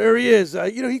 So there he is.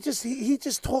 He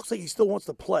just talks like he still wants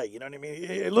to play. You know what I mean?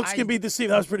 It looks can be deceiving.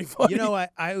 That was pretty funny. You know, I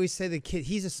always say the kid.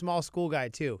 He's a small school guy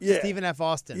too. Yeah. Stephen F.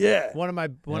 Austin. Yeah. One of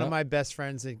my best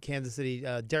friends in Kansas City,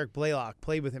 Derek Blaylock,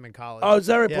 played with him in college. Oh, is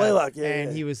that right, Blaylock? Yeah.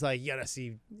 And he was like, you gotta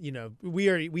see.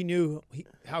 We knew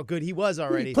how good he was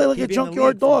already. He played like a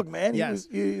junkyard dog, man. Yes.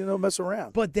 He was, mess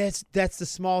around. But that's the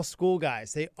small school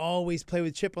guys. They always play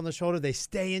with chip on the shoulder. They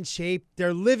stay in shape.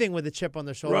 They're living with a chip on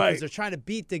their shoulder because they're trying to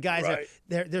beat the guys. Right.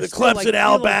 They're the still Clemson, like,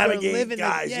 Alabama they're game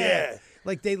guys. Yeah.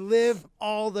 Like they live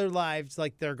all their lives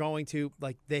like they're going to,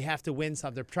 like they have to win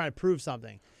something. They're trying to prove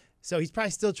something. So he's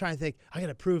probably still trying to think, I got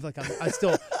to prove like I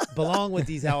still belong with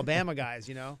these Alabama guys,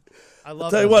 I love.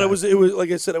 I'll tell you what, it was like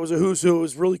I said, it was a who's who. It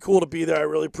was really cool to be there. I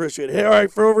really appreciate it. Hey, all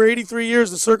right, for over 83 years,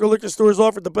 the Circle Liquor Store has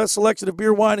offered the best selection of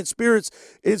beer, wine, and spirits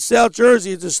in South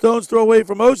Jersey. It's a stone's throw away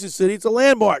from Ocean City. It's a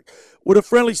landmark with a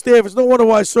friendly staff. It's no wonder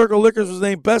why Circle Liquors was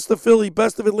named Best of Philly,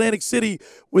 Best of Atlantic City,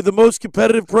 with the most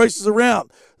competitive prices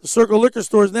around. The Circle Liquor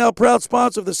Store is now a proud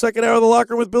sponsor of the second hour of the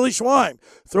Locker Room with Billy Schweim.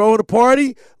 Throwing a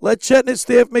party? Let Chet and his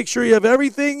staff make sure you have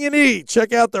everything you need.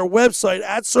 Check out their website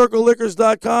at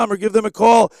circleliquors.com or give them a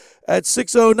call at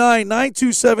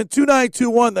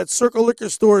 609-927-2921. That's Circle Liquor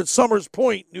Store in Summers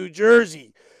Point, New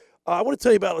Jersey. I want to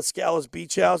tell you about La Scala's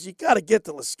Beach House. You got to get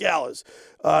to La Scala's.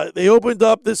 They opened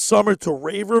up this summer to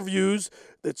rave reviews.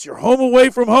 That's your home away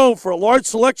from home for a large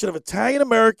selection of Italian,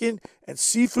 American, and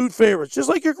seafood favorites, just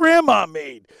like your grandma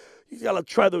made. You got to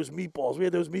try those meatballs. We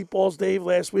had those meatballs, Dave,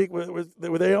 last week.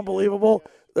 Were they unbelievable?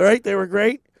 All right, they were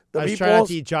great. I was trying not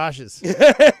to eat Josh's.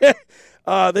 They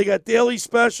got daily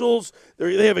specials.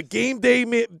 They have a game day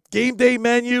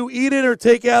menu. Eat in or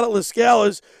take out at La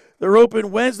Scala's. They're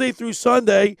open Wednesday through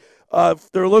Sunday.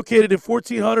 They're located at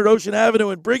 1400 Ocean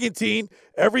Avenue in Brigantine.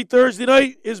 Every Thursday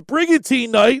night is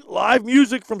Brigantine night. Live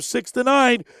music from 6 to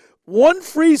 9. One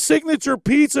free signature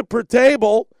pizza per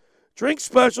table. Drink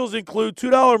specials include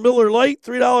 $2 Miller Lite,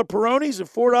 $3 Peronis, and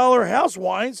 $4 house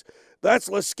wines. That's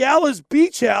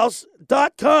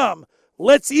LaScalasBeachHouse.com.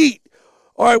 Let's eat.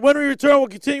 All right, when we return, we'll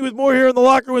continue with more here in the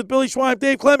Locker Room with Billy Schweim,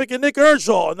 Dave Klemic, and Nick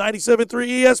Earnshaw on 97.3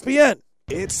 ESPN.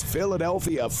 It's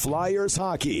Philadelphia Flyers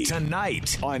hockey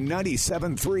tonight on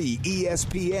 97.3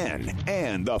 ESPN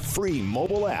and the free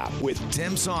mobile app with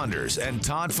Tim Saunders and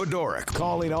Todd Fedoruk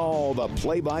calling all the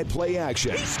play-by-play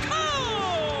action. He scores!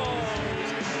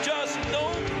 Just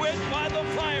no quit by the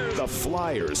Flyers. The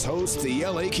Flyers host the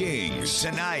LA Kings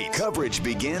tonight. Coverage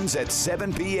begins at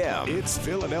 7 p.m. It's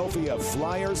Philadelphia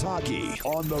Flyers hockey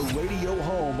on the radio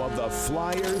home of the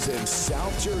Flyers in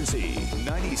South Jersey.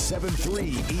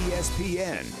 97.3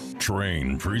 ESPN.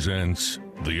 Train presents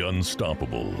The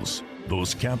Unstoppables.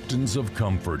 Those captains of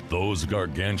comfort, those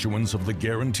gargantuans of the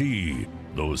guarantee,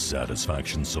 those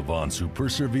satisfaction savants who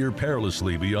persevere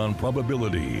perilously beyond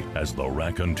probability as the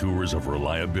raconteurs of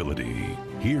reliability.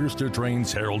 Here's to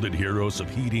Train's heralded heroes of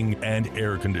heating and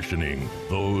air conditioning,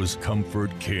 those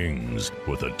comfort kings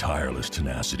with a tireless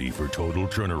tenacity for total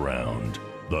turnaround.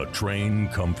 The Train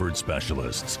Comfort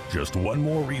Specialists. Just one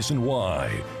more reason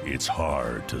why it's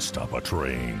hard to stop a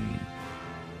train.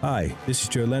 Hi, this is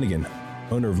Joe Lenigan,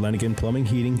 owner of Lenigan Plumbing,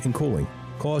 Heating, and Cooling.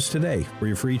 Call us today for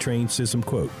your free Train system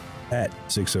quote at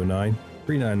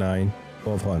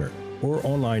 609-399-1200 or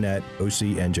online at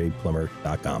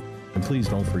ocnjplumber.com. And please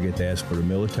don't forget to ask for the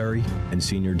military and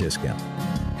senior discount.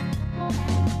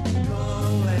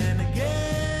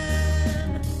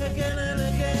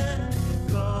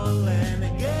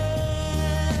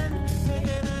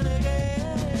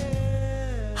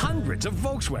 Hundreds of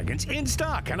Volkswagens in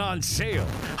stock and on sale.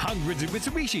 Hundreds of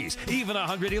Mitsubishis, even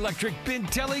 100 electric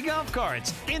Bintelli golf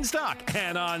carts in stock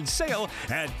and on sale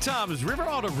at Tom's River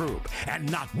Auto Group.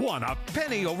 And not one a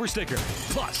penny over sticker.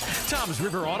 Plus, Tom's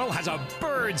River Auto has a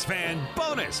Birds fan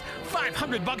bonus.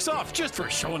 $500 off just for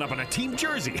showing up in a team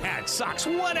jersey, hat, socks,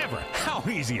 whatever. How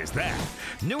easy is that?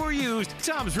 New or used,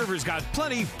 Tom's River's got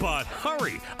plenty, but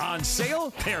hurry. On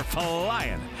sale, they're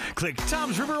flying. Click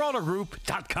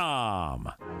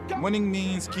Tom'sRiverAutoGroup.com. Winning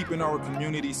means keeping our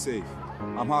community safe.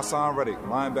 I'm Hassan Reddick,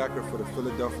 linebacker for the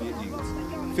Philadelphia Eagles.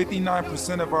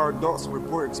 59% of our adults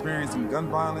report experiencing gun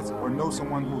violence or know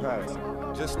someone who has.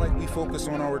 Just like we focus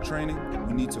on our training,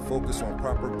 we need to focus on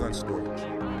proper gun storage.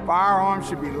 Firearms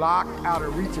should be locked out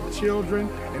of reach of children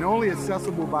and only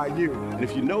accessible by you. And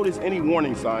if you notice any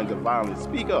warning signs of violence,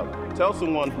 speak up. Tell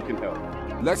someone who can help.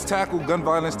 Let's tackle gun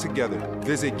violence together.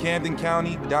 Visit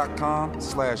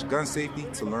CamdenCounty.com/gun safety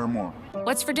to learn more.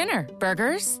 What's for dinner?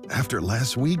 Burgers? After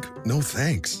last week, no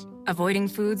thanks. Avoiding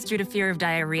foods due to fear of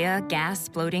diarrhea, gas,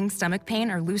 bloating, stomach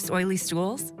pain, or loose, oily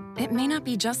stools? It may not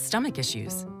be just stomach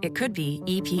issues. It could be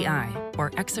EPI, or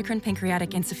exocrine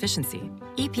pancreatic insufficiency.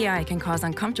 EPI can cause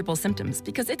uncomfortable symptoms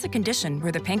because it's a condition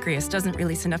where the pancreas doesn't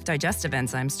release enough digestive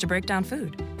enzymes to break down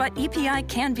food. But EPI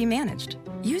can be managed.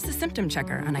 Use the symptom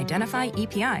checker on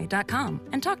identifyepi.com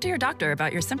and talk to your doctor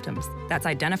about your symptoms. That's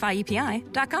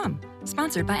identifyepi.com.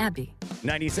 Sponsored by AbbVie.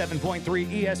 97.3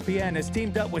 ESPN has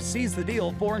teamed up with Seize the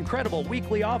Deal for incredible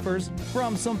weekly offers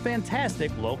from some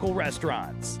fantastic local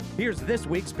restaurants. Here's this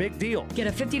week's big deal. Get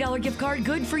a $50 gift card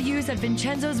good for use at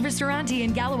Vincenzo's Ristorante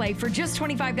in Galloway for just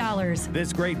 $25.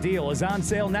 This great deal is on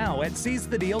sale now at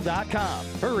seizethedeal.com.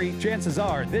 Hurry, chances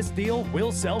are this deal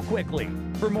will sell quickly.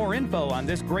 For more info on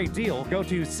this great deal, go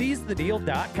to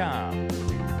seizethedeal.com.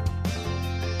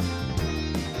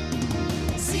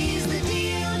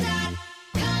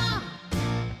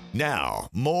 Now,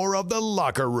 more of The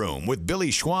Locker Room with Billy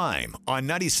Schweim on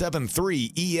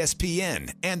 97.3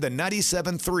 ESPN and the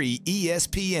 97.3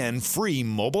 ESPN free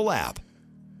mobile app.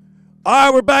 All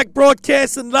right, we're back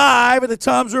broadcasting live in the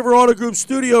Toms River Auto Group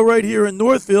studio right here in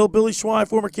Northfield. Billy Schweim,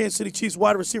 former Kansas City Chiefs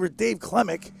wide receiver Dave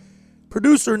Klemic,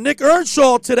 producer Nick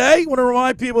Earnshaw today. I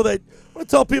want to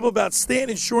tell people about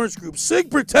Stanton Insurance Group.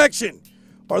 SIG Protection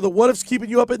are the what-ifs keeping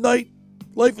you up at night.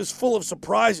 Life is full of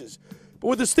surprises. But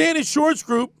with the Stanton Insurance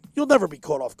Group, you'll never be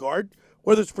caught off guard.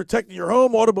 Whether it's protecting your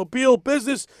home, automobile,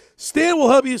 business, Stan will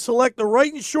help you select the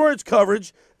right insurance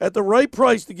coverage at the right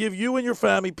price to give you and your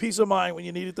family peace of mind when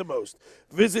you need it the most.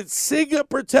 Visit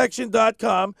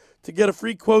sigprotection.com to get a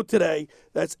free quote today.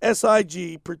 That's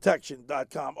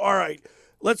sigprotection.com. All right,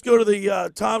 let's go to the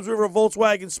Toms River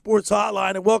Volkswagen Sports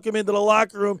Hotline and welcome into the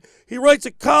locker room. He writes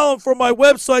a column for my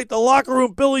website,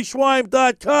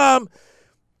 thelockerroombillyschweim.com.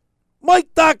 Mike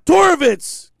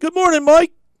Doctorvitz. Good morning,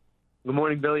 Mike. Good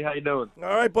morning, Billy. How you doing?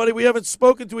 All right, buddy. We haven't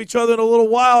spoken to each other in a little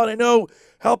while, and I know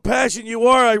how passionate you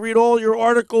are. I read all your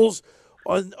articles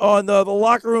on the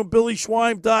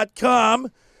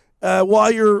lockerroombillyschweim.com.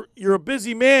 While you're a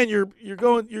busy man, you're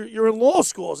in law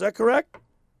school. Is that correct?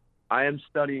 I am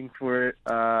studying for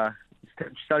the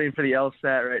LSAT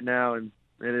right now, and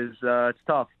it is it's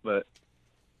tough, but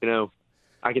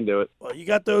I can do it. Well, you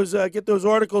got those get those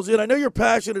articles in. I know you're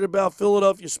passionate about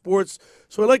Philadelphia sports,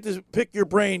 so I'd like to pick your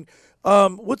brain.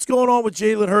 What's going on with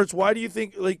Jalen Hurts? Why do you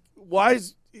think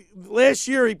last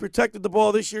year he protected the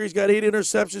ball? This year he's got 8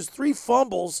 interceptions, 3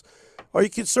 fumbles. Are you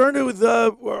concerned with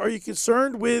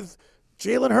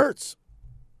Jalen Hurts?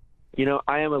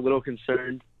 I am a little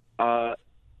concerned. I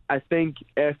think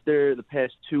after the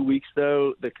past 2 weeks,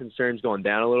 though, the concern's gone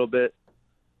down a little bit.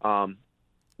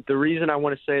 The reason I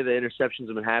want to say the interceptions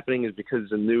have been happening is because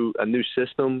it's a new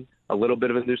system, a little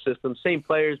bit of a new system. Same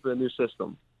players, but a new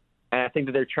system. And I think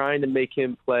that they're trying to make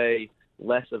him play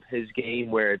less of his game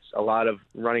where it's a lot of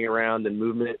running around and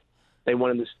movement. They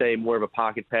want him to stay more of a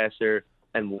pocket passer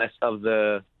and less of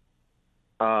the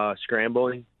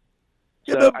scrambling.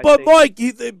 Yeah, but Mike,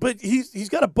 he's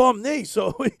got a bum knee,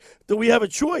 so do we have a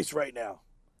choice right now?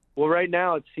 Well, right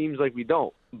now it seems like we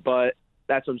don't, but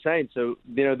that's what I'm saying. So,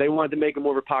 they wanted to make him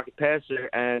more of a pocket passer,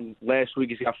 and last week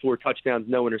he's got 4 touchdowns,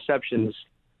 no interceptions,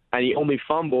 and he only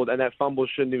fumbled, and that fumble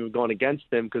shouldn't have gone against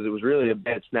him because it was really a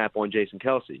bad snap on Jason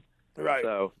Kelsey. Right.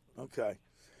 So, okay.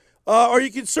 Are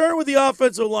you concerned with the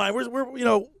offensive line?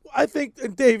 I think,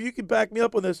 and Dave, you can back me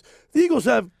up on this, the Eagles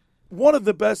have one of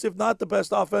the best, if not the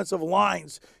best, offensive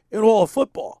lines in all of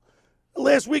football.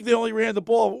 Last week they only ran the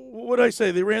ball. What did I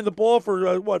say? They ran the ball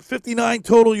for 59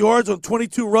 total yards on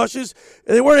 22 rushes,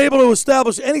 and they weren't able to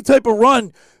establish any type of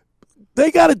run.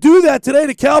 They got to do that today.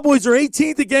 The Cowboys are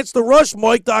 18th against the rush,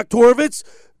 Mike Doctorvitz.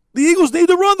 The Eagles need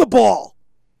to run the ball.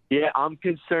 Yeah, I'm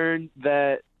concerned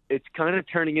that it's kind of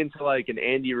turning into like an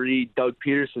Andy Reid, Doug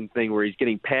Peterson thing where he's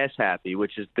getting pass happy,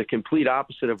 which is the complete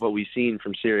opposite of what we've seen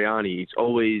from Sirianni. It's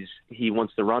always he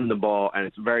wants to run the ball, and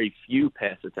it's very few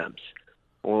pass attempts.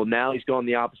 Well, now he's going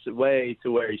the opposite way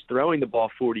to where he's throwing the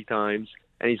ball 40 times,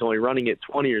 and he's only running it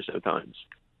 20 or so times.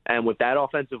 And with that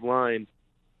offensive line,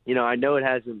 I know it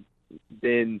hasn't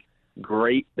been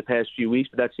great the past few weeks,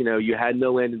 but that's, you had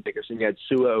no Landon Dickerson. You had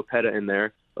Sua Opeta in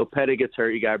there. Opeta gets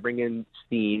hurt. You got to bring in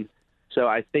Steen. So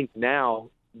I think now,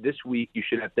 this week, you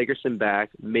should have Dickerson back,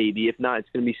 maybe. If not, it's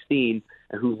going to be Steen,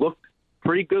 who looked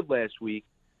pretty good last week,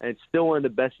 and it's still one of the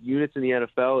best units in the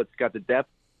NFL. It's got the depth,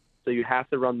 so you have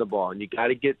to run the ball, and you got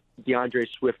to get DeAndre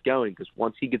Swift going, because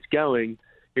once he gets going,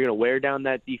 you're going to wear down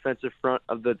that defensive front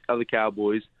of the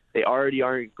Cowboys. They already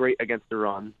aren't great against the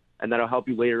run, and that'll help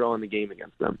you later on in the game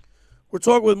against them. We're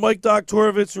talking with Mike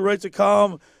Doctorvitz, who writes a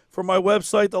column for my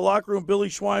website,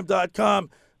 thelockerroombillyschweim.com.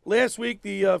 Last week,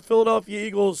 the Philadelphia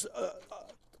Eagles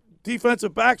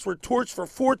defensive backs were torched for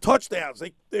 4 touchdowns.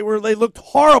 They looked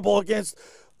horrible against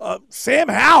Sam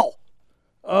Howell,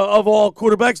 of all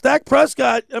quarterbacks. Dak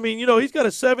Prescott, I mean, he's got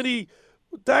a 70.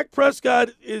 Dak Prescott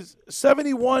is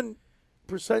 71%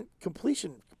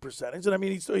 completion percentage, and I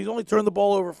mean, he's only turned the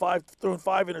ball over thrown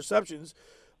 5 interceptions.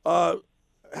 How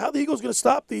are the Eagles going to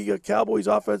stop the Cowboys'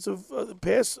 offensive the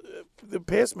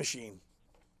pass machine?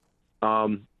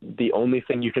 The only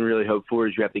thing you can really hope for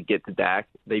is you have to get to Dak.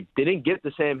 They didn't get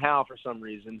to Sam Howell for some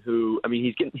reason.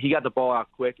 He got the ball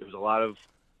out quick. It was a lot of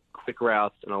quick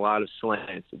routes and a lot of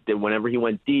slants. Whenever he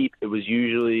went deep, it was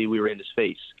usually we were in his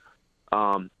face.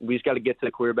 We just got to get to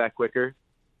the quarterback quicker,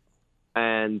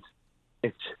 and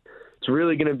it's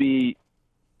really going to be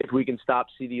if we can stop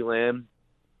CeeDee Lamb.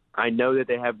 I know that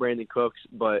they have Brandon Cooks,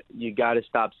 but you got to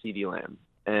stop CeeDee Lamb.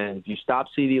 And if you stop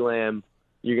CeeDee Lamb,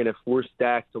 you're going to force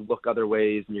Dak to look other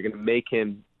ways, and you're going to make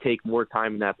him take more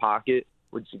time in that pocket,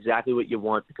 which is exactly what you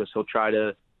want because he'll try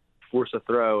to force a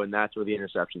throw, and that's where the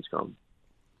interceptions come.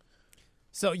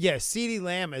 So, yeah, CeeDee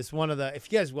Lamb is one of the –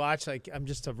 if you guys watch, I'm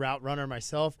just a route runner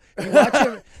myself.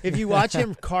 If you watch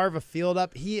him carve a field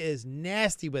up, he is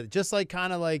nasty with it, just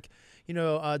kind of like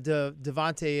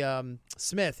Devontae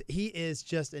Smith. He is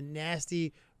just a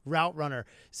nasty route runner.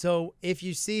 So if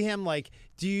you see him,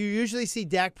 do you usually see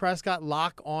Dak Prescott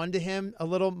lock onto him a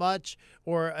little much,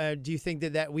 or do you think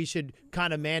that we should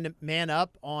kind of man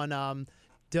up on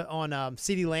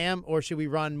CeeDee Lamb, or should we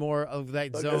run more of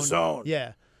that zone?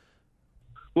 Yeah.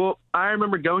 Well, I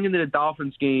remember going into the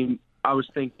Dolphins game, I was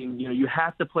thinking, you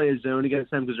have to play a zone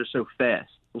against them because they're so fast.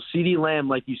 Well, CeeDee Lamb,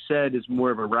 like you said, is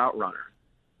more of a route runner.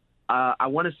 I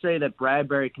want to say that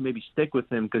Bradbury can maybe stick with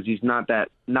him because he's not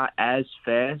as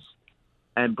fast,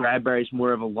 and Bradbury's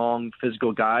more of a long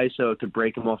physical guy, so it could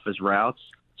break him off his routes.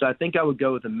 So I think I would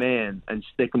go with a man and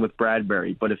stick him with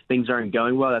Bradbury. But if things aren't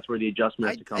going well, that's where the adjustment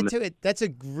has to come in. That's a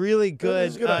really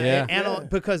good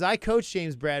because I coached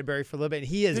James Bradbury for a little bit, and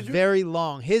he is very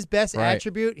long. His best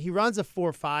attribute, he runs a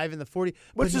 4.5 in the 40,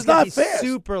 which is not fast.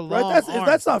 Super long. Right?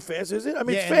 That's not fast, is it? I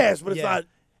mean, it's fast, but it's not.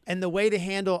 And the way to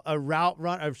handle a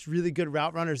really good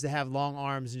route runner is to have long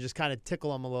arms and just kind of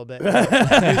tickle them a little bit. Use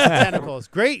the tentacles.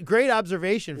 Great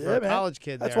observation for a college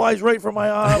kid. That's why he's right for my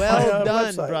well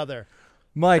done, website. Brother.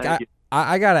 Mike,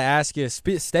 I got to ask you,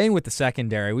 staying with the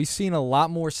secondary, we've seen a lot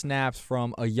more snaps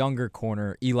from a younger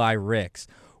corner, Eli Ricks.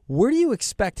 Where do you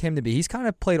expect him to be? He's kind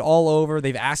of played all over.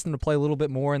 They've asked him to play a little bit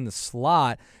more in the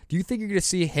slot. Do you think you're going to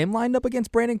see him lined up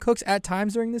against Brandon Cooks at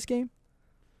times during this game?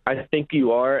 I think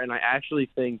you are, and I actually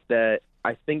think that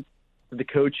the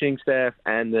coaching staff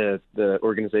and the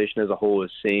organization as a whole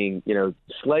is seeing,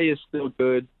 Slay is still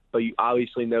good, but you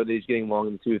obviously know that he's getting long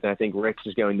in the tooth, and I think Ricks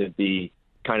is going to be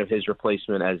kind of his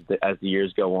replacement as the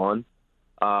years go on.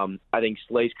 I think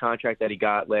Slay's contract that he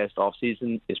got last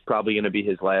offseason is probably going to be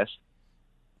his last.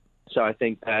 So I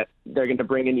think that they're going to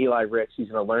bring in Eli Ricks. He's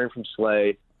going to learn from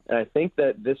Slay. And I think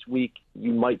that this week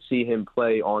you might see him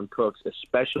play on Cooks,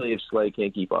 especially if Slay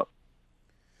can't keep up.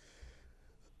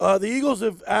 The Eagles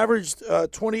have averaged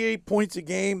 28 points a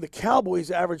game. The Cowboys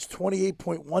averaged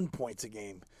 28.1 points a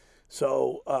game.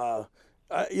 So,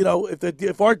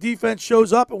 if our defense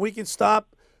shows up and we can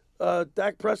stop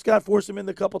Dak Prescott, force him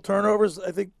into a couple turnovers,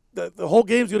 I think the whole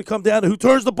game's going to come down to who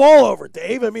turns the ball over,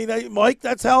 Dave. I mean, Mike,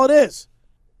 that's how it is.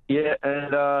 Yeah,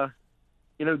 and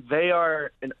they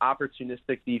are an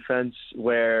opportunistic defense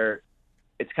where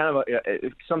it's kind of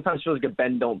it sometimes feels like a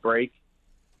bend don't break,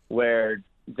 where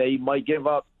they might give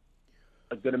up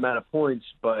a good amount of points,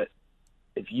 but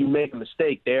if you make a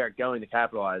mistake, they are going to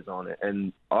capitalize on it.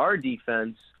 And our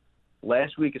defense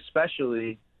last week,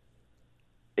 especially,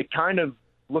 it kind of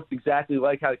looked exactly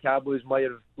like how the Cowboys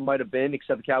might have been,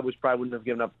 except the Cowboys probably wouldn't have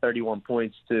given up 31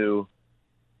 points to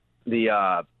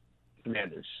the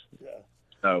Commanders. Yeah.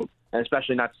 So. And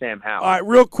especially not Sam Howell. All right,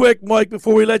 real quick, Mike,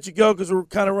 before we let you go, because we're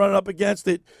kind of running up against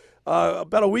it.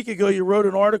 About a week ago, you wrote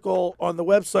an article on the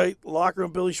website,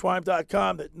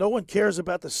 lockerroombillyschweim.com, that no one cares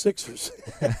about the Sixers.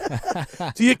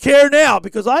 Do you care now?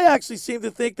 Because I actually seem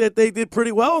to think that they did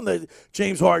pretty well in the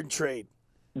James Harden trade.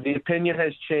 The opinion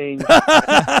has changed.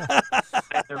 I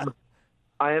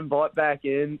am bought back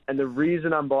in, and the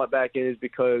reason I'm bought back in is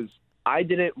because I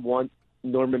didn't want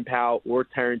Norman Powell or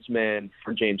Terrence Mann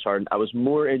for James Harden. I was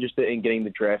more interested in getting the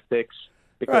draft picks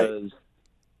because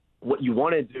what you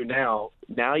want to do now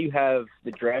you have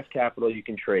the draft capital you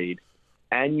can trade,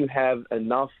 and you have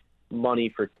enough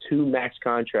money for 2 max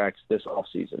contracts this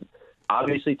offseason.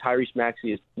 Obviously, Tyrese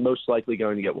Maxey is most likely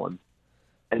going to get one.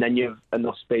 And then you have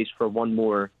enough space for one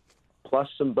more, plus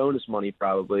some bonus money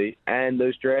probably, and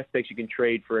those draft picks you can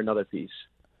trade for another piece.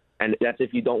 And that's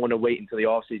if you don't want to wait until the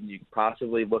offseason. You can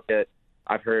possibly look at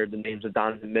I've heard the names of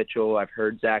Donovan Mitchell. I've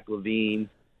heard Zach LaVine.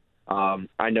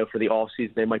 I know for the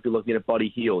offseason they might be looking at Buddy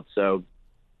Hield. So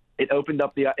it opened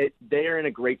up they are in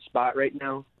a great spot right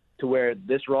now to where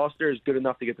this roster is good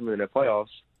enough to get them in the playoffs.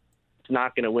 It's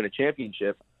not going to win a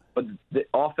championship, but the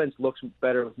offense looks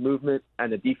better with movement,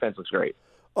 and the defense looks great.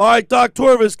 All right,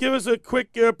 Doctorvitz, give us a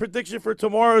quick prediction for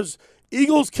tomorrow's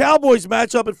Eagles-Cowboys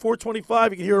matchup at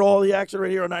 4:25. You can hear all the action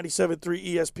right here on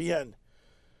 97.3 ESPN.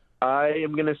 I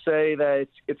am going to say that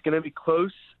it's going to be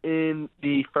close in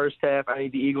the first half. I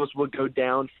think the Eagles will go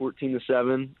down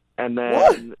 14-7, and then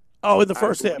what? Oh, in the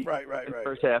first half, right.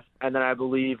 First half, and then I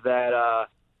believe that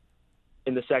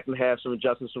in the second half, some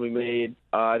adjustments will be made.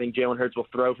 I think Jalen Hurts will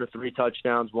throw for 3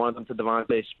 touchdowns, one of them to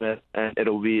Devontae Smith, and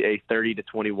it'll be a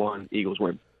 30-21 Eagles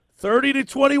win.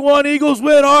 30-21 Eagles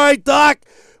win. All right, Doc.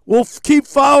 We'll keep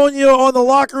following you on the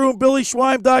locker room,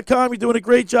 BillySchweim.com. You're doing a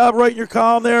great job writing your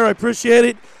column there. I appreciate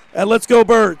it. And let's go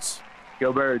Birds.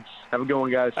 Go Birds. Have a good one,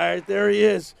 guys. All right, there he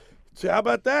is. So how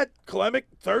about that, Klemic?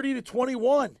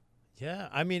 30-21. Yeah,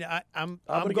 I mean, I'm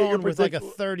gonna going with like a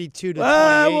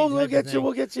 32-28.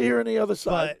 We'll get you here on the other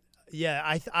side. But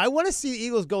yeah, I want to see the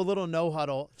Eagles go a little no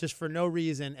huddle just for no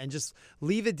reason and just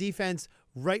leave the defense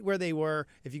right where they were.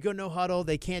 If you go no huddle,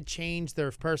 they can't change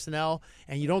their personnel,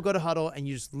 and you don't go to huddle and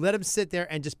you just let them sit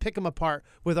there and just pick them apart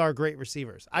with our great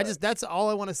receivers. That's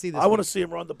all I want to see this I want to see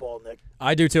him run the ball, Nick.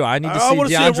 I do too. I need to see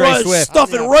DeAndre Swift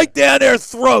stuff it right down their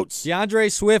throats.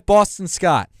 DeAndre Swift, Boston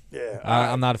Scott. Yeah,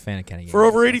 I'm not a fan of Kenny. For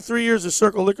over 83 years, the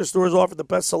Circle Liquor Store has offered the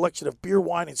best selection of beer,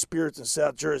 wine, and spirits in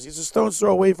South Jersey. It's a stone's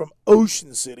throw away from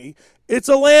Ocean City. It's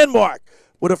a landmark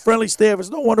with a friendly staff. It's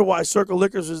no wonder why Circle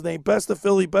Liquors is named Best of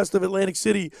Philly, Best of Atlantic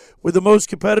City, with the most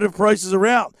competitive prices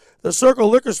around. The Circle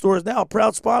Liquor Store is now a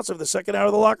proud sponsor of the second hour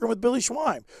of the locker room with Billy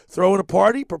Schweim. Throwing a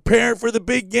party, preparing for the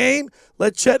big game.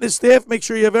 Let Chet and his staff make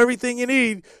sure you have everything you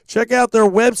need. Check out their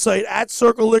website at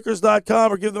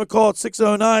circleliquors.com or give them a call at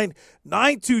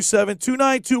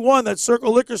 609-927-2921. That's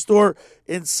Circle Liquor Store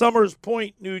in Summers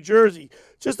Point, New Jersey.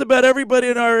 Just about everybody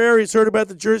in our area has heard about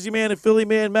the Jersey Man and Philly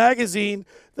Man magazine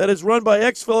that is run by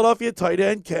ex-Philadelphia tight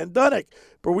end Ken Dunnick.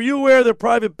 But were you aware of their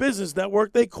private business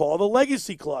network they call the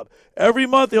Legacy Club? Every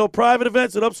month they hold private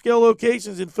events at upscale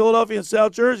locations in Philadelphia and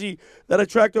South Jersey that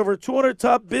attract over 200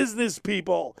 top business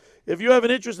people. If you have an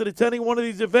interest in attending one of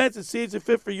these events and see it's a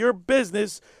fit for your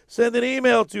business, send an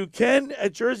email to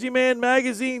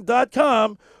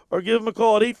ken@jerseymanmagazine.com or give them a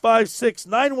call at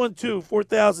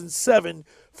 856-912-4007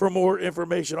 for more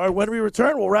information. All right, when we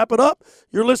return, we'll wrap it up.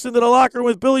 You're listening to The Locker Room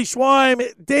with Billy Schweim,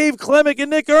 Dave Klemic,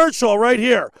 and Nick Earnshaw right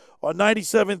here on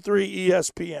 97.3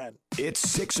 ESPN. It's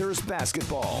Sixers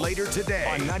basketball later today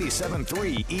on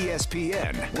 97.3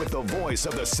 ESPN with the voice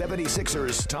of the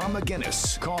 76ers, Tom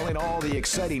McGinnis, calling all the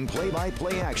exciting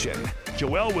play-by-play action.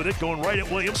 Joel with it, going right at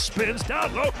Williams, spins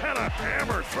down low, and a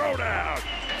hammer throwdown.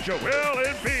 Joel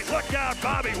in beat. Look out,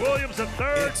 Bobby Williams at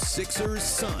third. It's Sixers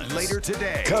Suns later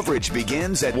today. Coverage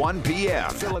begins at 1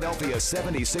 p.m. Philadelphia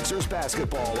 76ers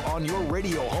basketball on your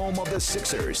radio home of the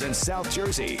Sixers in South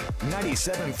Jersey.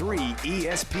 97.3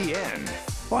 ESPN.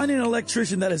 Finding an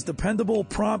electrician that is dependable,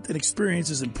 prompt, and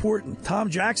experienced is important. Tom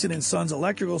Jackson & Sons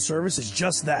Electrical Service is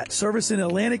just that. Service in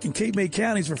Atlantic and Cape May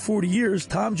counties for 40 years,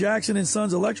 Tom Jackson &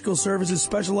 Sons Electrical Services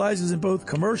specializes in both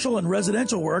commercial and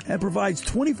residential work and provides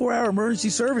 24-hour emergency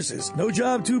services. No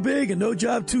job too big and no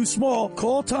job too small.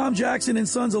 Call Tom Jackson &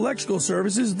 Sons Electrical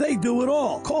Services. They do it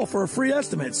all. Call for a free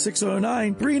estimate,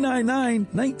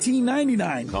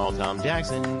 609-399-1999. Call Tom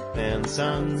Jackson &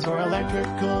 Sons for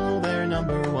electrical. They're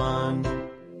number one.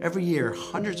 Every year,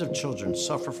 hundreds of children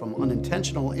suffer from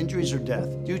unintentional injuries or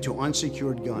death due to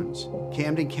unsecured guns.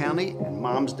 Camden County and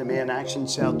Moms Demand Action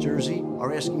South Jersey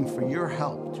are asking for your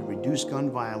help to reduce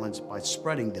gun violence by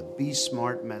spreading the Be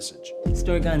Smart message.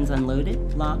 Store guns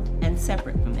unloaded, locked, and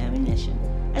separate from ammunition.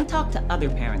 And talk to other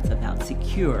parents about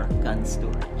secure gun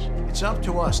storage. It's up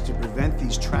to us to prevent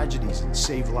these tragedies and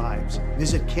save lives.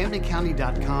 Visit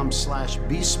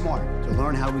CamdenCounty.com/Be Smart to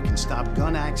learn how we can stop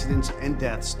gun accidents and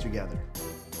deaths together.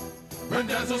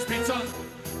 Rendezvous Pizza,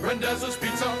 Rendezvous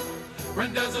Pizza,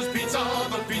 Rendezvous Pizza,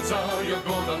 the pizza you're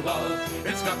gonna love.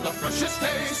 It's got the freshest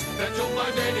taste that you'll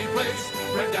find any place.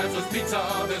 Rendezvous Pizza,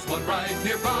 there's one right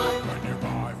nearby. Right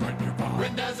nearby, right nearby.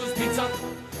 Rendezvous Pizza,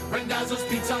 Rendezvous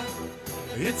Pizza.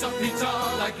 It's a pizza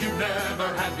like you've never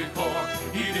had before.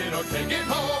 Eat it or take it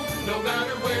home, no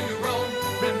matter where you roam.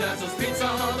 Rendezvous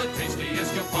Pizza, the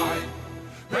tastiest you'll find.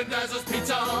 Rendezvous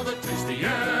Pizza, the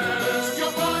tastiest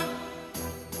you'll find.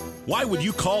 Why would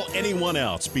you call anyone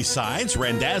else besides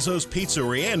Randazzo's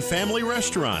Pizzeria and Family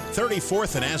Restaurant,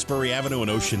 34th and Asbury Avenue in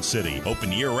Ocean City.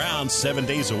 Open year-round, 7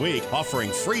 days a week,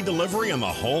 offering free delivery on the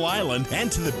whole island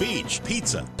and to the beach.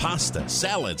 Pizza, pasta,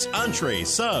 salads, entrees,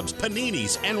 subs,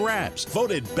 paninis, and wraps.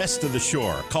 Voted best of the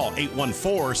shore. Call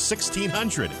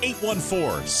 814-1600.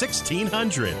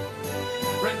 814-1600.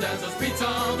 Randazzo's Pizza,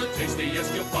 the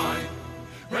tastiest you'll find.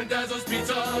 Randazzo's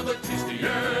Pizza, the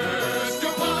tastiest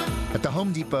you'll find. At the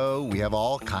Home Depot, we have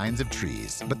all kinds of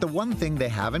trees, but the one thing they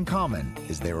have in common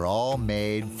is they were all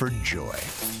made for joy.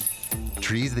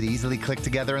 Trees that easily click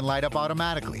together and light up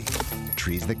automatically.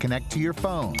 Trees that connect to your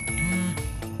phone.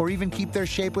 Or even keep their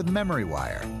shape with memory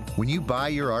wire. When you buy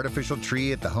your artificial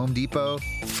tree at the Home Depot,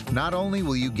 not only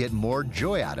will you get more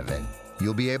joy out of it,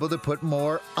 you'll be able to put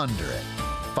more under it.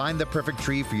 Find the perfect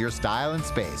tree for your style and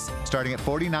space, starting at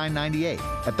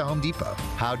 $49.98 at the Home Depot.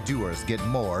 How doers get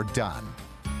more done.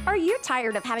 Are you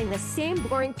tired of having the same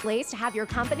boring place to have your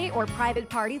company or private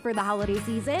party for the holiday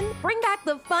season? Bring back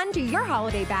the fun to your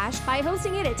holiday bash by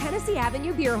hosting it at Tennessee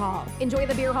Avenue Beer Hall. Enjoy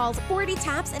the beer hall's 40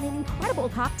 taps and an incredible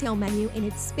cocktail menu in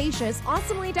its spacious,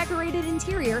 awesomely decorated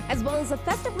interior, as well as a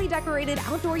festively decorated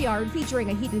outdoor yard featuring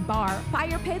a heated bar,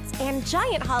 fire pits, and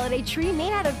giant holiday tree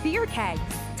made out of beer kegs.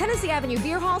 Tennessee Avenue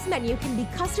Beer Hall's menu can be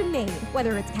custom made,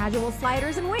 whether it's casual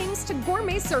sliders and wings to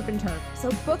gourmet surf and turf. So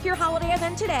book your holiday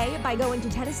event today by going to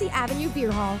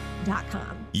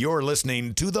TennesseeAvenueBeerHall.com. You're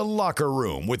listening to The Locker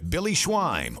Room with Billy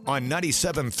Schweim on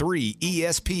 97.3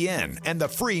 ESPN and the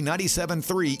free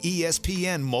 97.3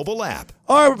 ESPN mobile app.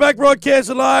 All right, we're back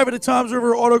broadcasting live at the Toms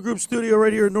River Auto Group studio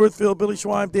right here in Northfield. Billy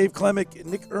Schweim, Dave Klemic, and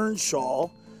Nick Earnshaw.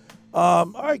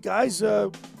 All right, guys.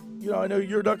 I know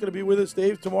you're not going to be with us,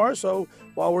 Dave, tomorrow. So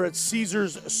while we're at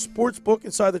Caesars Sportsbook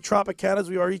inside the Tropicana, as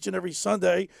we are each and every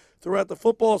Sunday throughout the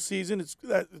football season,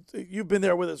 you've been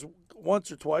there with us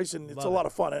once or twice, and it's a lot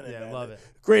of fun, isn't it? Yeah, man? love it.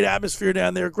 Great atmosphere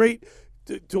down there. Great.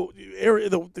 The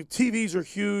TVs are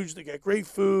huge. They got great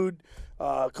food.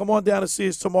 Come on down to see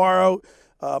us tomorrow.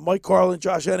 Mike Carlin,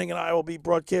 Josh Henning, and I will be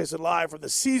broadcasting live from the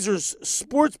Caesars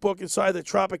Sportsbook inside the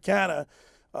Tropicana.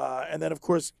 And then, of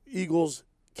course, Eagles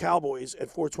Cowboys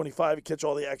at 4:25. You catch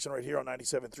all the action right here on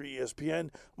 97.3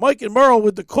 ESPN. Mike and Merle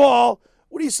with the call.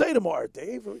 What do you say tomorrow,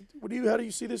 Dave? How do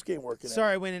you see this game working out?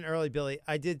 Sorry, I went in early, Billy.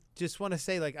 I did just want to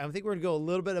say, I think we're going to go a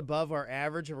little bit above our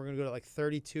average, and we're going to go to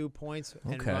 32 points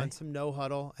and run some no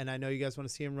huddle. And I know you guys want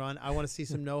to see him run. I want to see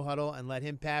some no huddle and let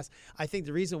him pass. I think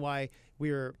the reason why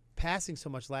we were passing so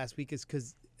much last week is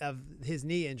because of his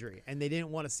knee injury, and they didn't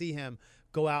want to see him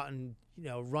go out and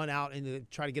run out and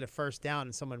try to get a first down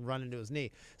and someone run into his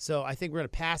knee. So I think we're going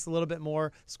to pass a little bit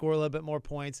more, score a little bit more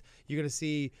points. You're going to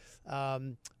see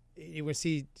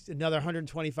another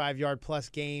 125-yard plus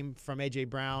game from A.J.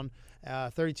 Brown,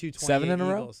 32-28 7 in a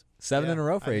row? Eagles. 7 in a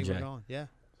row for A.J. Yeah.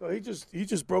 So he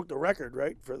just broke the record,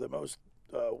 right, for the most.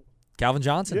 Calvin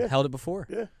Johnson held it before.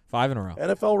 Yeah. 5 in a row.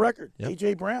 NFL record. Yep.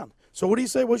 A.J. Brown. So what do you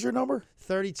say was your number?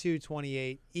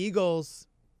 32-28. Eagles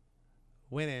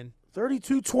winning.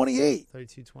 32-28.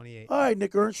 32-28. All right,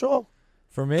 Nick Earnshaw.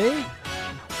 For me,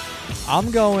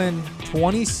 I'm going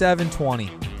 27-20.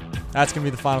 That's going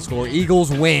to be the final score.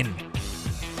 Eagles win.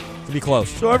 To be close.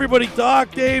 So everybody,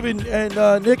 Doc, Dave, and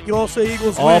Nick, you all say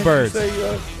Eagles win. All birds. You say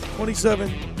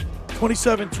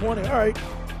 27-20. All right.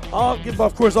 I'll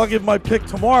give my pick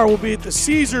tomorrow. We'll be at the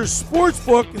Caesars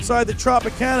Sportsbook inside the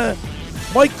Tropicana.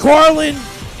 Mike Carlin,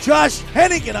 Josh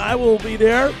Hennig, and I will be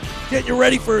there. Get you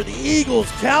ready for the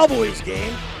Eagles-Cowboys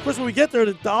game. Of course, when we get there,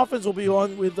 the Dolphins will be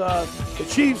on with the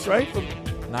Chiefs, right? From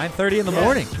 9:30 in the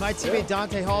morning. My teammate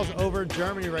Dante Hall's over in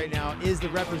Germany right now, is the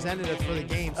representative for the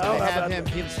game. So they have him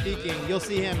speaking. You'll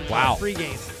see him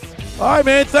pre-game. All right,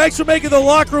 man. Thanks for making the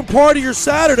locker room part of your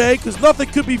Saturday, because nothing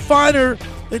could be finer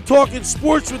than talking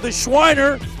sports with the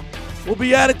Schweiner. We'll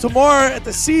be at it tomorrow at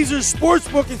the Caesars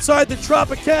Sportsbook inside the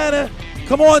Tropicana.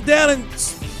 Come on down and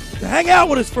hang out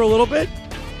with us for a little bit.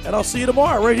 And I'll see you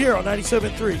tomorrow right here on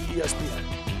 97.3 ESPN.